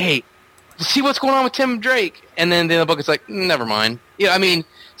 hey, see what's going on with Tim Drake? And then the book is like, never mind. Yeah,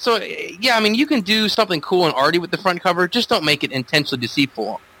 you can do something cool and arty with the front cover, just don't make it intentionally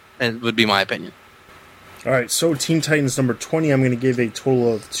deceitful, would be my opinion. All right, so Teen Titans number 20, I'm going to give a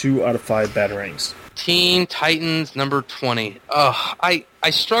total of 2 out of 5 Batarangs. Teen Titans number 20. I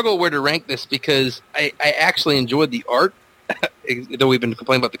struggle where to rank this because I actually enjoyed the art, though we've been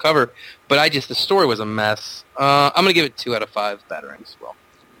complaining about the cover, but the story was a mess. I'm going to give it 2 out of 5 Batarangs as well.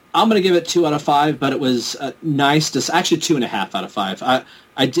 I'm going to give it 2 out of 5, but it was nice to... Actually, 2.5 out of 5.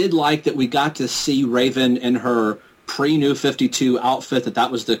 I did like that we got to see Raven in her pre-New 52 outfit,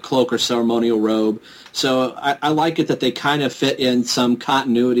 that was the cloak or ceremonial robe. So I like it that they kind of fit in some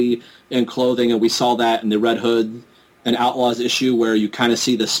continuity in clothing, and we saw that in the Red Hood and Outlaws issue where you kind of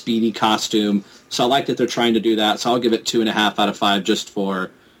see the Speedy costume. So I like that they're trying to do that. So I'll give it 2.5 out of 5 just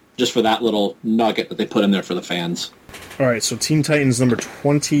for that little nugget that they put in there for the fans. All right, so Teen Titans number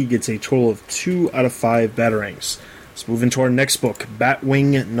 20 gets a total of 2 out of 5 Batarangs. Let's move into our next book,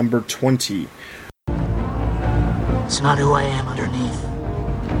 Batwing number 20. It's not who I am underneath,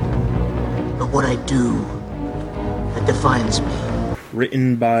 but what I do that defines me.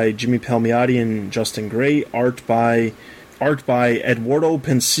 Written by Jimmy Palmiotti and Justin Gray, art by Eduardo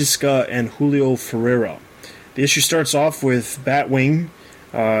Pencisca and Julio Ferreira. The issue starts off with Batwing,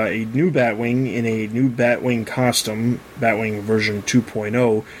 a new Batwing in a new Batwing costume, Batwing version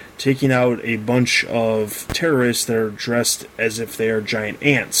 2.0, taking out a bunch of terrorists that are dressed as if they are giant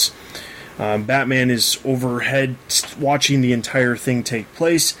ants. Batman is overhead watching the entire thing take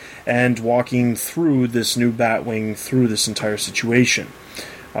place and walking through this new Batwing through this entire situation.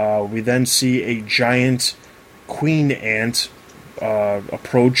 We then see a giant queen ant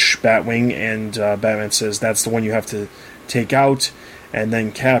approach Batwing, and Batman says that's the one you have to take out and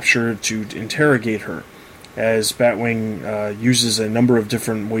then capture to interrogate her. As Batwing uses a number of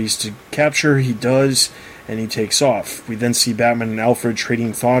different ways to capture, he does, and he takes off. We then see Batman and Alfred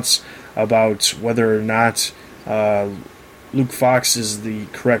trading thoughts about whether or not Luke Fox is the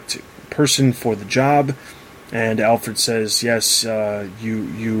correct person for the job, and Alfred says, yes,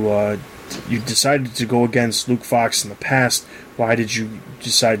 you decided to go against Luke Fox in the past. Why did you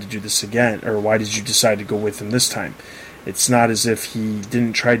decide to do this again, or why did you decide to go with him this time? It's not as if he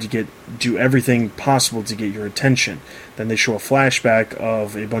didn't try to do everything possible to get your attention. Then they show a flashback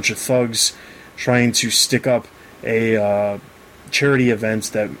of a bunch of thugs trying to stick up a charity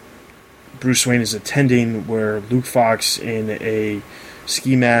event that Bruce Wayne is attending, where Luke Fox in a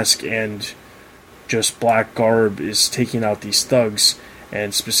ski mask and just black garb is taking out these thugs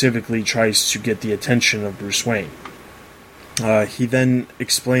and specifically tries to get the attention of Bruce Wayne.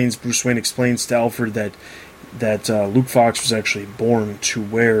 Bruce Wayne explains to Alfred that Luke Fox was actually born to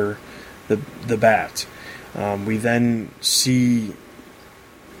wear the bat. We then see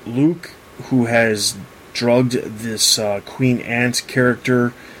Luke, who has drugged this Queen Ant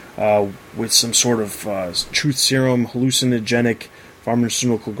character with some sort of truth serum, hallucinogenic,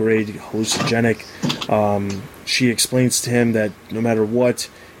 pharmaceutical grade hallucinogenic. She explains to him that no matter what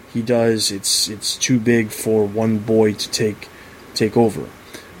he does, it's too big for one boy to take over.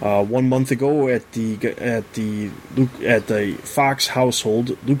 1 month ago at the Fox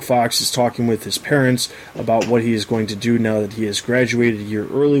household, Luke Fox is talking with his parents about what he is going to do now that he has graduated a year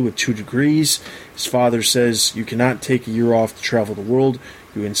early with 2 degrees. His father says, you cannot take a year off to travel the world.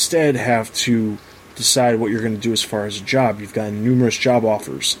 You instead have to decide what you're going to do as far as a job. You've gotten numerous job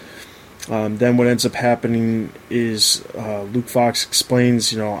offers. Then what ends up happening is Luke Fox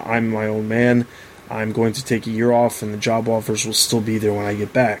explains, I'm my own man. I'm going to take a year off, and the job offers will still be there when I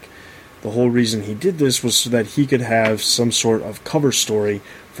get back. the whole reason he did this was so that he could have some sort of cover story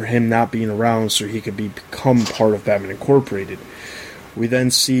for him not being around, so he could become part of Batman Incorporated. We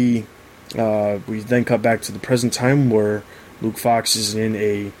then cut back to the present time where Luke Fox is in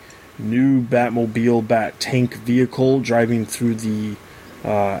a new Batmobile Bat tank vehicle driving through the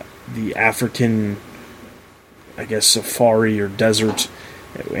African, I guess, safari or desert,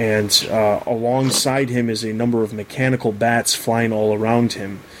 and alongside him is a number of mechanical bats flying all around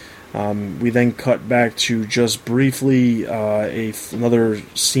him. We then cut back to just briefly another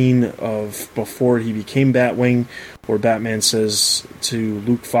scene of before he became Batwing, where Batman says to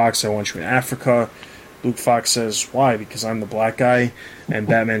Luke Fox, "I want you in Africa." Luke Fox says, "Why? Because I'm the black guy." And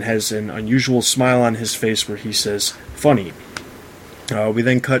Batman has an unusual smile on his face where he says, "Funny." We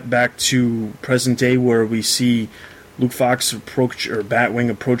then cut back to present day where we see Luke Fox Batwing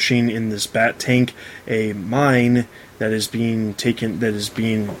approaching in this bat tank a mine that is being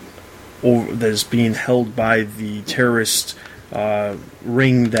held by the terrorist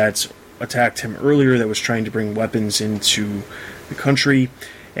ring that attacked him earlier, that was trying to bring weapons into the country,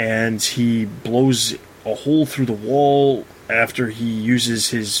 and he blows a hole through the wall. After he uses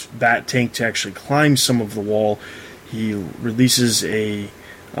his bat tank to actually climb some of the wall, he releases a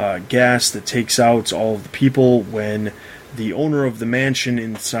gas that takes out all of the people. When the owner of the mansion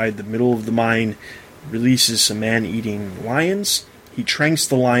inside the middle of the mine releases some man-eating lions, he tranks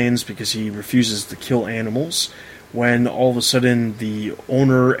the lions because he refuses to kill animals. When all of a sudden the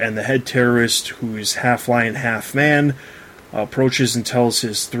owner and the head terrorist, who is half lion, half man, approaches and tells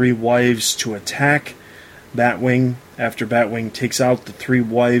his 3 wives to attack Batwing. After Batwing takes out the 3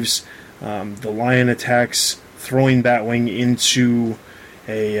 wives, the lion attacks, throwing Batwing into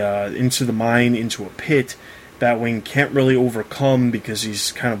the mine, into a pit. Batwing can't really overcome because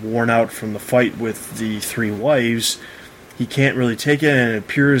he's kind of worn out from the fight with the 3 wives. He can't really take it, and it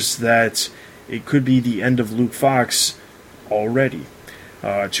appears that it could be the end of Luke Fox already.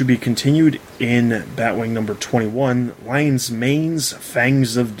 To be continued in Batwing number 21, Lion's Mane's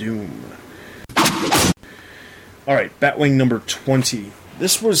Fangs of Doom. Alright, Batwing number 20.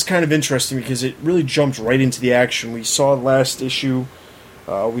 This was kind of interesting because it really jumped right into the action. We saw last issue,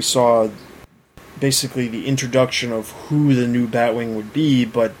 we saw basically the introduction of who the new Batwing would be,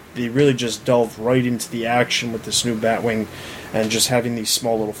 but they really just delved right into the action with this new Batwing and just having these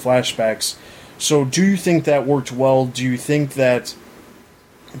small little flashbacks. So do you think that worked well? Do you think that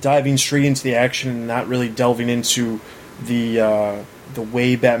diving straight into the action and not really delving into the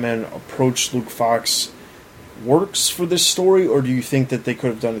way Batman approached Luke Fox works for this story, or do you think that they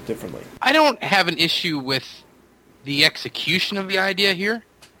could have done it differently? I don't have an issue with the execution of the idea here,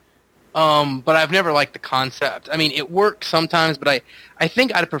 but I've never liked the concept. I mean, it works sometimes, but I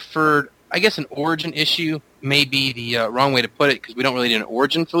think I'd have preferred, I guess an origin issue may be the wrong way to put it, because we don't really need an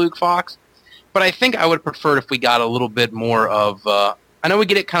origin for Luke Fox, but I think I would have preferred if we got a little bit more of, I know we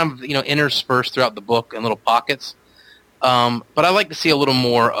get it kind of, interspersed throughout the book in little pockets, but I'd like to see a little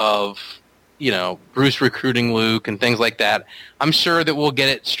more of, Bruce recruiting Luke and things like that. I'm sure that we'll get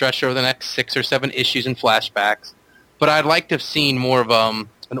it stretched over the next 6 or 7 issues in flashbacks, but I'd like to have seen more of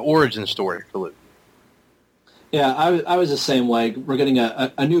an origin story for Luke. Yeah, I was the same way. We're getting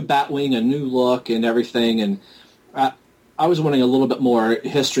a new Batwing, a new look and everything, and I was wanting a little bit more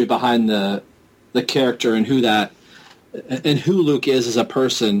history behind the character and who Luke is as a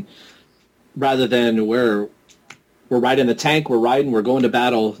person, rather than we're riding the tank, we're going to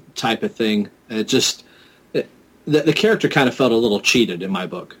battle type of thing. The character kind of felt a little cheated in my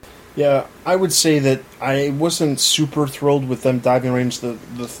book. Yeah, I would say that I wasn't super thrilled with them diving right into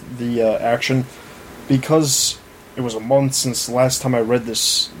the action, because it was a month since the last time I read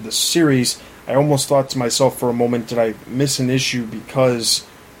this series. I almost thought to myself for a moment, did I miss an issue? Because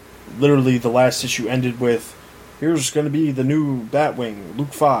literally the last issue ended with, here's going to be the new Batwing,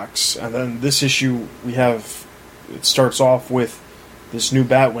 Luke Fox, and then this issue it starts off with this new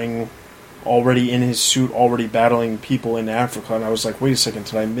Batwing already in his suit, already battling people in Africa, and I was like, wait a second,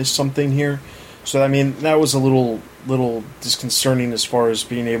 did I miss something here? So, I mean, that was a little disconcerting as far as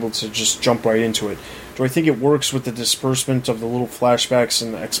being able to just jump right into it. Do I think it works with the disbursement of the little flashbacks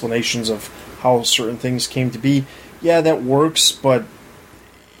and explanations of how certain things came to be? Yeah, that works, but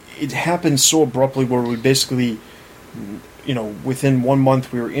it happened so abruptly where we basically, within 1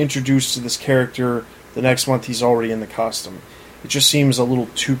 month we were introduced to this character. The next month he's already in the costume. It just seems a little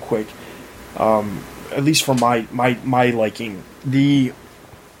too quick, at least for my liking. The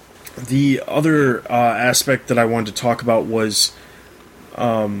other aspect that I wanted to talk about was,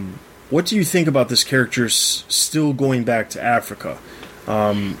 what do you think about this character still going back to Africa?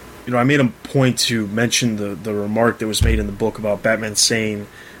 I made a point to mention the remark that was made in the book about Batman saying,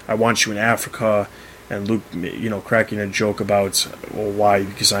 I want you in Africa, and Luke, cracking a joke about, well, why?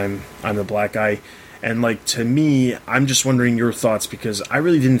 Because I'm the black guy. And, to me, I'm just wondering your thoughts, because I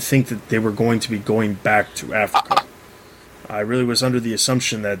really didn't think that they were going to be going back to Africa. I really was under the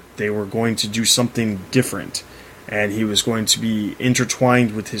assumption that they were going to do something different, and he was going to be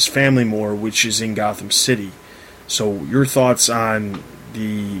intertwined with his family more, which is in Gotham City. So, your thoughts on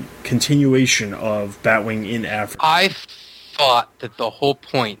the continuation of Batwing in Africa? I thought that the whole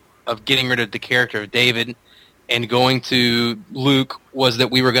point of getting rid of the character of David and going to Luke was that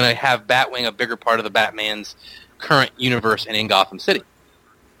we were going to have Batwing a bigger part of the Batman's current universe and in Gotham City.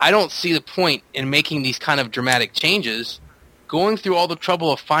 I don't see the point in making these kind of dramatic changes, going through all the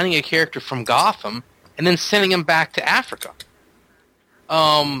trouble of finding a character from Gotham and then sending him back to Africa.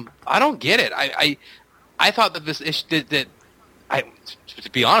 I don't get it. I thought that this issue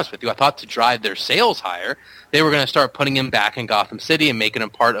to be honest with you, I thought to drive their sales higher, they were going to start putting him back in Gotham City and making him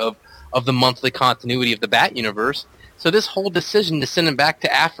part of the monthly continuity of the Bat Universe. So this whole decision to send him back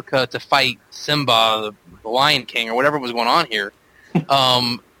to Africa to fight Simba, the Lion King, or whatever was going on here,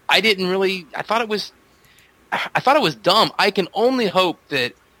 I thought it was dumb. I can only hope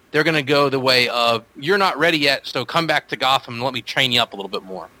that they're going to go the way of, you're not ready yet, so come back to Gotham and let me train you up a little bit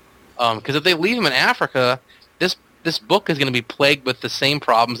more. Because if they leave him in Africa, this book is going to be plagued with the same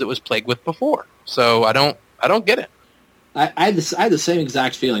problems it was plagued with before. So I don't get it. I had the same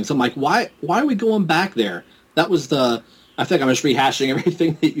exact feelings. I'm like, why are we going back there? That was I think I'm just rehashing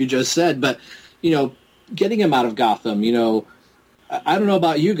everything that you just said, but, getting him out of Gotham, I don't know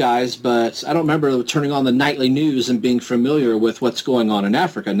about you guys, but I don't remember turning on the nightly news and being familiar with what's going on in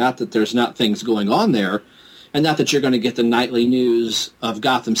Africa. Not that there's not things going on there, and not that you're going to get the nightly news of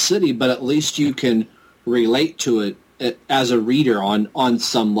Gotham City, but at least you can relate to it as a reader on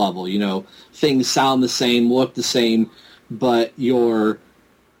some level. Things sound the same, look the same, but your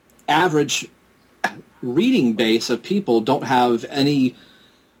average reading base of people don't have any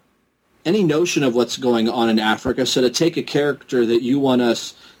notion of what's going on in Africa. So to take a character that you want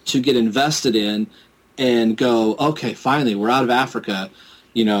us to get invested in and go, okay, finally, we're out of Africa,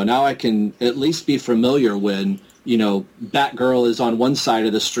 now I can at least be familiar when, Batgirl is on one side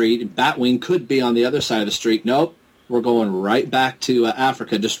of the street, and Batwing could be on the other side of the street. Nope, we're going right back to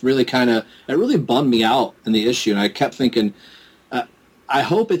Africa. Just really it really bummed me out in the issue, and I kept thinking, I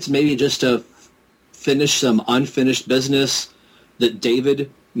hope it's maybe just to finish some unfinished business that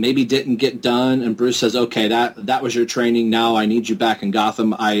David maybe didn't get done, and Bruce says, okay, that was your training, now I need you back in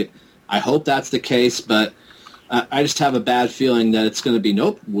Gotham. I hope that's the case, but I just have a bad feeling that it's going to be,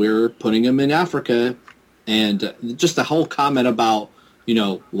 nope, we're putting him in Africa. And just the whole comment about,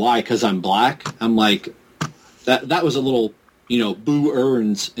 why, because I'm black, I'm like, that was a little, boo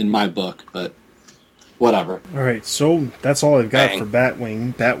earns in my book, but whatever. All right, so that's all I've got for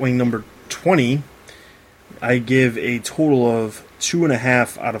Batwing. Batwing number 20, I give a total of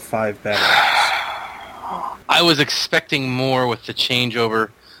 2.5 out of 5 Batwings. I was expecting more with the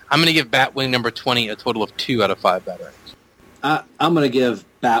changeover. I'm going to give Batwing number 20 a total of 2 out of 5 Batarangs. I'm going to give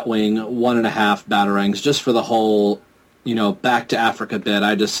Batwing 1.5 Batarangs just for the whole, back to Africa bit.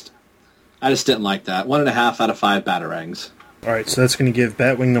 I just didn't like that. 1.5 out of 5 Batarangs. All right, so that's going to give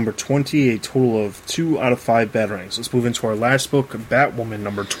Batwing number 20 a total of 2 out of 5 Batarangs. Let's move into our last book, Batwoman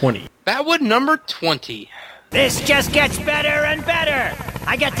number 20. Batwoman number 20. This just gets better and better.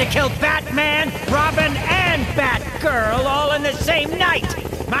 I get to kill Batman, Robin, and Batgirl all in the same night.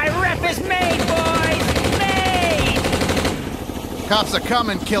 My rep is made, boys. Made! Cops are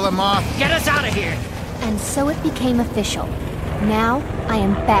coming, Killer Moth. Get us out of here. And so it became official. Now I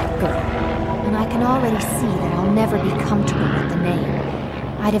am Batgirl, and I can already see that I'll never be comfortable with the name.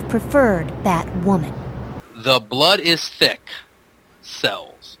 I'd have preferred Batwoman. The Blood is Thick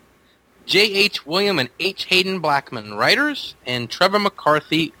sells. J.H. William and H. Hayden Blackman, writers, and Trevor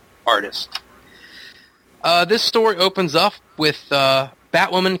McCarthy, artist. This story opens up with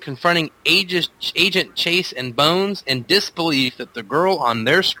Batwoman confronting Agent Chase and Bones in disbelief that the girl on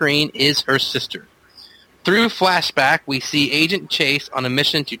their screen is her sister. Through flashback, we see Agent Chase on a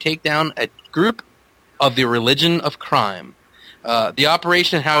mission to take down a group of the Religion of Crime. The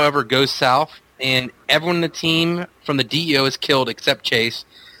operation, however, goes south, and everyone in the team from the DEO is killed except Chase.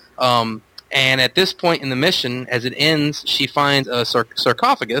 And at this point in the mission, as it ends, she finds a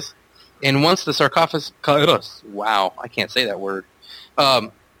sarcophagus, and once the sarcophagus... Wow, I can't say that word.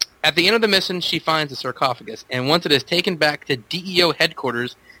 At the end of the mission, she finds the sarcophagus, and once it is taken back to DEO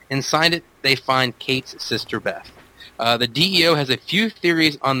headquarters, inside it, they find Kate's sister, Beth. The DEO has a few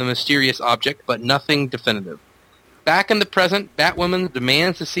theories on the mysterious object, but nothing definitive. Back in the present, Batwoman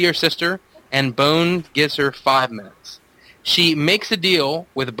demands to see her sister, and Bone gives her 5 minutes. She makes a deal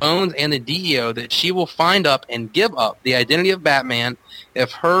with Bones and the DEO that she will find up and give up the identity of Batman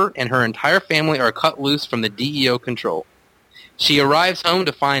if her and her entire family are cut loose from the DEO control. She arrives home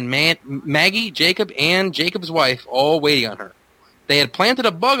to find Maggie, Jacob, and Jacob's wife all waiting on her. They had planted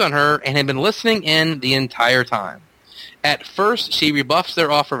a bug on her and had been listening in the entire time. At first, she rebuffs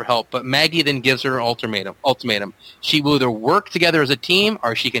their offer of help, but Maggie then gives her an ultimatum. She will either work together as a team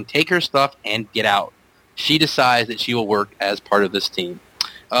or she can take her stuff and get out. She decides that she will work as part of this team.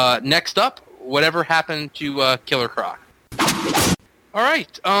 Next up, whatever happened to Killer Croc. All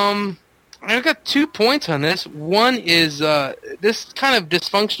right. I've got 2 points on this. One is this kind of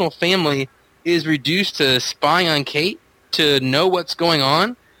dysfunctional family is reduced to spying on Kate to know what's going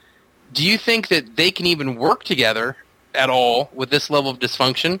on. Do you think that they can even work together at all with this level of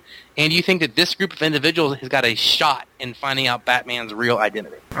dysfunction? And do you think that this group of individuals has got a shot in finding out Batman's real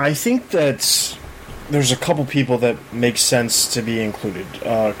identity? I think that there's a couple people that make sense to be included.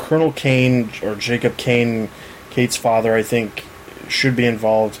 Colonel Kane, or Jacob Kane, Kate's father, I think, should be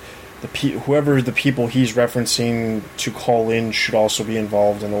involved. Whoever the people he's referencing to call in should also be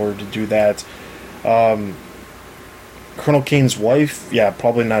involved in order to do that. Colonel Kane's wife,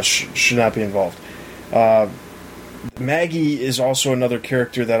 probably not. Should not be involved. Maggie is also another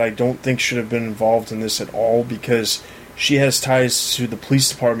character that I don't think should have been involved in this at all, because she has ties to the police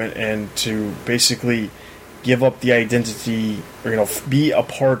department, and to basically give up the identity, or be a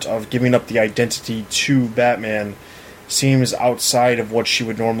part of giving up the identity to Batman, seems outside of what she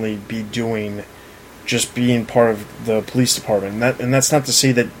would normally be doing, just being part of the police department. And that's not to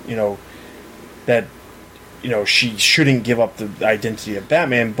say that she shouldn't give up the identity of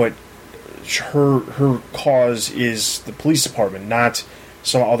Batman, but her cause is the police department, not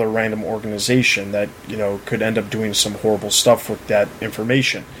some other random organization that could end up doing some horrible stuff with that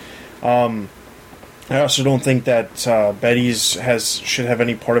information. I also don't think that Betty's should have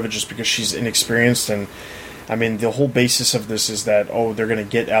any part of it, just because she's inexperienced. And I mean, the whole basis of this is that, they're going to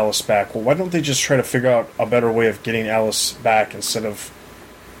get Alice back. Well, why don't they just try to figure out a better way of getting Alice back, instead of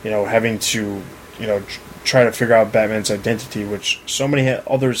having to try to figure out Batman's identity, which so many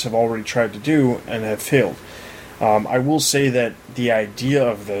others have already tried to do and have failed. I will say that the idea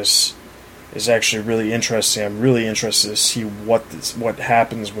of this is actually really interesting. I'm really interested to see what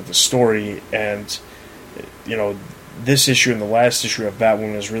happens with the story, and this issue and the last issue of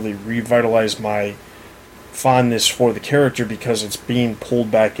Batwoman has really revitalized my fondness for the character, because it's being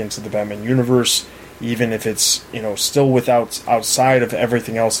pulled back into the Batman universe, even if it's still outside of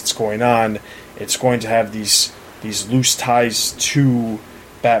everything else that's going on. It's going to have these loose ties to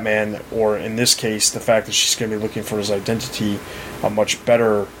Batman, or in this case, the fact that she's going to be looking for his identity, a much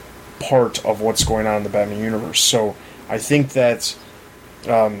better part of what's going on in the Batman universe. So I think that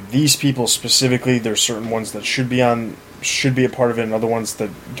these people specifically, there's certain ones that should be a part of it, and other ones that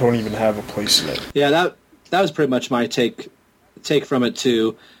don't even have a place in it. Yeah, that was pretty much my take from it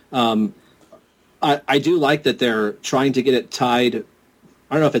too. I do like that they're trying to get it tied.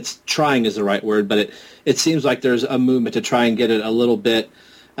 I don't know if it's trying is the right word, but it seems like there's a movement to try and get it a little bit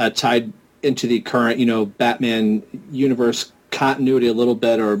tied into the current, Batman universe continuity a little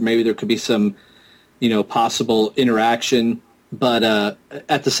bit, or maybe there could be some, possible interaction. But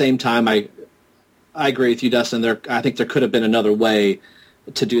at the same time, I agree with you, Dustin. I think there could have been another way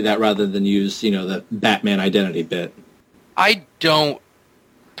to do that rather than use, the Batman identity bit. I don't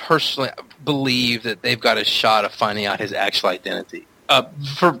personally believe that they've got a shot of finding out his actual identity.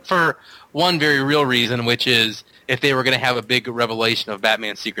 For one very real reason, which is if they were going to have a big revelation of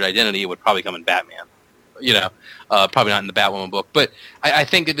Batman's secret identity, it would probably come in Batman. Probably not in the Batwoman book. But I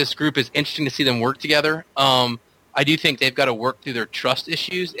think that this group is interesting to see them work together. I do think they've got to work through their trust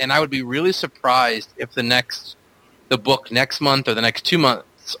issues, and I would be really surprised if the book next month or the next 2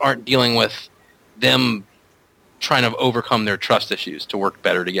 months aren't dealing with them trying to overcome their trust issues to work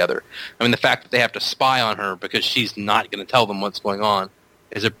better together. I mean, the fact that they have to spy on her because she's not going to tell them what's going on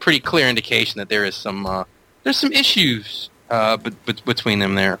is a pretty clear indication that there is some issues between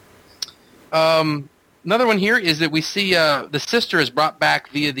them there. Another one here is that we see the sister is brought back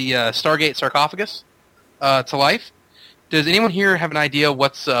via the Stargate sarcophagus to life. Does anyone here have an idea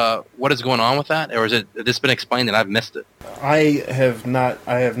what is going on with that, or has this been explained and I've missed it? I have not.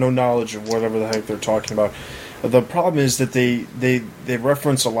 I have no knowledge of whatever the heck they're talking about. The problem is that they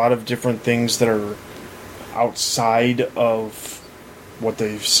reference a lot of different things that are outside of what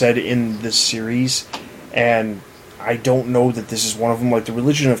they've said in this series, and I don't know that this is one of them. Like, the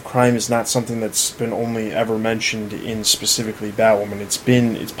religion of crime is not something that's been only ever mentioned in specifically Batwoman.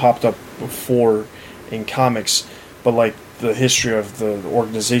 It's popped up before in comics, but like the history of the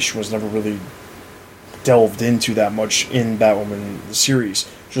organization was never really delved into that much in Batwoman the series.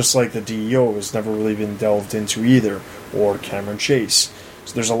 Just like the DEO has never really been delved into either, or Cameron Chase.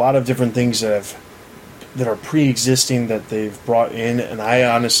 So there's a lot of different things that are pre-existing that they've brought in, and I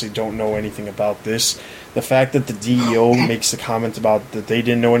honestly don't know anything about this. The fact that the DEO makes the comment about that they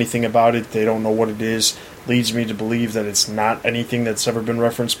didn't know anything about it, they don't know what it is, leads me to believe that it's not anything that's ever been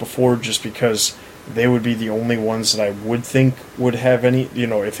referenced before, just because they would be the only ones that I would think would have any,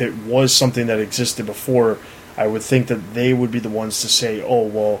 if it was something that existed before, I would think that they would be the ones to say, oh,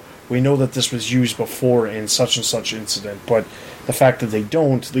 well, we know that this was used before in such and such incident, but the fact that they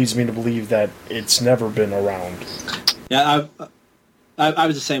don't leads me to believe that it's never been around. Yeah, I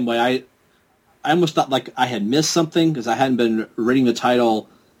was the same way. I almost thought like I had missed something because I hadn't been reading the title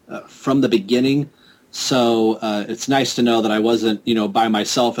from the beginning. So it's nice to know that I wasn't, by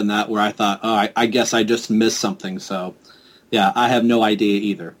myself in that, where I thought, oh, I guess I just missed something. So, yeah, I have no idea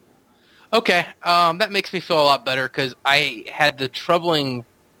either. Okay, that makes me feel a lot better because I had the troubling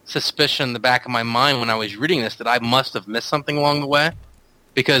suspicion in the back of my mind when I was reading this that I must have missed something along the way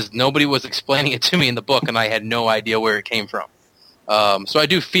because nobody was explaining it to me in the book and I had no idea where it came from. So I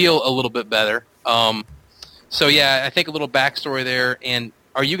do feel a little bit better. So yeah, I think a little backstory there. And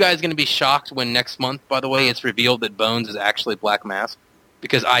are you guys going to be shocked when next month, by the way, it's revealed that Bones is actually Black Mask?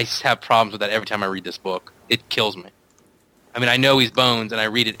 Because I have problems with that every time I read this book. It kills me. I mean, I know he's Bones, and I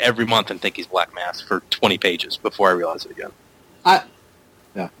read it every month and think he's Black Mask for 20 pages before I realize it again.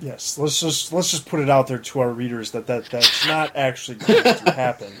 Yeah. Yes, let's just put it out there to our readers that's not actually going to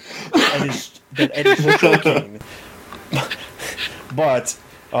happen. That is joking. But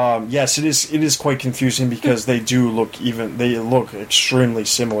yes, it is quite confusing because they look extremely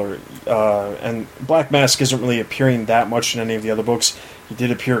similar. And Black Mask isn't really appearing that much in any of the other books. He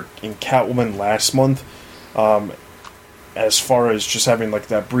did appear in Catwoman last month. As far as just having like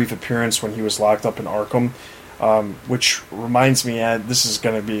that brief appearance when he was locked up in Arkham. Which reminds me, this is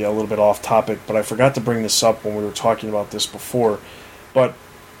going to be a little bit off topic, but I forgot to bring this up when we were talking about this before. But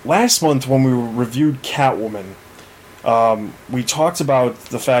last month when we reviewed Catwoman, we talked about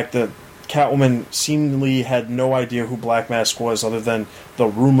the fact that Catwoman seemingly had no idea who Black Mask was other than the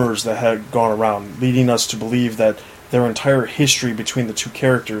rumors that had gone around, leading us to believe that their entire history between the two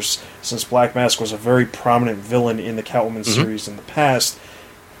characters, since Black Mask was a very prominent villain in the Catwoman series in the past,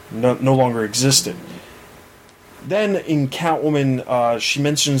 no longer existed. Then in Catwoman, she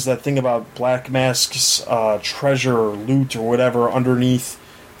mentions that thing about Black Mask's treasure or loot or whatever underneath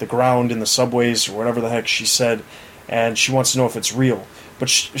the ground in the subways or whatever the heck she said, and she wants to know if it's real.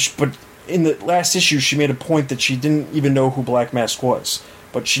 But in the last issue, she made a point that she didn't even know who Black Mask was,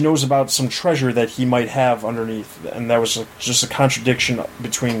 but she knows about some treasure that he might have underneath, and that was just a contradiction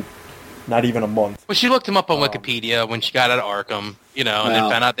between not even a month. Well, she looked him up on Wikipedia when she got out of Arkham, and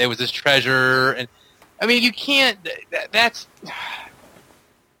then found out there was this treasure, and I mean, you can't. That's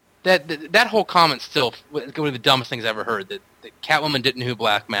that whole comment still one of the dumbest things I ever heard. That Catwoman didn't know who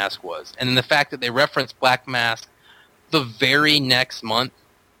Black Mask was, and then the fact that they referenced Black Mask the very next month.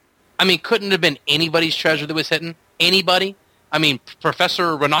 I mean, couldn't it have been anybody's treasure that was hidden? Anybody? I mean,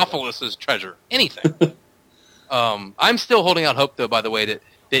 Professor Renopoulos' treasure. Anything. I'm still holding out hope, though. By the way, that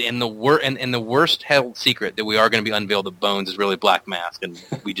in the worst held secret that we are going to be unveiled that Bones is really Black Mask, and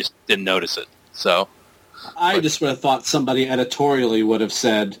we just didn't notice it. So. I just would have thought somebody editorially would have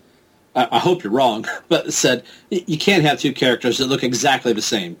said, I hope you're wrong, but said, you can't have two characters that look exactly the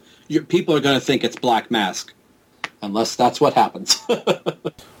same. People are going to think it's Black Mask, unless that's what happens.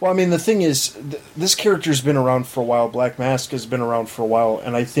 Well, I mean, the thing is, this character's been around for a while, Black Mask has been around for a while,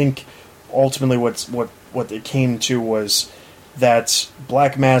 and I think ultimately what it came to was that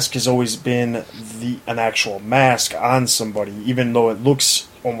Black Mask has always been an actual mask on somebody, even though it looks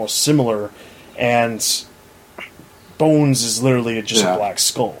almost similar, and Bones is literally just a black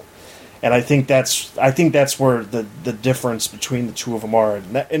skull, and I think that's where the difference between the two of them are,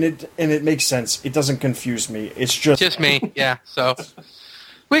 and it makes sense. It doesn't confuse me. It's just me, yeah. So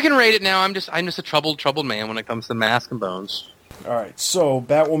we can rate it now. I'm just a troubled man when it comes to Mask and Bones. All right, so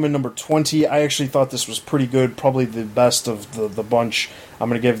Batwoman number 20. I actually thought this was pretty good, probably the best of the bunch. I'm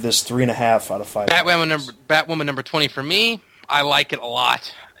going to give this 3.5 out of 5. Batwoman number 20 for me. I like it a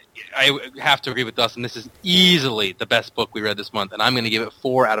lot. I have to agree with Dustin. This is easily the best book we read this month, and I'm going to give it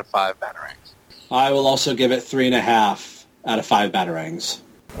 4 out of 5 Batarangs. I will also give it 3.5 out of 5 Batarangs.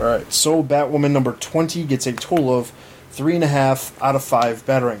 All right, so Batwoman number 20 gets a total of 3.5 out of 5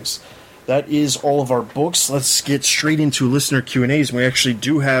 Batarangs. That is all of our books. Let's get straight into listener Q&As. We actually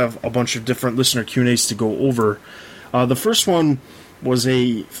do have a bunch of different listener Q&As to go over. The first one was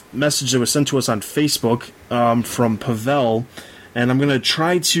a message that was sent to us on Facebook from Pavel. And I'm going to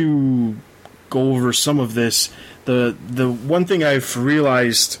try to go over some of this. The one thing I've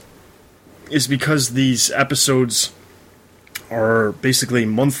realized is because these episodes are basically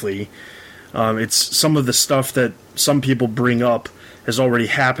monthly, it's some of the stuff that some people bring up has already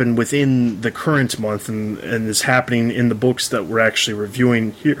happened within the current month and is happening in the books that we're actually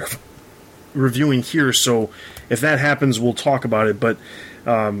reviewing here. So if that happens, we'll talk about it. But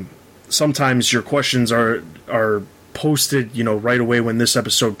sometimes your questions are posted, right away when this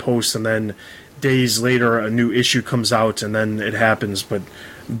episode posts, and then days later a new issue comes out, and then it happens. But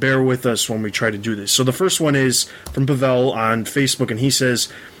bear with us when we try to do this. So the first one is from Pavel on Facebook, and he says,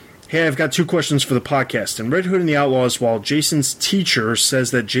 "Hey, I've got 2 questions for the podcast. In Red Hood and the Outlaws, while Jason's teacher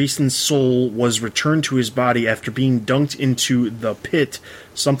says that Jason's soul was returned to his body after being dunked into the pit,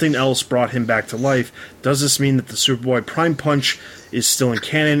 something else brought him back to life. Does this mean that the Superboy Prime Punch is still in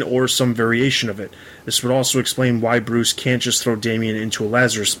canon or some variation of it? This would also explain why Bruce can't just throw Damian into a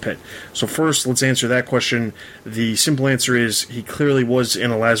Lazarus pit." So first, let's answer that question. The simple answer is he clearly was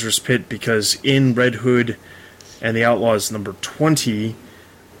in a Lazarus pit, because in Red Hood and the Outlaws number 20...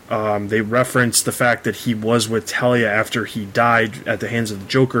 they reference the fact that he was with Talia after he died at the hands of the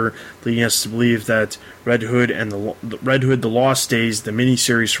Joker, leading us to believe that Red Hood and the Lost Days, the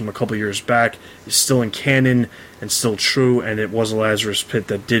miniseries from a couple years back, is still in canon and still true, and it was a Lazarus pit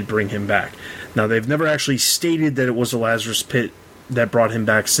that did bring him back. Now, they've never actually stated that it was a Lazarus pit that brought him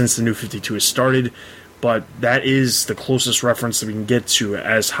back since the New 52 has started, but that is the closest reference that we can get to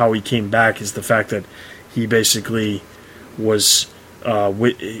as how he came back, is the fact that he basically was...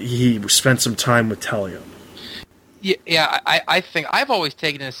 he spent some time with Talia. Yeah, I think I've always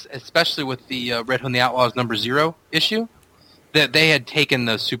taken this, especially with the Red Hood and the Outlaws number 0 issue, that they had taken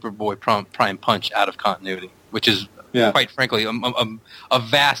the Superboy Prime Punch out of continuity, which is quite frankly a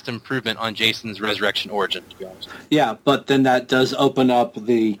vast improvement on Jason's resurrection origin, to be honest. Yeah, but then that does open up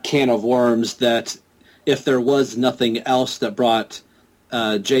the can of worms that if there was nothing else that brought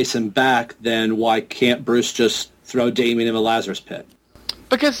Jason back, then why can't Bruce just throw Damian in a Lazarus pit?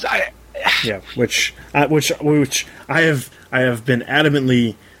 Because which I have been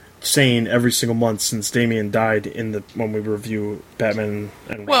adamantly saying every single month since Damian died when we review Batman.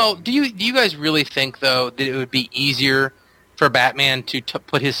 Well, do you guys really think though that it would be easier for Batman to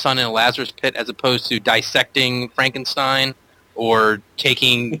put his son in a Lazarus pit as opposed to dissecting Frankenstein or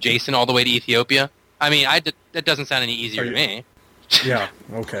taking Jason all the way to Ethiopia? I mean, that doesn't sound any easier to me. Yeah.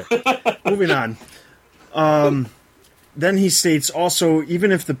 Okay. Moving on. Then he states also,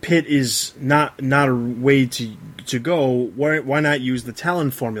 even if the pit is not a way to go, why not use the Talon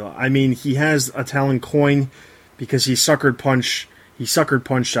formula? I mean, he has a Talon coin because he sucker punched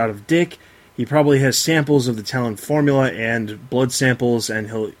out of Dick. He probably has samples of the Talon formula and blood samples,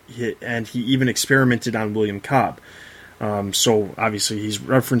 and he even experimented on William Cobb. So obviously he's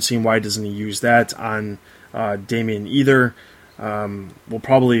referencing why doesn't he use that on Damian either. We'll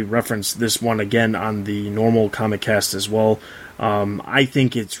probably reference this one again on the normal comic cast as well. I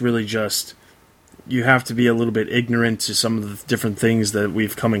think it's really just you have to be a little bit ignorant to some of the different things that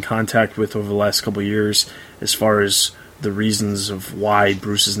we've come in contact with over the last couple of years as far as the reasons of why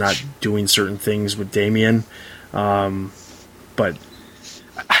Bruce is not doing certain things with Damian. But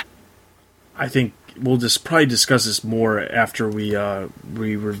I think we'll just probably discuss this more after we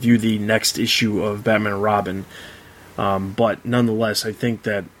review the next issue of Batman and Robin. But nonetheless, I think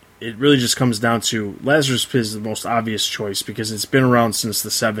that it really just comes down to Lazarus Pit is the most obvious choice because it's been around since the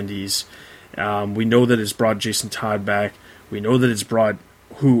 70s. We know that it's brought Jason Todd back. We know that it's brought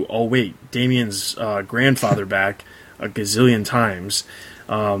Damian's grandfather back a gazillion times.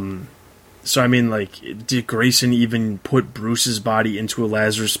 So, I mean, like, did Grayson even put Bruce's body into a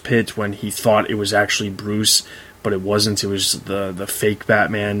Lazarus Pit when he thought it was actually Bruce, but it wasn't? It was the fake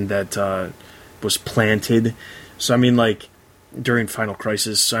Batman that was planted. So, I mean, like, during Final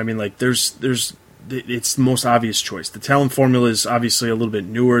Crisis. So, I mean, like, it's the most obvious choice. The Talon formula is obviously a little bit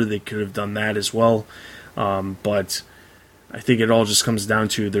newer. They could have done that as well. But I think it all just comes down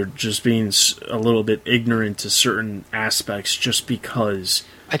to they're just being a little bit ignorant to certain aspects just because...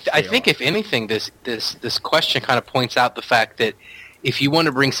 I think, if anything, this question kind of points out the fact that if you want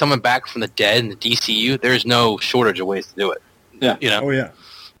to bring someone back from the dead in the DCU, there's no shortage of ways to do it. Yeah. You know? Oh, yeah.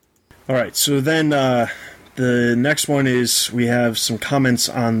 All right, so then the next one is we have some comments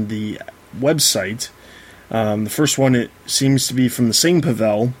on the website. The first one, it seems to be from the same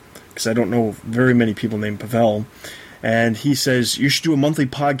Pavel, because I don't know very many people named Pavel, and he says, you should do a monthly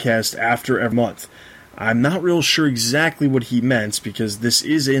podcast after every month. I'm not real sure exactly what he meant, because this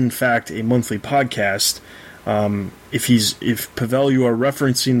is in fact a monthly podcast. If Pavel, you are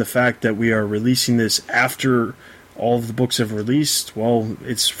referencing the fact that we are releasing this after all of the books have released, well,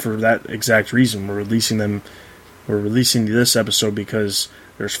 it's for that exact reason. We're releasing this episode because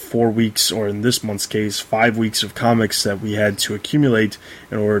there's 4 weeks, or in this month's case, 5 weeks of comics that we had to accumulate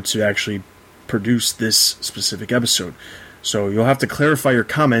in order to actually produce this specific episode. So you'll have to clarify your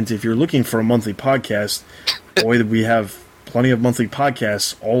comment if you're looking for a monthly podcast. Boy, we have plenty of monthly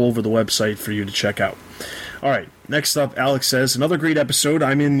podcasts all over the website for you to check out. All right, next up, Alex says, another great episode.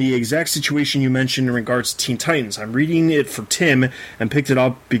 I'm in the exact situation you mentioned in regards to Teen Titans. I'm reading it for Tim and picked it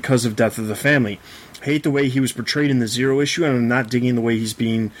up because of Death of the Family. I hate the way he was portrayed in the Zero issue, and I'm not digging the way he's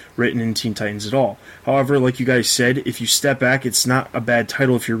being written in Teen Titans at all. However, like you guys said, if you step back, it's not a bad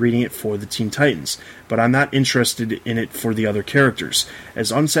title if you're reading it for the Teen Titans, but I'm not interested in it for the other characters.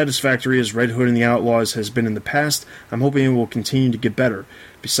 As unsatisfactory as Red Hood and the Outlaws has been in the past, I'm hoping it will continue to get better.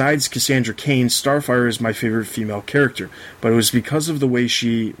 Besides Cassandra Cain, Starfire is my favorite female character, but it was because of the way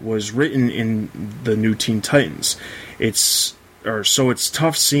she was written in the new Teen Titans. So it's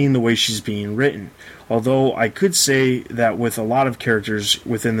tough seeing the way she's being written. Although I could say that with a lot of characters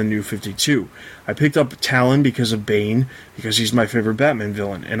within the New 52. I picked up Talon because of Bane, because he's my favorite Batman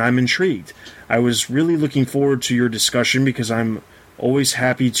villain, and I'm intrigued. I was really looking forward to your discussion because I'm always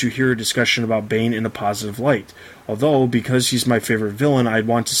happy to hear a discussion about Bane in a positive light. Although, because he's my favorite villain, I'd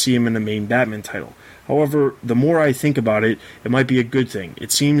want to see him in the main Batman title. However, the more I think about it, it might be a good thing.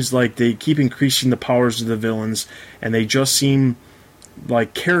 It seems like they keep increasing the powers of the villains, and they just seem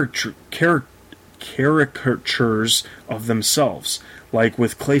like caricatures of themselves, like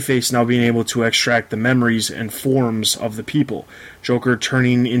with Clayface now being able to extract the memories and forms of the people, Joker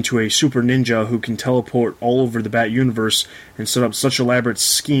turning into a super ninja who can teleport all over the Bat universe and set up such elaborate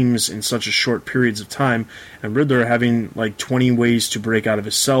schemes in such a short periods of time, and Riddler having like 20 ways to break out of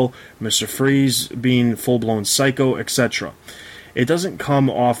his cell, Mr. Freeze being full-blown psycho, etc. It doesn't come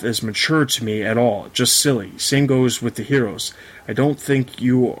off as mature to me at all, just silly. Same goes with the heroes. I don't think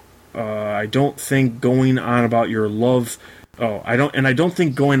going on about your love for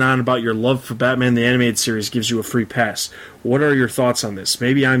Batman the Animated Series gives you a free pass. What are your thoughts on this?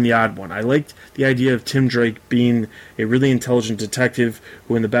 Maybe I'm the odd one. I liked the idea of Tim Drake being a really intelligent detective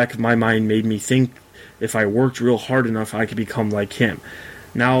who in the back of my mind made me think if I worked real hard enough I could become like him.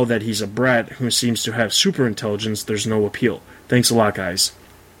 Now that he's a brat who seems to have super intelligence, there's no appeal. Thanks a lot, guys.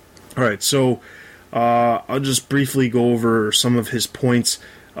 Alright, so I'll just briefly go over some of his points.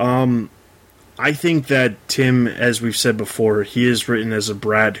 I think that Tim, as we've said before, he is written as a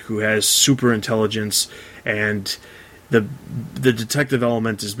brat who has super intelligence, and the detective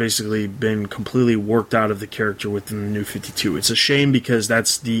element has basically been completely worked out of the character within the New 52. It's a shame because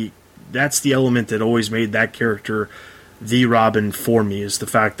that's the element that always made that character the Robin for me, is the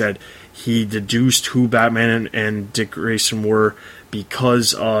fact that he deduced who Batman and Dick Grayson were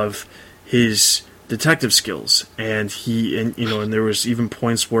because of his detective skills, and there was even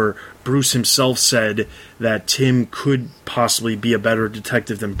points where Bruce himself said that Tim could possibly be a better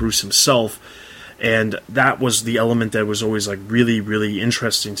detective than Bruce himself, and that was the element that was always like really, really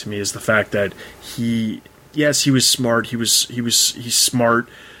interesting to me, is the fact that he was smart, he's smart,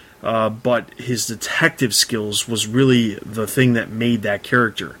 but his detective skills was really the thing that made that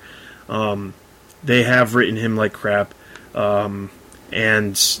character. They have written him like crap, and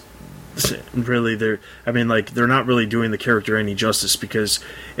really they're not really doing the character any justice, because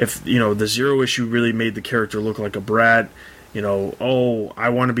if the Zero issue really made the character look like a brat, I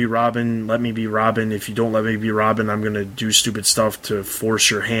want to be Robin, let me be Robin, if you don't let me be Robin, I'm going to do stupid stuff to force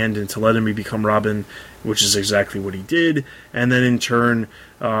your hand into letting me become Robin, which is exactly what he did. And then in turn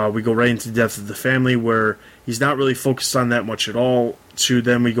we go right into Death of the Family, where he's not really focused on that much at all, to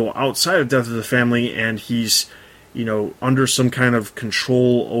then we go outside of Death of the Family and he's under some kind of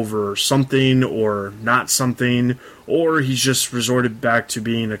control over something or not something, or he's just resorted back to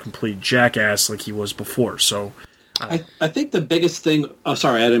being a complete jackass like he was before. So I think the biggest thing... Oh,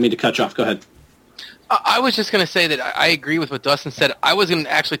 sorry, I didn't mean to cut you off. Go ahead. I was just going to say that I agree with what Dustin said. I was going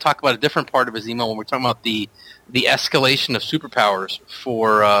to actually talk about a different part of his email when we're talking about the escalation of superpowers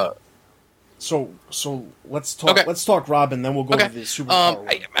for... So let's talk. Okay. Let's talk Robin, then we'll go to the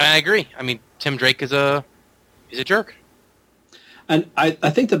superpower. I agree. I mean, Tim Drake is a jerk. And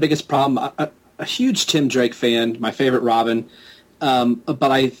I think the biggest problem, a huge Tim Drake fan, my favorite Robin,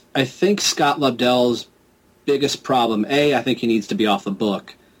 but I think Scott Lobdell's biggest problem, I think he needs to be off the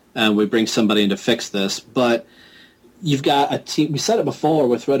book, and we bring somebody in to fix this. But you've got a team, we said it before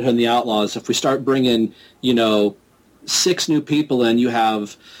with Red Hood and the Outlaws, if we start bringing, 6 new people in, you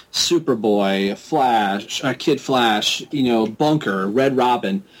have Superboy, Flash, Kid Flash, Bunker, Red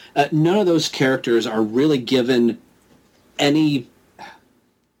Robin. None of those characters are really given any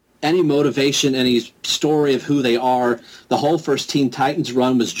any motivation, any story of who they are. The whole first Teen Titans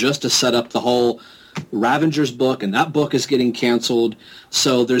run was just to set up the whole Ravengers book, and that book is getting canceled.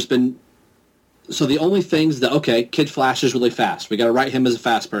 So the only things that, okay, Kid Flash is really fast. We got to write him as a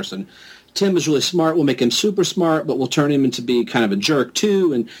fast person. Tim is really smart. We'll make him super smart, but we'll turn him into be kind of a jerk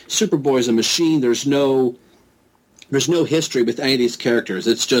too. And Superboy is a machine. There's no history with any of these characters.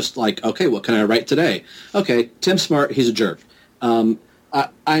 It's just like, okay, what can I write today? Okay, Tim's smart. He's a jerk.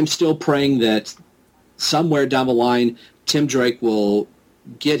 I'm still praying that somewhere down the line, Tim Drake will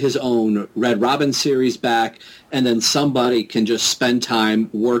get his own Red Robin series back, and then somebody can just spend time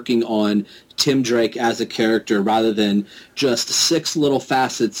working on Tim Drake as a character rather than just 6 little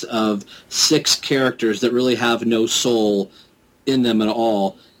facets of 6 characters that really have no soul in them at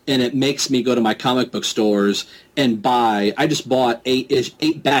all. And it makes me go to my comic book stores and buy. I just bought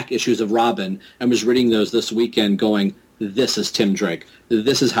 8 back issues of Robin and was reading those this weekend going, this is Tim Drake.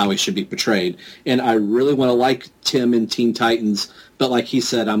 This is how he should be portrayed. And I really want to like Tim in Teen Titans, but like he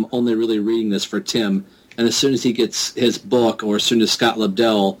said, I'm only really reading this for Tim. And as soon as he gets his book, or as soon as Scott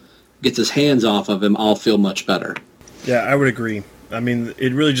Lobdell gets his hands off of him, I'll feel much better. Yeah, I would agree. I mean,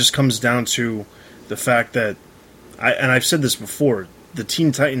 it really just comes down to the fact that, and I've said this before, the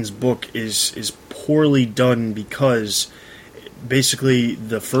Teen Titans book is poorly done because basically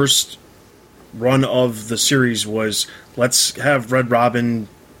the first run of the series was, let's have Red Robin,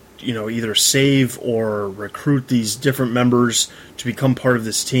 either save or recruit these different members to become part of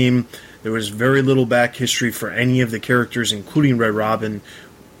this team. There was very little back history for any of the characters, including Red Robin.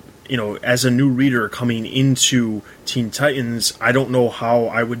 As a new reader coming into Teen Titans, I don't know how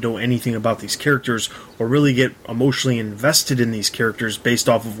I would know anything about these characters or really get emotionally invested in these characters based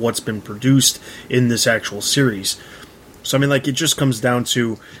off of what's been produced in this actual series. So, it just comes down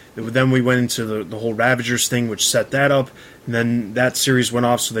to, then we went into the whole Ravagers thing, which set that up, and then that series went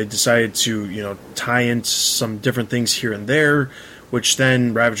off, so they decided to, tie into some different things here and there, which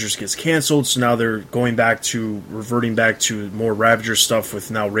then Ravagers gets canceled, so now they're reverting back to more Ravager stuff with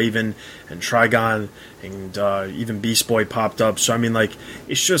now Raven and Trigon, and even Beast Boy popped up. So,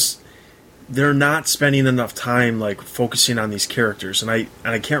 it's just, they're not spending enough time, focusing on these characters. And I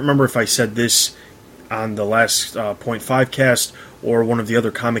can't remember if I said this on the last Point 5 cast or one of the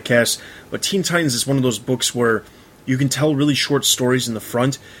other comic casts, but Teen Titans is one of those books where you can tell really short stories in the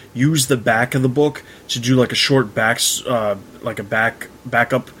front, use the back of the book to do a short backup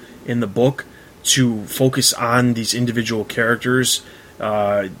in the book to focus on these individual characters.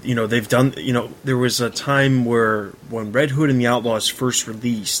 They've done, there was a time when Red Hood and the Outlaws first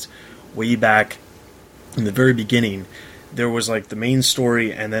released, way back in the very beginning, there was the main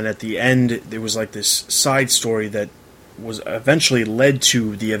story, and then at the end there was this side story that was eventually led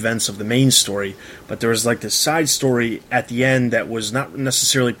to the events of the main story, but there was this side story at the end that was not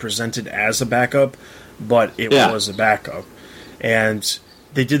necessarily presented as a backup, but it was a backup. And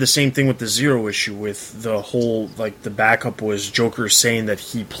they did the same thing with the Zero issue, with the whole, the backup was Joker saying that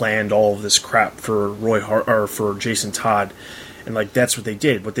he planned all of this crap for for Jason Todd, and that's what they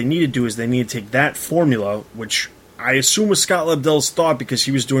did. What they need to do is they need to take that formula, which I assume was Scott Lobdell's thought because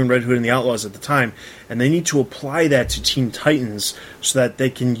he was doing Red Hood and the Outlaws at the time, and they need to apply that to Teen Titans so that they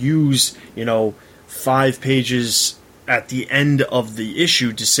can use, 5 pages at the end of the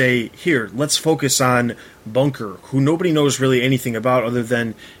issue to say, here, let's focus on Bunker, who nobody knows really anything about other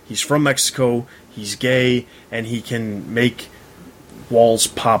than he's from Mexico, he's gay, and he can make walls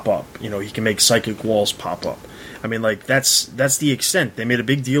pop up. He can make psychic walls pop up. That's the extent. They made a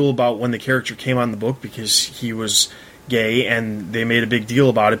big deal about when the character came on the book because he was gay, and they made a big deal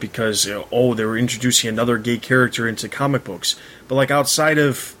about it because, they were introducing another gay character into comic books. But, outside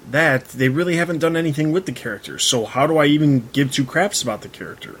of that, they really haven't done anything with the character. So how do I even give 2 craps about the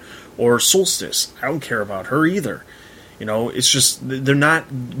character? Or Solstice. I don't care about her either. It's just, they're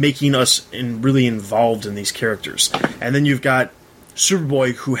not making us really involved in these characters. And then you've got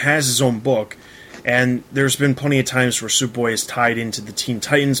Superboy, who has his own book. And there's been plenty of times where Superboy is tied into the Teen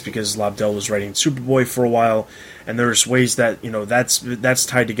Titans because Lobdell was writing Superboy for a while, and there's ways that that's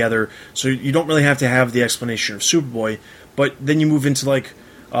tied together. So you don't really have to have the explanation of Superboy, but then you move into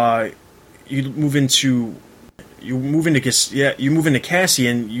Cassie,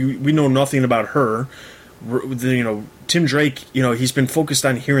 and we know nothing about her. Tim Drake, he's been focused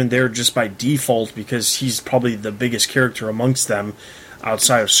on here and there just by default because he's probably the biggest character amongst them,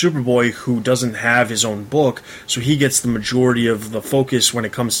 outside of Superboy, who doesn't have his own book, so he gets the majority of the focus when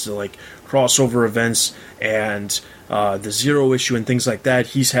it comes to crossover events and the Zero issue and things like that.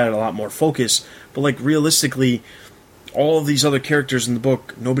 He's had a lot more focus, but realistically, all of these other characters in the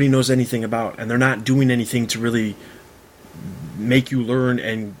book nobody knows anything about, and they're not doing anything to really make you learn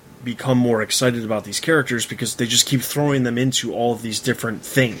and become more excited about these characters because they just keep throwing them into all of these different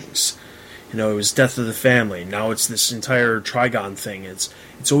things. You know, it was Death of the Family. Now it's this entire Trigon thing. It's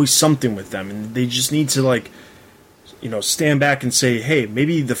always something with them, and they just need to, like, you know, stand back and say, hey,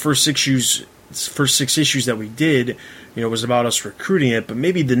 maybe the first 6 issues that we did, you know, was about us recruiting it, but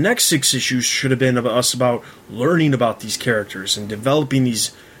maybe the next 6 issues should have been about learning about these characters and developing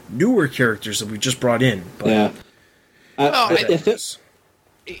these newer characters that we just brought in. But, yeah.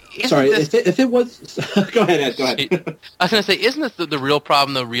 If it was... Go ahead, Ed, go ahead. I was going to say, isn't this the real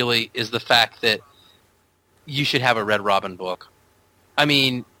problem, though, really, is the fact that you should have a Red Robin book? I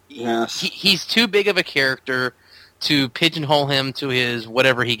mean, yes. He's too big of a character to pigeonhole him to his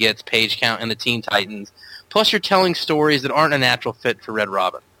whatever he gets page count in the Teen Titans. Plus, you're telling stories that aren't a natural fit for Red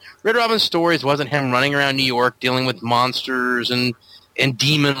Robin. Red Robin's stories wasn't him running around New York dealing with monsters and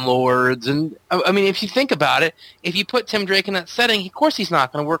demon lords. And I mean, if you think about it, if you put Tim Drake in that setting, of course he's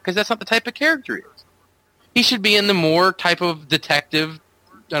not going to work because that's not the type of character he is. He should be in the more type of detective.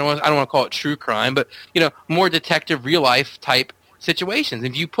 I don't want to call it true crime, but you know, more detective, real life type situations.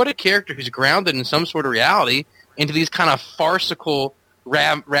 If you put a character who's grounded in some sort of reality into these kind of farcical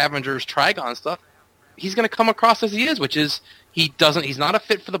Ravengers, Trigon stuff, he's going to come across as he is, which is he's not a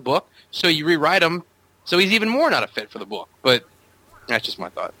fit for the book, so you rewrite him, so he's even more not a fit for the book. But that's just my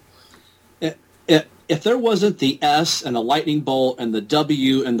thought. If there wasn't the S and the lightning bolt and the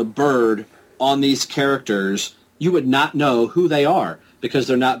W and the bird on these characters, you would not know who they are because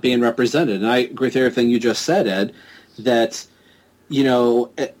they're not being represented. And I agree with everything you just said, Ed, that, you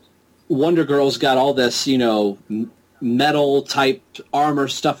know, Wonder Girl's got all this, you know, metal type armor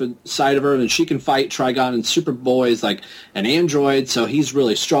stuff inside of her, and she can fight Trigon, and Superboy is like an android, so he's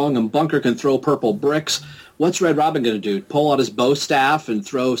really strong, and Bunker can throw purple bricks. What's Red Robin going to do? Pull out his bow staff and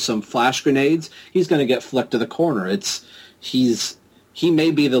throw some flash grenades? He's going to get flicked to the corner. He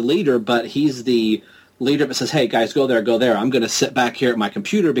may be the leader, but he's the leader that says, hey, guys, go there, go there. I'm going to sit back here at my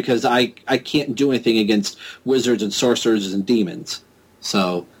computer because I can't do anything against wizards and sorcerers and demons.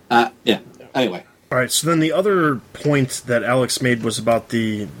 So, yeah. Anyway. All right, so then the other point that Alex made was about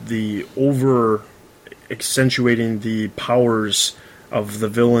the over accentuating the powers of the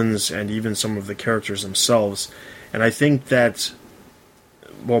villains and even some of the characters themselves. And I think that,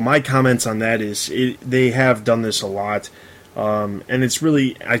 well, my comments on that is they have done this a lot. And it's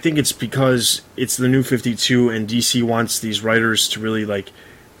really, I think it's because it's the New 52 and DC wants these writers to really, like,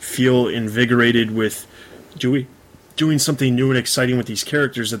 feel invigorated with doing something new and exciting with these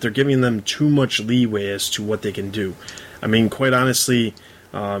characters, that they're giving them too much leeway as to what they can do. I mean, quite honestly,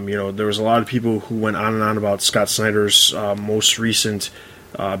 you know, there was a lot of people who went on and on about Scott Snyder's most recent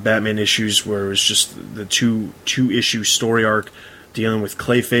Batman issues, where it was just the two-issue story arc dealing with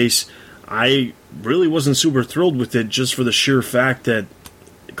Clayface. I really wasn't super thrilled with it, just for the sheer fact that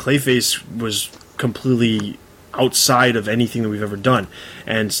Clayface was completely outside of anything that we've ever done.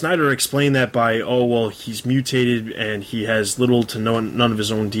 And Snyder explained that by, oh, well, he's mutated and he has little to none of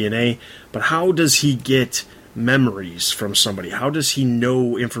his own DNA. But how does he get memories from somebody? How does he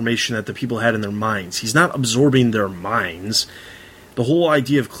know information that the people had in their minds? He's not absorbing their minds. The whole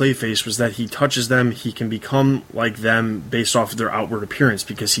idea of Clayface was that he touches them, he can become like them based off of their outward appearance.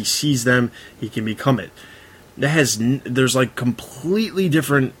 Because he sees them, he can become it. There's like completely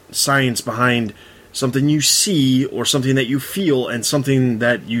different science behind something you see or something that you feel and something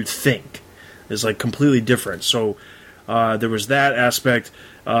that you think is like completely different. So there was that aspect.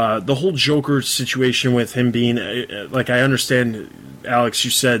 The whole Joker situation with him being, like, I understand, Alex,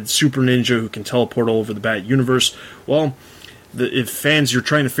 you said super ninja who can teleport all over the Bat universe. Well, if fans, you're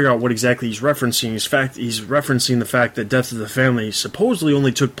trying to figure out what exactly he's referencing, he's referencing the fact that Death of the Family supposedly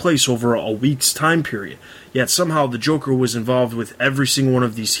only took place over a week's time period. Yet somehow the Joker was involved with every single one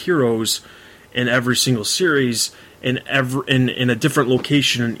of these heroes in every single series, in a different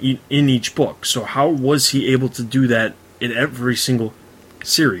location in each book. So how was he able to do that in every single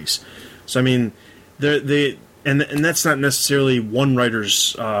series? So I mean, and that's not necessarily one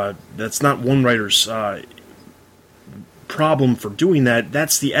writer's. That's not one writer's problem for doing that.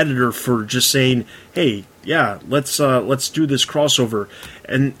 That's the editor for just saying, hey, yeah, let's do this crossover.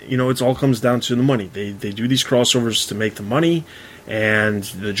 And you know, it all comes down to the money. They do these crossovers to make the money. And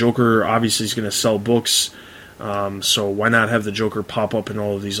the Joker obviously is going to sell books, so why not have the Joker pop up in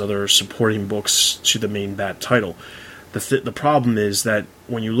all of these other supporting books to the main Bat title? The problem is that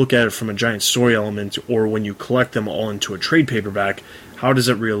when you look at it from a giant story element, or when you collect them all into a trade paperback, how does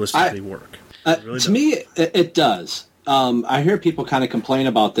it realistically work? To me, it does. I hear people kind of complain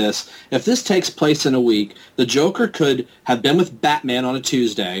about this. If this takes place in a week, the Joker could have been with Batman on a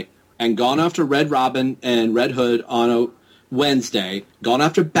Tuesday and gone after Red Robin and Red Hood on a Wednesday, gone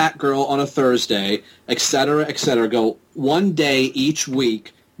after Batgirl on a Thursday, etc., etc. Go one day each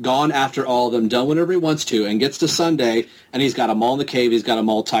week, gone after all of them, done whatever he wants to, and gets to Sunday, and he's got them all in the cave, he's got them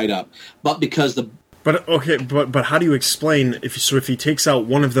all tied up. But because the... But how do you explain, if he takes out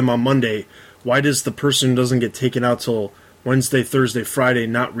one of them on Monday, why does the person who doesn't get taken out till Wednesday, Thursday, Friday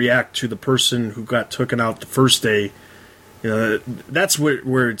not react to the person who got taken out the first day? You know, that's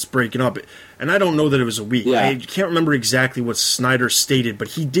where it's breaking up. And I don't know that it was a week. Yeah. I can't remember exactly what Snyder stated, but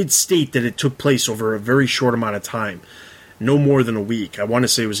he did state that it took place over a very short amount of time. No more than a week. I want to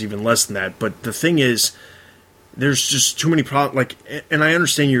say it was even less than that. But the thing is, there's just too many problems. Like, and I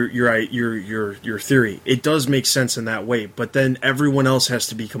understand your theory. It does make sense in that way. But then everyone else has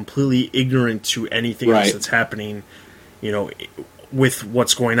to be completely ignorant to anything else that's happening, you know, with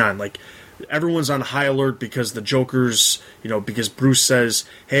what's going on. Like, everyone's on high alert because the Joker's, you know, because Bruce says,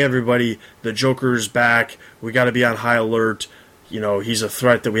 hey, everybody, the Joker's back. We got to be on high alert. You know, he's a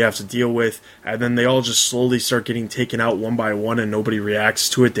threat that we have to deal with. And then they all just slowly start getting taken out one by one and nobody reacts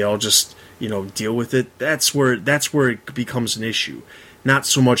to it. They all just, you know, deal with it. That's where it becomes an issue. Not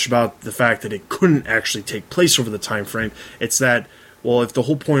so much about the fact that it couldn't actually take place over the time frame. It's that, well, if the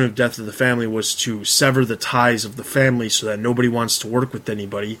whole point of Death of the Family was to sever the ties of the family so that nobody wants to work with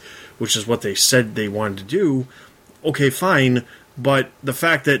anybody, which is what they said they wanted to do, okay, fine. But the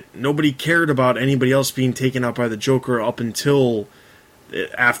fact that nobody cared about anybody else being taken out by the Joker up until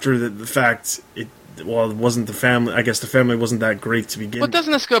after the fact, it wasn't the family. I guess the family wasn't that great to begin. But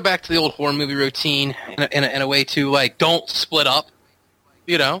doesn't this go back to the old horror movie routine in a way too? Like, don't split up.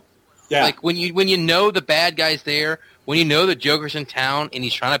 You know, like when you know the bad guy's there, when you know the Joker's in town and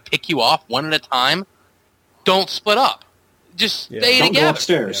he's trying to pick you off one at a time, don't split up. Just stay Don't together. go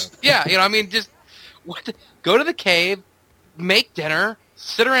upstairs. Yeah, you know, I mean, just go to the cave, make dinner,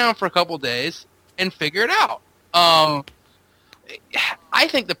 sit around for a couple of days, and figure it out. I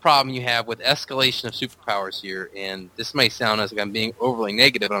think the problem you have with escalation of superpowers here, and this may sound as like I'm being overly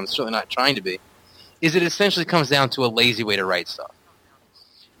negative, but I'm certainly not trying to be, is it essentially comes down to a lazy way to write stuff.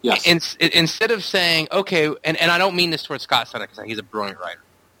 Yes. Instead of saying, okay, and I don't mean this towards Scott Snyder because he's a brilliant writer,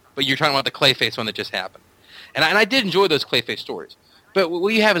 but you're talking about the Clayface one that just happened. And I did enjoy those Clayface stories. But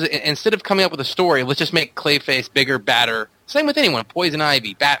what you have is, instead of coming up with a story, let's just make Clayface bigger, badder. Same with anyone, Poison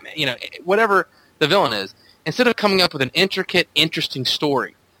Ivy, Batman, you know, whatever the villain is. Instead of coming up with an intricate, interesting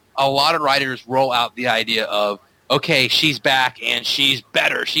story, a lot of writers roll out the idea of, okay, she's back and she's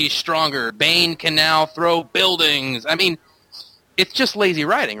better, she's stronger, Bane can now throw buildings. I mean, it's just lazy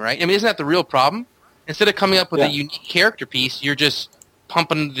writing, right? I mean, isn't that the real problem? Instead of coming up with a unique character piece, you're just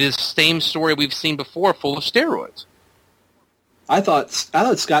pumping this same story we've seen before full of steroids. I thought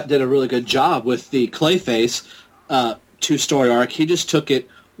Scott did a really good job with the Clayface two-story arc. He just took it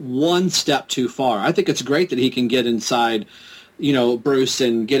one step too far. I think it's great that he can get inside, you know, Bruce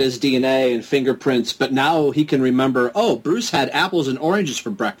and get his DNA and fingerprints, but now he can remember, oh, Bruce had apples and oranges for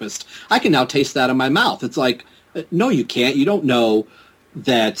breakfast. I can now taste that in my mouth. It's like, no, you can't. You don't know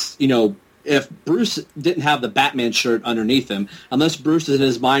that, you know, if Bruce didn't have the Batman shirt underneath him, unless Bruce is in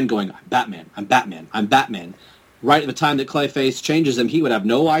his mind going, I'm Batman, I'm Batman, I'm Batman, right at the time that Clayface changes him, he would have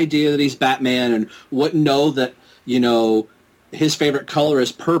no idea that he's Batman and wouldn't know that, you know, his favorite color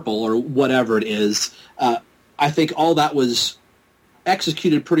is purple or whatever it is. I think all that was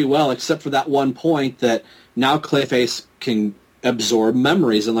executed pretty well, except for that one point that now Clayface can absorb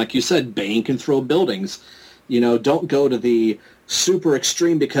memories. And like you said, Bane can throw buildings. You know, don't go to the super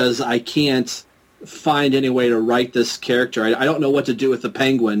extreme because I can't find any way to write this character. I don't know what to do with the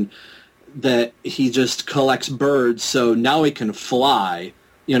Penguin, that he just collects birds, so now he can fly.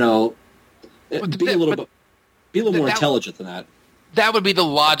 You know, be a little more intelligent than that. That would be the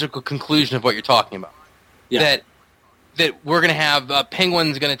logical conclusion of what you're talking about. Yeah. That we're going to have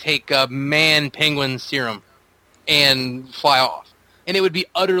Penguin's going to take man-penguin serum and fly off. And it would be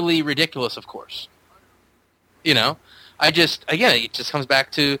utterly ridiculous, of course. You know? It just comes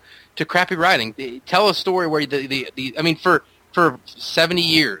back to crappy writing. Tell a story where I mean, for 70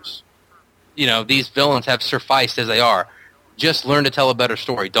 years, you know, these villains have sufficed as they are. Just learn to tell a better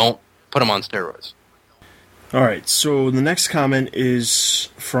story. Don't put them on steroids. All right, so the next comment is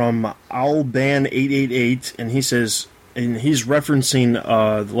from Owlban888, and he says, and he's referencing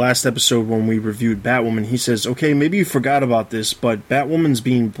the last episode when we reviewed Batwoman. He says, okay, maybe you forgot about this, but Batwoman's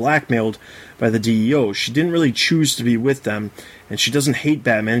being blackmailed by the DEO. She didn't really choose to be with them, and she doesn't hate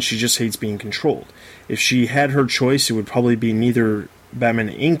Batman, she just hates being controlled. If she had her choice, it would probably be neither Batman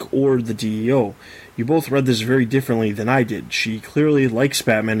Inc. or the DEO. You both read this very differently than I did. She clearly likes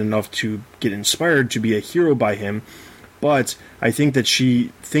Batman enough to get inspired to be a hero by him, but I think that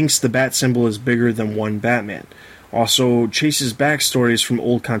she thinks the bat symbol is bigger than one Batman. Also, Chase's backstory is from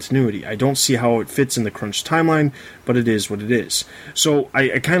old continuity. I don't see how it fits in the Crunch timeline, but it is what it is. So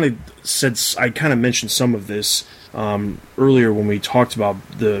I kind of mentioned some of this earlier when we talked about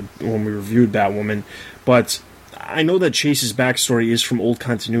when we reviewed Batwoman, but I know that Chase's backstory is from old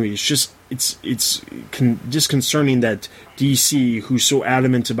continuity. It's just disconcerting that DC, who's so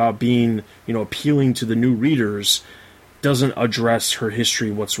adamant about being, appealing to the new readers, doesn't address her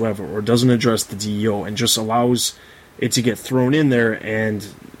history whatsoever, or doesn't address the DEO, and just allows it to get thrown in there, and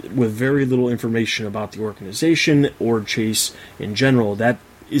with very little information about the organization or Chase in general. That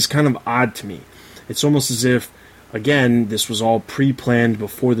is kind of odd to me. It's almost as if, again, this was all pre-planned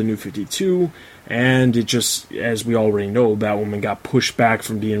before the New 52, and it just, as we already know, Batwoman got pushed back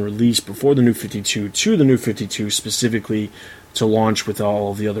from being released before the New 52 to the New 52, specifically to launch with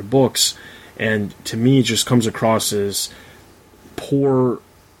all of the other books. And to me, it just comes across as poor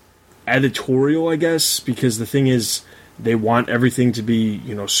editorial, I guess, because the thing is, they want everything to be,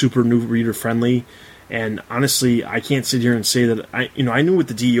 super new reader friendly. And honestly, I can't sit here and say that I knew what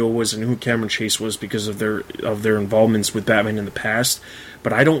the DEO was and who Cameron Chase was because of their involvements with Batman in the past,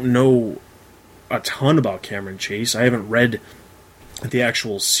 but I don't know a ton about Cameron Chase. I haven't read the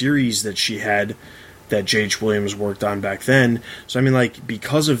actual series that she had that J.H. Williams worked on back then. So I mean,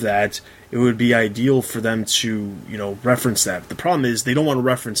 because of that, it would be ideal for them to, reference that. The problem is they don't want to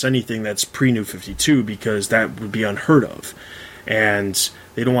reference anything that's pre-New 52 because that would be unheard of. And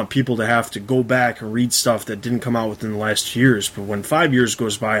they don't want people to have to go back and read stuff that didn't come out within the last years. But when 5 years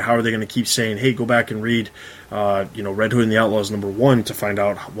goes by, how are they going to keep saying, hey, go back and read, Red Hood and the Outlaws #1 to find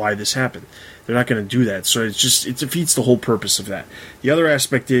out why this happened? They're not going to do that. So it defeats the whole purpose of that. The other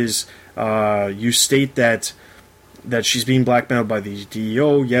aspect is you state that she's being blackmailed by the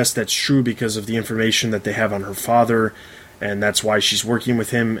DEO. Yes, that's true because of the information that they have on her father, and that's why she's working with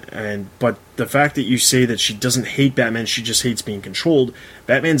him. But the fact that you say that she doesn't hate Batman, she just hates being controlled.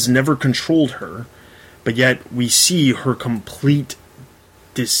 Batman's never controlled her, but yet we see her complete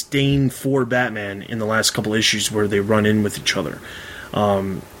disdain for Batman in the last couple issues where they run in with each other.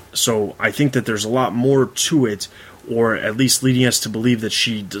 So I think that there's a lot more to it, or at least leading us to believe that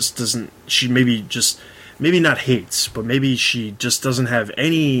she just doesn't. She maybe not hates, but maybe she just doesn't have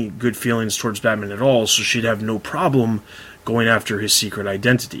any good feelings towards Batman at all, so she'd have no problem going after his secret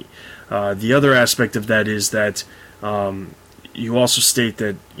identity. The other aspect of that is that you also state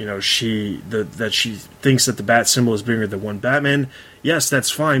that she thinks that the Bat symbol is bigger than one Batman. Yes, that's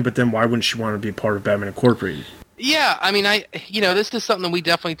fine, but then why wouldn't she want to be a part of Batman Incorporated? Yeah, I mean, this is something that we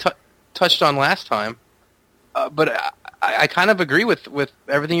definitely touched on last time, but I kind of agree with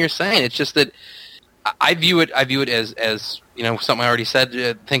everything you're saying. It's just that I view it as something I already said,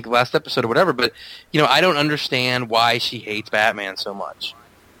 I think last episode or whatever, but I don't understand why she hates Batman so much.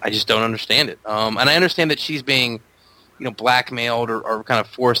 I just don't understand it. And I understand that she's being blackmailed or kind of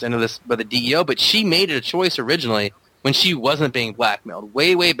forced into this by the DEO, but she made it a choice originally when she wasn't being blackmailed.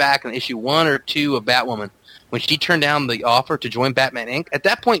 Way back in issue 1 or 2 of Batwoman, when she turned down the offer to join Batman Inc., at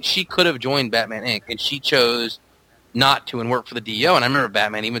that point she could have joined Batman Inc., and she chose not to and work for the DEO. And I remember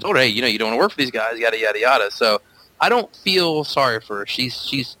Batman even told her, hey, you don't want to work for these guys, yada, yada, yada. So I don't feel sorry for her.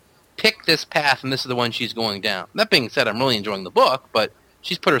 She's picked this path, and this is the one she's going down. That being said, I'm really enjoying the book, but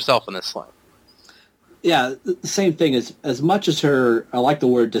she's put herself in this slide. Yeah, the same thing. As much as I like the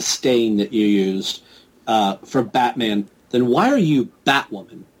word disdain that you used for Batman, then why are you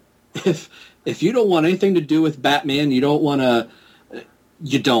Batwoman? If you don't want anything to do with Batman, you don't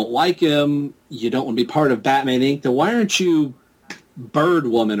like him, you don't want to be part of Batman Inc., then why aren't you Bird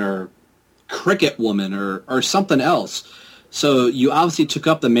Woman or Cricket Woman or something else? So you obviously took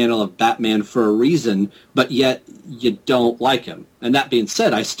up the mantle of Batman for a reason, but yet you don't like him. And that being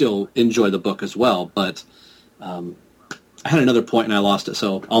said, I still enjoy the book as well, but I had another point and I lost it,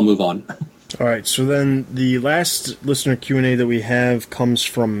 so I'll move on. All right, so then the last listener Q&A that we have comes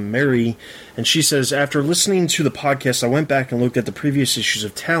from Mary, and she says, after listening to the podcast, I went back and looked at the previous issues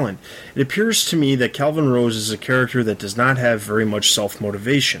of Talon. It appears to me that Calvin Rose is a character that does not have very much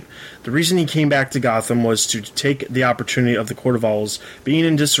self-motivation. The reason he came back to Gotham was to take the opportunity of the Court of Owls being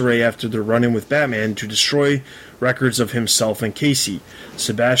in disarray after their run-in with Batman to destroy records of himself and Casey.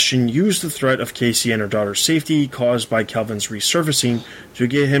 Sebastian used the threat of Casey and her daughter's safety caused by Calvin's resurfacing to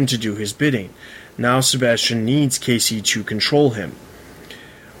get him to do his bidding. Now Sebastian needs Casey to control him.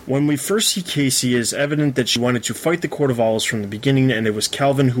 When we first see Casey, it is evident that she wanted to fight the Court of Owls from the beginning, and it was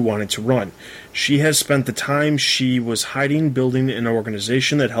Calvin who wanted to run. She has spent the time she was hiding building an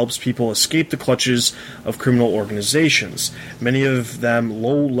organization that helps people escape the clutches of criminal organizations, many of them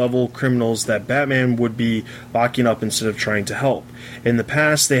low-level criminals that Batman would be locking up instead of trying to help. In the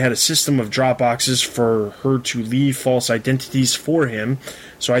past, they had a system of drop boxes for her to leave false identities for him,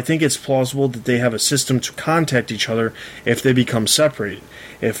 so I think it's plausible that they have a system to contact each other if they become separated.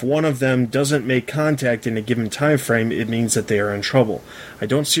 If one of them doesn't make contact in a given time frame, it means that they are in trouble. I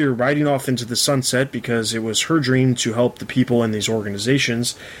don't see her riding off into the sunset because it was her dream to help the people in these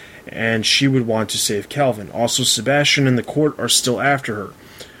organizations, and she would want to save Calvin. Also, Sebastian and the court are still after her.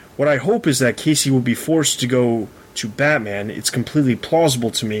 What I hope is that Casey will be forced to go to Batman. It's completely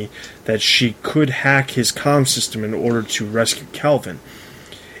plausible to me that she could hack his comm system in order to rescue Calvin.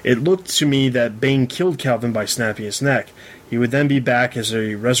 It looked to me that Bane killed Calvin by snapping his neck. He would then be back as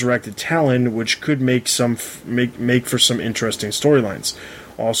a resurrected Talon, which could make for some interesting storylines.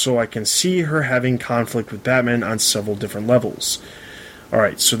 Also, I can see her having conflict with Batman on several different levels.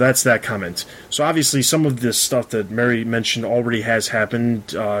 Alright, so that's that comment. So obviously some of this stuff that Mary mentioned already has happened.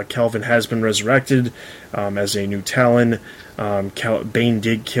 Calvin has been resurrected as a new Talon. Bane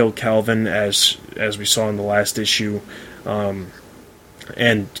did kill Calvin, as we saw in the last issue.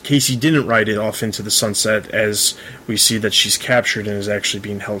 And Casey didn't ride it off into the sunset, as we see that she's captured and is actually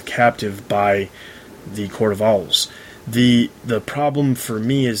being held captive by the Court of Owls. The problem for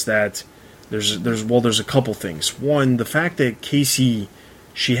me is that there's a couple things. One, the fact that Casey,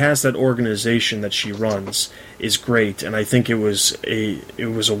 she has that organization that she runs is great, and I think it was a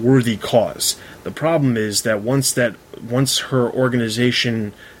worthy cause. The problem is that once her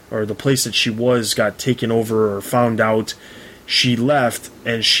organization, or the place that she was, got taken over or found out, she left,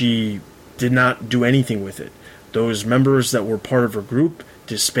 and she did not do anything with it. Those members that were part of her group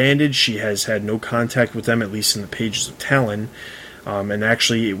disbanded. She has had no contact with them, at least in the pages of Talon. And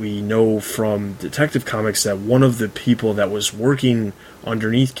actually, we know from Detective Comics that one of the people that was working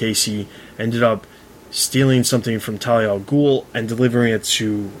underneath Casey ended up stealing something from Talia al Ghul and delivering it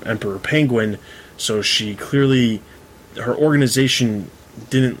to Emperor Penguin. So she clearly, her organization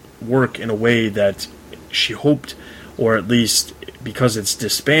didn't work in a way that she hoped, or at least because it's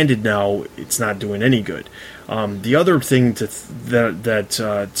disbanded now, it's not doing any good. The other thing to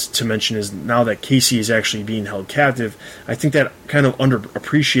mention is now that Casey is actually being held captive, I think that kind of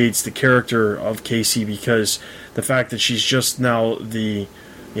underappreciates the character of Casey, because the fact that she's just now the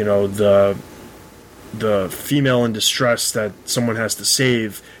female in distress that someone has to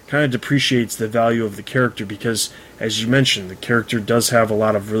save kind of depreciates the value of the character, because, as you mentioned, the character does have a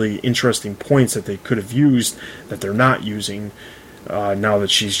lot of really interesting points that they could have used that they're not using, now that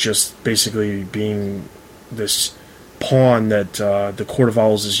she's just basically being this pawn that the Court of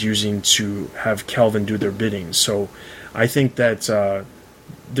Owls is using to have Calvin do their bidding. So I think that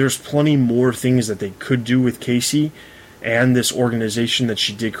there's plenty more things that they could do with Casey and this organization that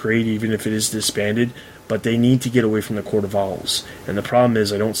she did create, even if it is disbanded, but they need to get away from the Court of Owls. And the problem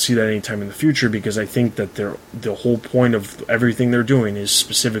is I don't see that anytime in the future, because I think that the whole point of everything they're doing is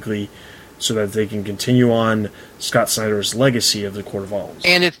specifically so that they can continue on Scott Snyder's legacy of the Court of Owls.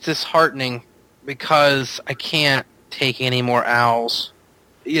 And it's disheartening because I can't take any more owls.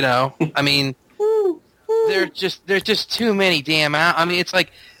 You know, I mean, there's just too many damn owls. I mean, it's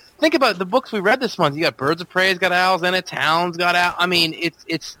like, think about the books we read this month. You got Birds of Prey's got owls in it. Talon's got owls. I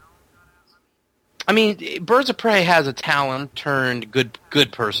mean, Birds of Prey has a Talon turned good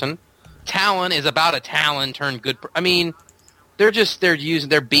person. Talon is about a Talon turned good. I mean, they're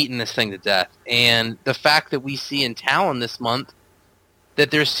beating this thing to death. And the fact that we see in Talon this month that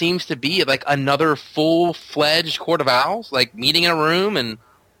there seems to be like another full-fledged Court of Owls, like meeting in a room, and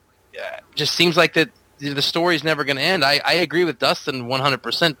just seems like that the story's never going to end. I agree with Dustin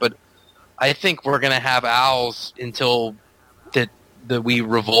 100%, but I think we're going to have owls until that we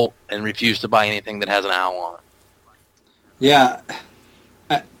revolt and refuse to buy anything that has an owl on it. Yeah,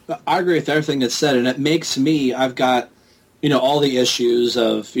 I agree with everything that's said, and it makes me, I've got, all the issues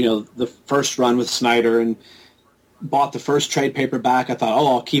of, the first run with Snyder, and bought the first trade paperback. I thought,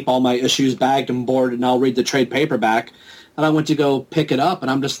 I'll keep all my issues bagged and boarded, and I'll read the trade paperback. And I went to go pick it up, and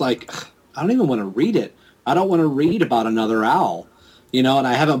I'm just like, I don't even want to read it. I don't want to read about another owl. And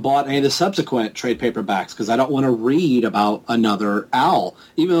I haven't bought any of the subsequent trade paperbacks because I don't want to read about another owl.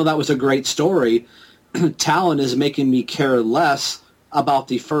 Even though that was a great story, Talon is making me care less about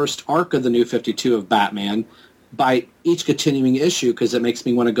the first arc of the New 52 of Batman by each continuing issue, because it makes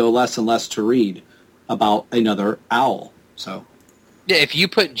me want to go less and less to read about another owl. So, yeah, if you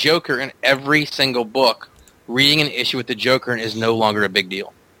put Joker in every single book, reading an issue with the Joker is no longer a big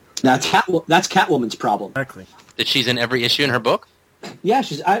deal. That's Catwoman's problem. Exactly. That she's in every issue in her book? Yeah,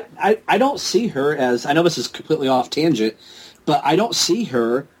 I don't see her as, I know this is completely off tangent, but I don't see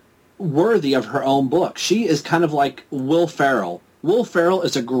her worthy of her own book. She is kind of like Will Ferrell. Will Ferrell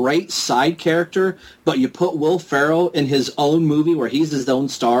is a great side character, but you put Will Ferrell in his own movie where he's his own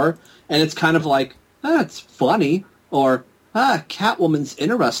star, and it's kind of like, it's funny, or, Catwoman's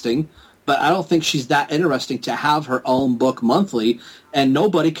interesting, but I don't think she's that interesting to have her own book monthly, and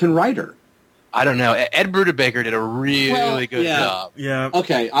nobody can write her. I don't know. Ed Brubaker did a really good job. Yeah.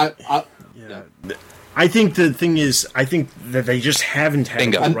 Okay. I think the thing is, I think that they just haven't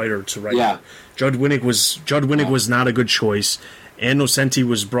had a writer to write. Yeah. Judd Winnick was not a good choice. Ann Nocenti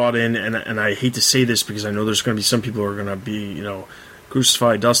was brought in, and I hate to say this because I know there's going to be some people who are going to be,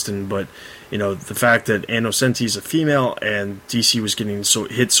 crucify Dustin, but the fact that Ann Nocenti is a female and DC was getting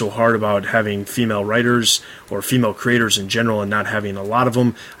hit so hard about having female writers or female creators in general and not having a lot of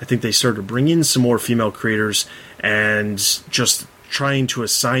them, I think they started to bring in some more female creators and just trying to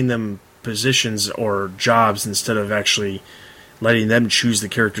assign them positions or jobs instead of actually letting them choose the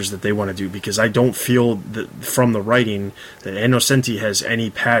characters that they want to do, because I don't feel that from the writing that Ann Nocenti has any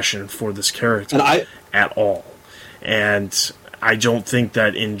passion for this character at all. And I don't think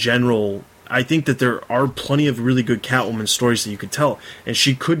that in general, I think that there are plenty of really good Catwoman stories that you could tell, and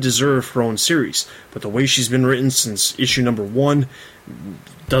she could deserve her own series. But the way she's been written since issue number 1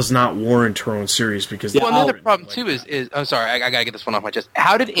 does not warrant her own series. Because another problem too is I'm sorry, I gotta get this one off my chest.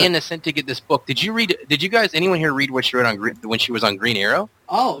 How did Ann Nocenti get this book? Did you guys, anyone here read what she wrote when she was on Green Arrow?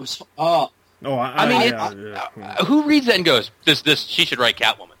 Who reads that and goes, this she should write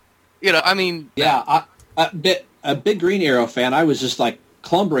Catwoman? A big Green Arrow fan. I was just like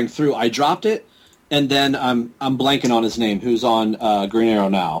clumbering through. I dropped it, and then I'm blanking on his name. Who's on Green Arrow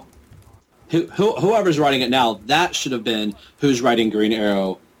now? Whoever's writing it now, that should have been who's writing Green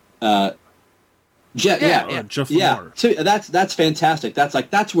Arrow. Jeff Lemire. So that's fantastic.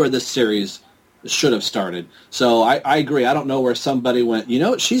 That's where this series should have started. So I agree. I don't know where somebody went,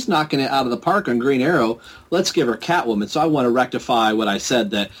 she's knocking it out of the park on Green Arrow. Let's give her Catwoman. So I want to rectify what I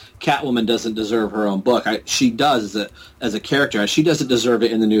said, that Catwoman doesn't deserve her own book. She does as a character. She doesn't deserve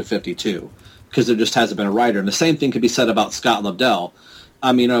it in the New 52 because there just hasn't been a writer. And the same thing could be said about Scott Lobdell.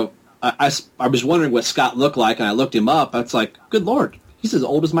 I was wondering what Scott looked like, and I looked him up. It's like, good Lord, he's as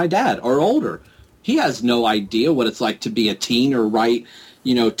old as my dad or older. He has no idea what it's like to be a teen or write,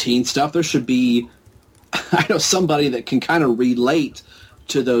 teen stuff. There should be, somebody that can kind of relate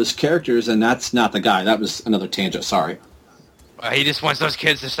to those characters, and that's not the guy. That was another tangent. Sorry. He just wants those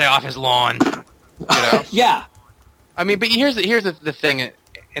kids to stay off his lawn. Yeah. But here's the thing,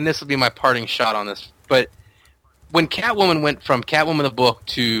 and this will be my parting shot on this. But when Catwoman went from Catwoman the book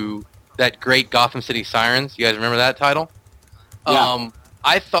to that great Gotham City Sirens, you guys remember that title? Yeah.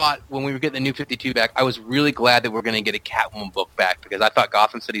 I thought when we were getting the New 52 back, I was really glad that we were going to get a Catwoman book back, because I thought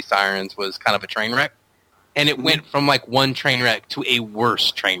Gotham City Sirens was kind of a train wreck. And it went from like one train wreck to a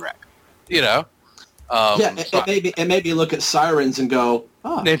worse train wreck. It made me look at Sirens and go,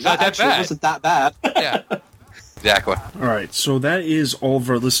 it's not that bad. It wasn't that bad. Yeah. Exactly. All right, so that is all of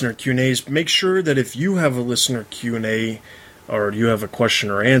our listener Q&As. Make sure that if you have a listener Q&A or you have a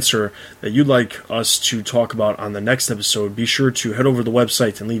question or answer that you'd like us to talk about on the next episode, be sure to head over to the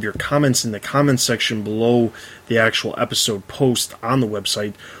website and leave your comments in the comments section below the actual episode post on the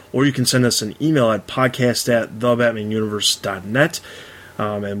website, or you can send us an email at podcast@thebatmanuniverse.net.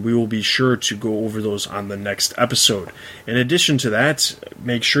 And we will be sure to go over those on the next episode. In addition to that,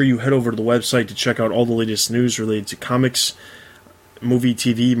 make sure you head over to the website to check out all the latest news related to comics, movie,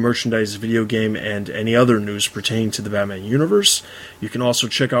 TV, merchandise, video game, and any other news pertaining to the Batman universe. You can also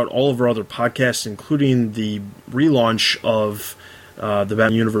check out all of our other podcasts, including the relaunch of the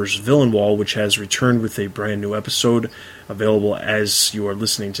Batman Universe Villain Wall, which has returned with a brand new episode available as you are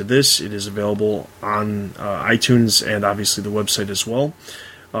listening to this. It is available on iTunes and obviously the website as well.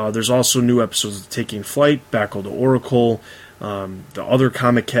 There's also new episodes of Taking Flight, Battle to Oracle, the other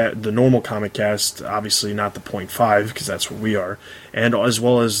the normal comic cast, obviously not the 0.5 because that's what we are, and as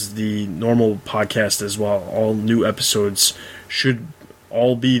well as the normal podcast as well. All new episodes should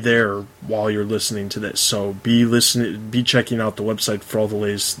all be there while you're listening to this, so be checking out the website for all the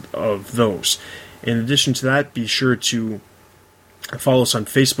latest of those. In addition to that, be sure to follow us on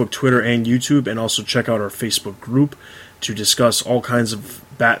Facebook, Twitter, and YouTube, and also check out our Facebook group to discuss all kinds of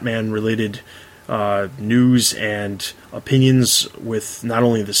Batman-related news and opinions with not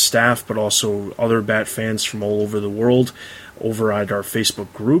only the staff, but also other Bat fans from all over the world over at our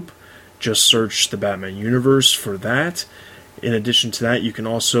Facebook group. Just search the Batman Universe for that. In addition to that, you can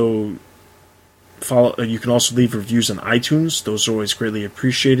also You can also leave reviews on iTunes. Those are always greatly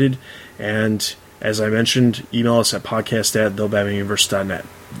appreciated. And as I mentioned, email us at podcast@thebatmanuniverse.net.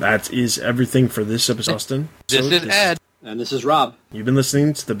 That is everything for this episode, Austin. This is Ed. And this is Rob. You've been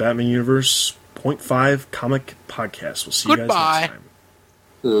listening to the Batman Universe 0.5 Comic Podcast. We'll see you guys next time.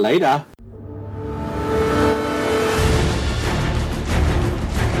 Later.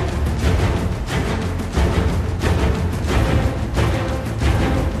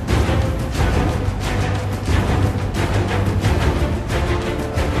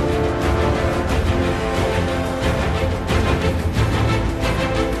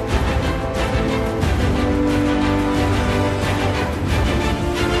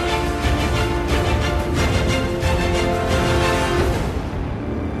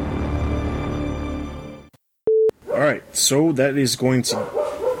 So that is going to...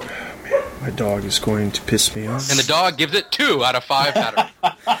 Oh, man, my dog is going to piss me off. And the dog gives it 2 out of 5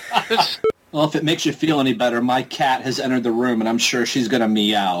 patterns. Well, if it makes you feel any better, my cat has entered the room, and I'm sure she's going to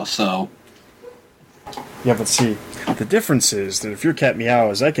meow, so... Yeah, but see, the difference is that if your cat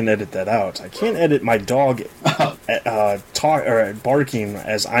meows, I can edit that out. I can't edit my dog barking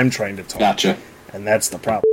as I'm trying to talk. Gotcha. And that's the problem.